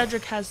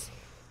 Cedric has.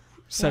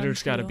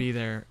 Cedric's got to too. be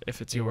there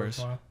if it's You work yours.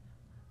 tomorrow?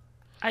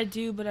 I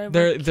do, but I.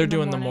 They're work they're in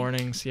doing the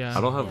morning. mornings. Yeah.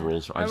 I don't have Yeah.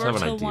 rules. I I just have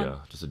work an till idea, 1.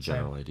 just a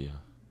general idea.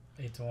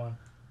 8 to 1.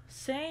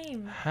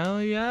 Same.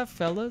 Hell yeah,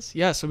 fellas.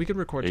 Yeah, so we could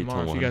record 8 to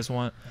tomorrow if you 1. guys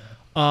want.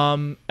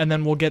 And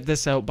then we'll get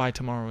this out by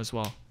tomorrow as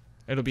well.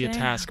 It'll be a Damn.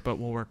 task, but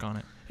we'll work on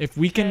it. If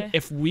we can Okay.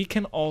 if we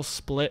can all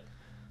split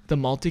the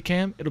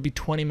multicam, it'll be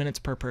 20 minutes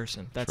per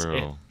person. That's True.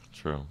 it.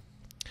 True.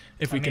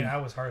 If I we mean, can. I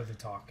was hardly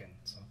talking,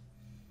 so.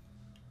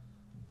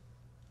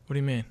 What do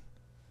you mean?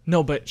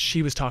 No, but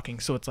she was talking,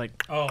 so it's like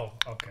Oh,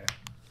 okay.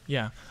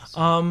 yeah.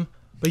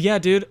 But yeah,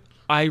 dude,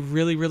 I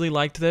really really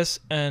liked this,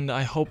 and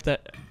I hope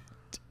that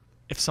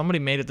if somebody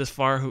made it this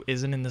far who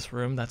isn't in this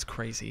room, that's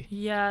crazy.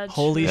 Yeah.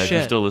 Holy Yeah, true. if you're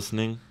shit. still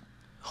listening,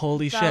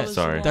 Holy That shit. was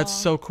Sorry. That's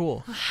long. so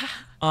cool.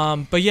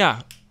 But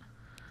yeah,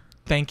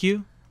 thank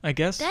you, I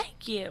guess.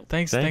 Thank you.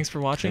 Thanks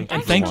for watching. thank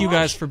And you thank for you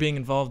guys watching. for being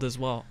involved as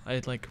well.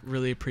 I like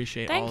really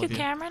appreciate all Thank you, of you.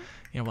 Cameron.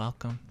 You're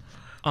welcome.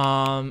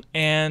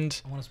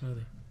 And I want a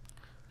smoothie.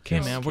 okay,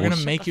 Yes. man, we're gonna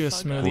Shut make the you a fuck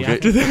up. smoothie we'll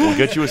after get, this. we'll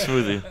get you a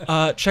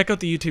smoothie. Check out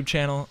the YouTube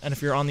channel, and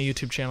if you're on the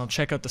YouTube channel,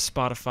 check out the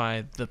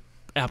Spotify, the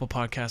Apple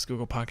Podcast,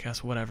 Google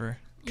Podcast, whatever.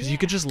 Because you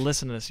could just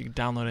listen to this. You can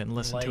download it and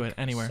listen to it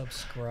anywhere.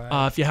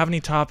 Subscribe. If you have any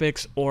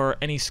topics or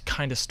any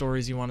kind of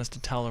stories you want us to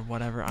tell or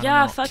whatever, I Yeah,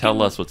 don't know. fucking.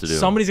 Tell us what to do.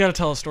 Somebody's got to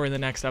tell a story in the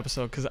next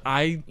episode because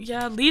I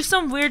Yeah, leave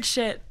some weird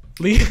shit.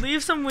 leave.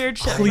 Leave some weird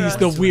shit. Please, for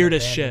the us.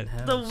 weirdest shit.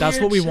 The That's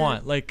what weird we shit.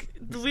 want. Like,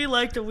 We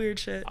like the weird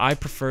shit. I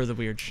prefer the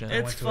weird shit.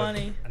 It's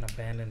funny. An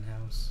abandoned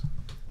house.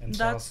 and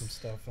saw some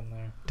stuff in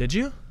there. Did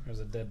you? There's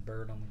a dead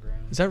bird on the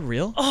ground. Is that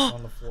real? Oh,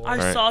 On the floor. I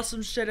Alright. saw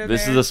some shit in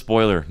This there. is a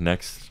spoiler.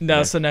 Next.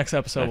 That's the next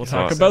episode. We'll next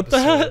talk episode. about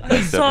that. I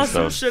Next saw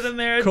some episode. shit in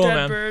there. A Cool, dead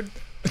man. bird.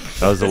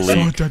 That was a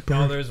leak.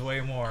 No, there's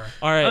way more.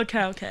 All right.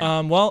 Okay.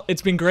 Well,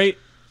 it's been great.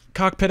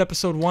 Cockpit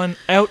episode 1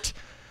 out.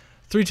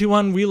 3, 2,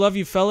 1. We love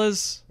you,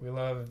 fellas. We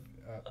love.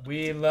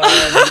 Wait,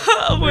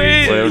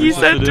 Wait, he what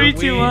said to do? 3,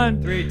 2,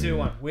 1. 3, 2,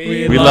 1.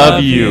 We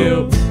love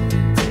you.